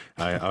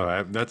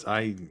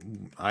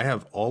 I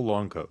have all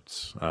long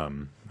coats.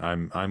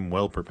 I'm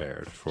well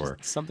prepared for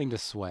just something to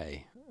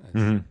sway as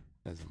I'm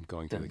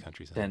going through the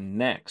countryside. Then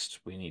next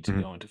we need to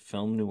go into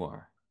film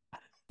noir.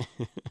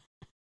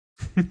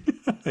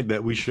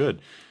 That we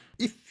should.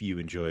 If you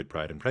enjoyed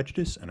Pride and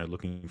Prejudice and are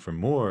looking for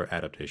more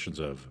adaptations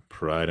of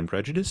Pride and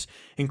Prejudice,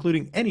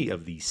 including any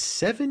of the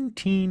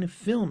 17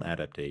 film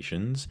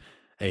adaptations,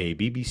 a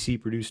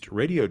BBC-produced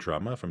radio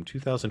drama from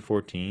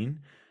 2014,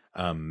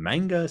 a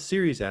manga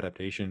series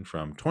adaptation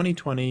from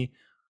 2020,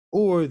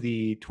 or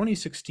the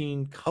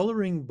 2016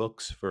 coloring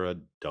books for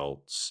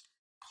adults,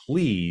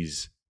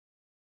 please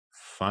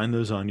find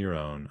those on your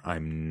own.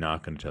 I'm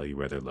not going to tell you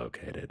where they're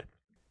located.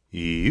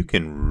 You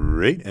can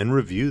rate and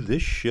review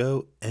this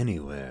show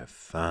anywhere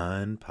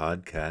fine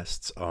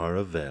podcasts are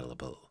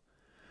available.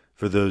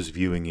 For those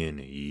viewing in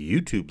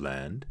YouTube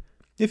land,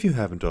 if you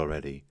haven't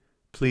already,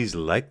 please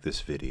like this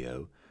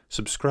video,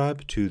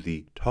 subscribe to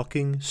the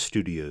Talking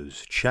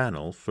Studios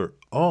channel for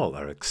all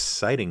our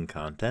exciting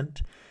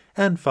content,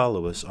 and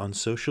follow us on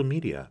social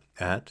media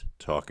at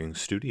Talking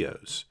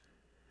Studios.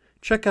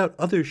 Check out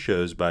other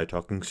shows by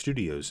Talking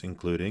Studios,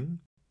 including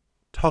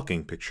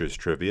Talking Pictures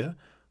Trivia,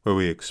 where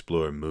we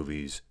explore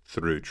movies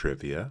through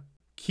trivia,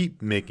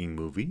 Keep Making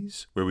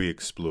Movies, where we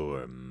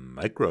explore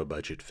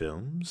micro-budget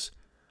films,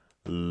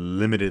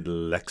 Limited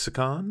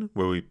Lexicon,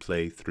 where we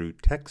play through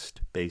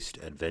text-based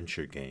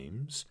adventure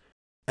games,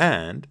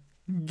 and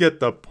Get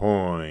the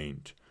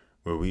Point,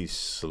 where we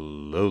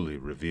slowly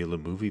reveal a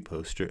movie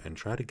poster and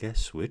try to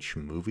guess which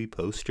movie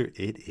poster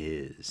it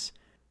is.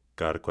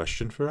 Got a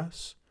question for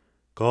us?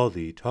 Call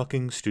the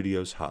Talking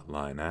Studios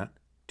hotline at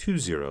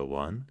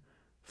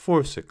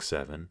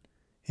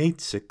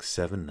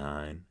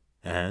 201-467-8679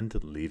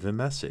 and leave a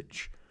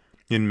message.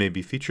 It may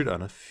be featured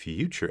on a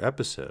future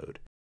episode.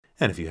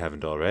 And if you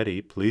haven't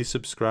already, please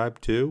subscribe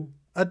to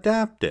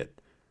Adapt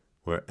It,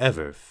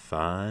 wherever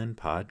fine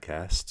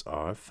podcasts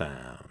are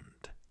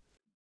found.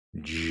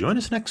 Join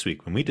us next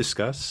week when we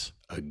discuss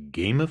A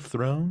Game of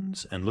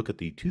Thrones and look at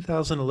the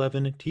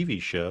 2011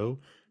 TV show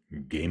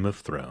Game of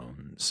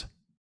Thrones.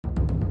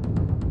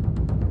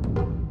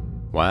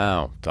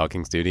 Wow,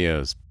 Talking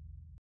Studios.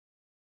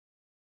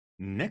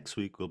 Next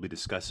week we'll be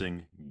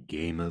discussing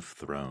Game of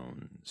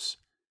Thrones.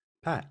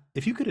 Pat,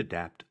 if you could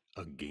adapt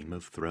A Game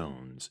of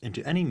Thrones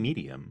into any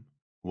medium,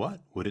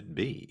 what would it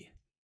be?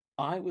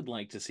 I would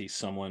like to see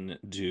someone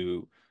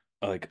do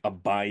like a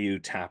Bayou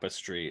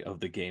tapestry of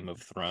the Game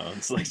of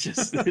Thrones, like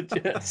just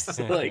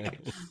like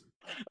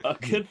a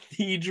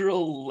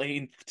cathedral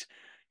length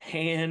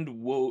hand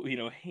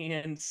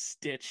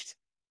stitched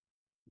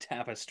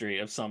tapestry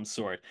of some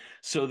sort,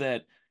 so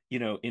that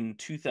in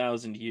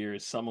 2000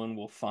 years someone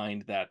will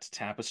find that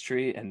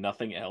tapestry and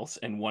nothing else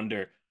and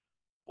wonder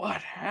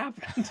what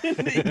happened in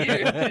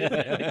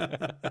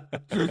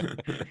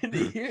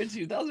the year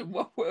 2000.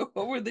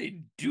 What were they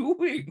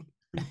doing?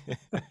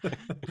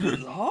 This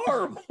is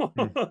horrible.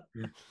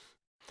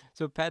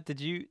 So Pat, did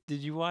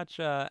you watch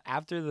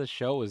after the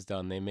show was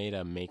done, they made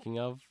a making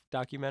of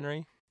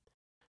documentary,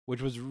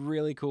 which was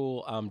really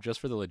cool, just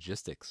for the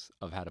logistics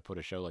of how to put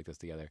a show like this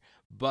together.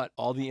 But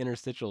all the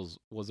interstitials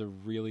was a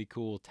really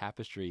cool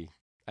tapestry.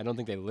 I don't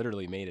think they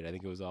literally made it. I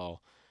think it was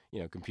all,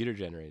 computer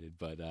generated.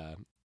 But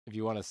if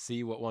you want to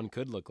see what one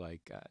could look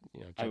like, I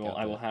check will. out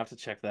I will that. have to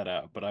check that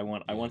out. But I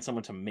want Yeah.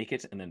 someone to make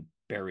it and then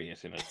bury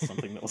it in it.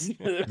 Something that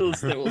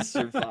will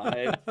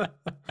survive.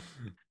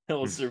 That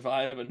will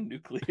survive a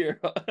nuclear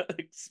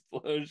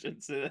explosion.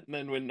 And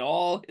then when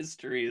all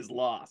history is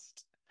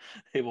lost,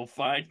 they will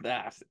find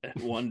that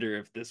and wonder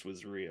if this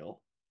was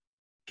real.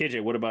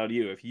 KJ, what about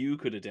you? If you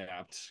could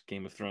adapt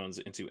Game of Thrones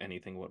into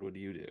anything, what would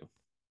you do?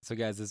 So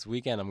guys, this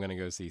weekend I'm gonna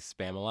go see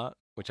Spamalot,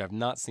 which I've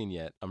not seen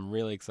yet. I'm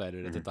really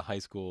excited. It's at the high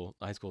school.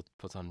 The high school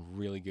puts on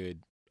really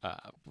good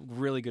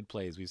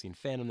plays. We've seen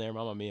Phantom there,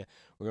 Mamma Mia.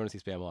 We're going to see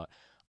Spamalot.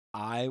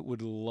 I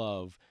would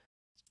love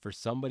for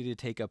somebody to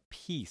take a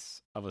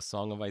piece of A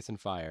Song of Ice and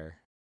Fire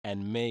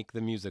and make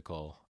the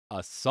musical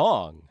A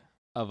Song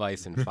of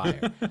Ice and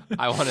Fire.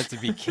 I want it to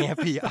be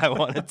campy. I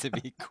want it to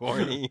be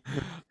corny.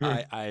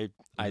 I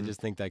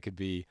just think that could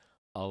be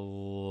a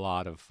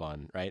lot of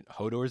fun, right?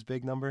 Hodor's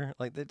big number.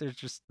 Like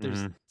there's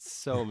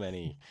so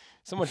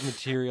much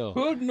material.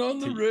 Putting on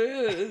the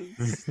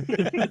Ritz.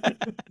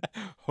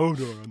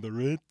 Hodor on the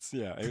Ritz.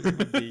 Yeah, it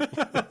would be.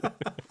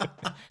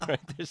 Right,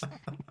 I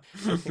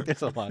think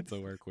there's a lot to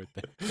work with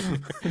there.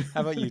 How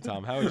about you,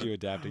 Tom? How would you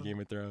adapt to Game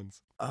of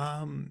Thrones?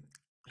 I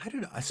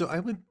don't know. So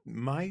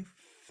my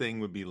thing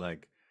would be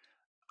like,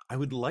 I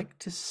would like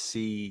to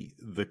see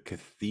the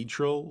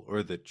cathedral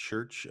or the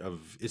church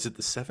of, is it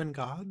the Seven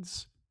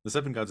Gods? The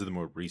Seven Gods are the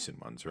more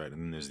recent ones, right?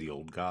 And then there's the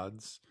old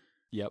gods.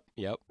 Yep.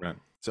 Right.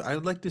 So I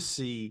would like to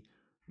see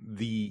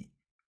the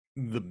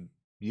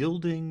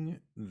building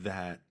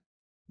that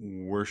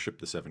worship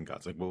the seven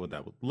gods. Like, what would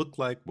that look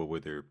like? What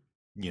would their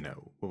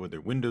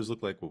windows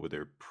look like? What would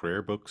their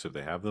prayer books, if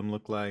they have them,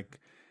 look like?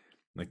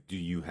 Like, do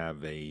you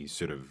have a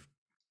sort of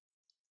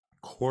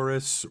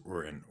chorus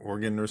or an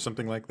organ or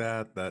something like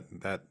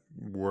that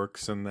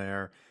works in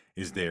there?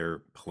 Is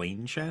there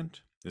plain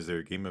chant? Is there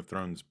a Game of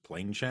Thrones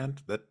plain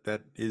chant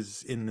that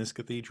is in this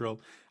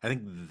cathedral? I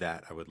think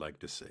that I would like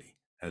to see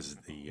as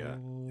the media.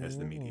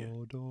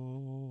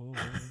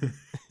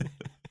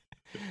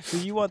 So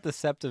you want the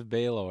Sept of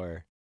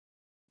Baelor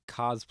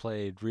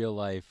cosplayed real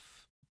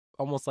life,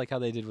 almost like how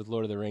they did with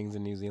Lord of the Rings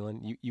in New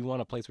Zealand. You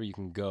want a place where you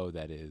can go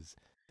that is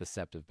the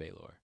Sept of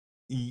Baelor.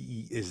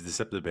 Is the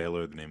Sept of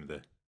Baelor the name of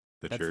the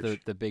church?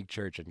 That's the big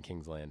church in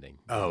King's Landing.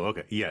 Oh,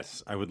 okay.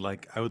 Yes, I would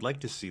like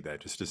to see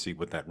that, just to see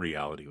what that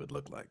reality would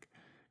look like.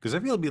 Because I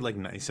feel it'd be like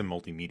nice and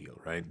multimedia,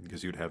 right?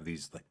 Because you'd have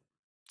these like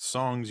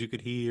songs you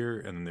could hear,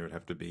 and then there would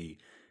have to be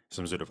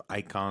some sort of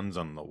icons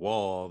on the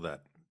wall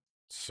that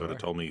sort of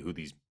told me who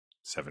these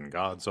seven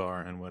gods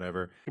are and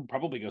whatever. You could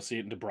probably go see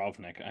it in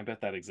Dubrovnik. I bet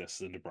that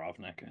exists in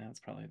Dubrovnik. It's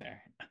probably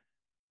there.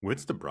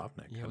 What's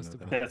Dubrovnik? Yeah, what's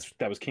Dubrovnik?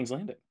 That was King's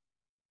Landing.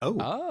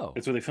 Oh.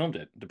 It's where they filmed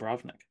it,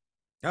 Dubrovnik.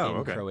 Oh, in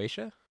okay. Yeah.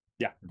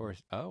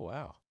 Croatia? Oh,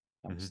 wow.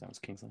 That was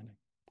King's Landing.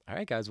 All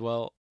right, guys.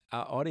 Well,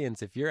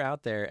 audience, if you're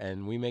out there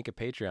and we make a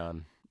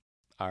Patreon,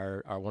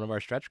 our one of our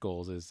stretch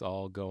goals is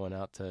all going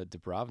out to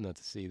Dubrovna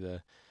to see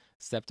the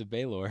Sept of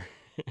Baelor.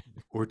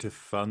 Or to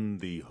fund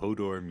the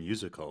Hodor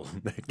musical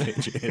that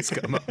KJ has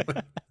come up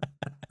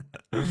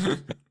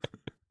with.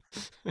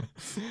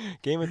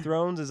 Game of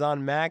Thrones is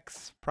on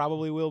Max,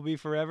 probably will be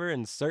forever,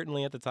 and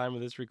certainly at the time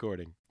of this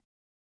recording.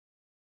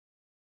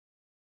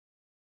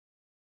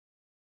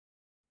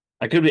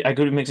 I could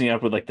be mixing it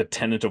up with like the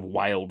Tenant of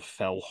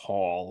Wildfell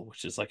Hall,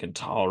 which is like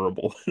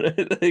intolerable. I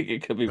think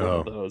it could be one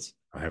of Oh, those.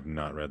 I have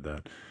not read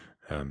that.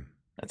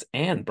 That's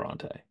Anne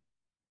Bronte.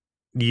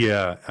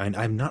 Yeah,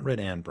 I've not read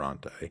Anne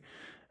Bronte.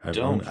 I've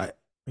only, Don't. I,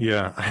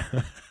 yeah.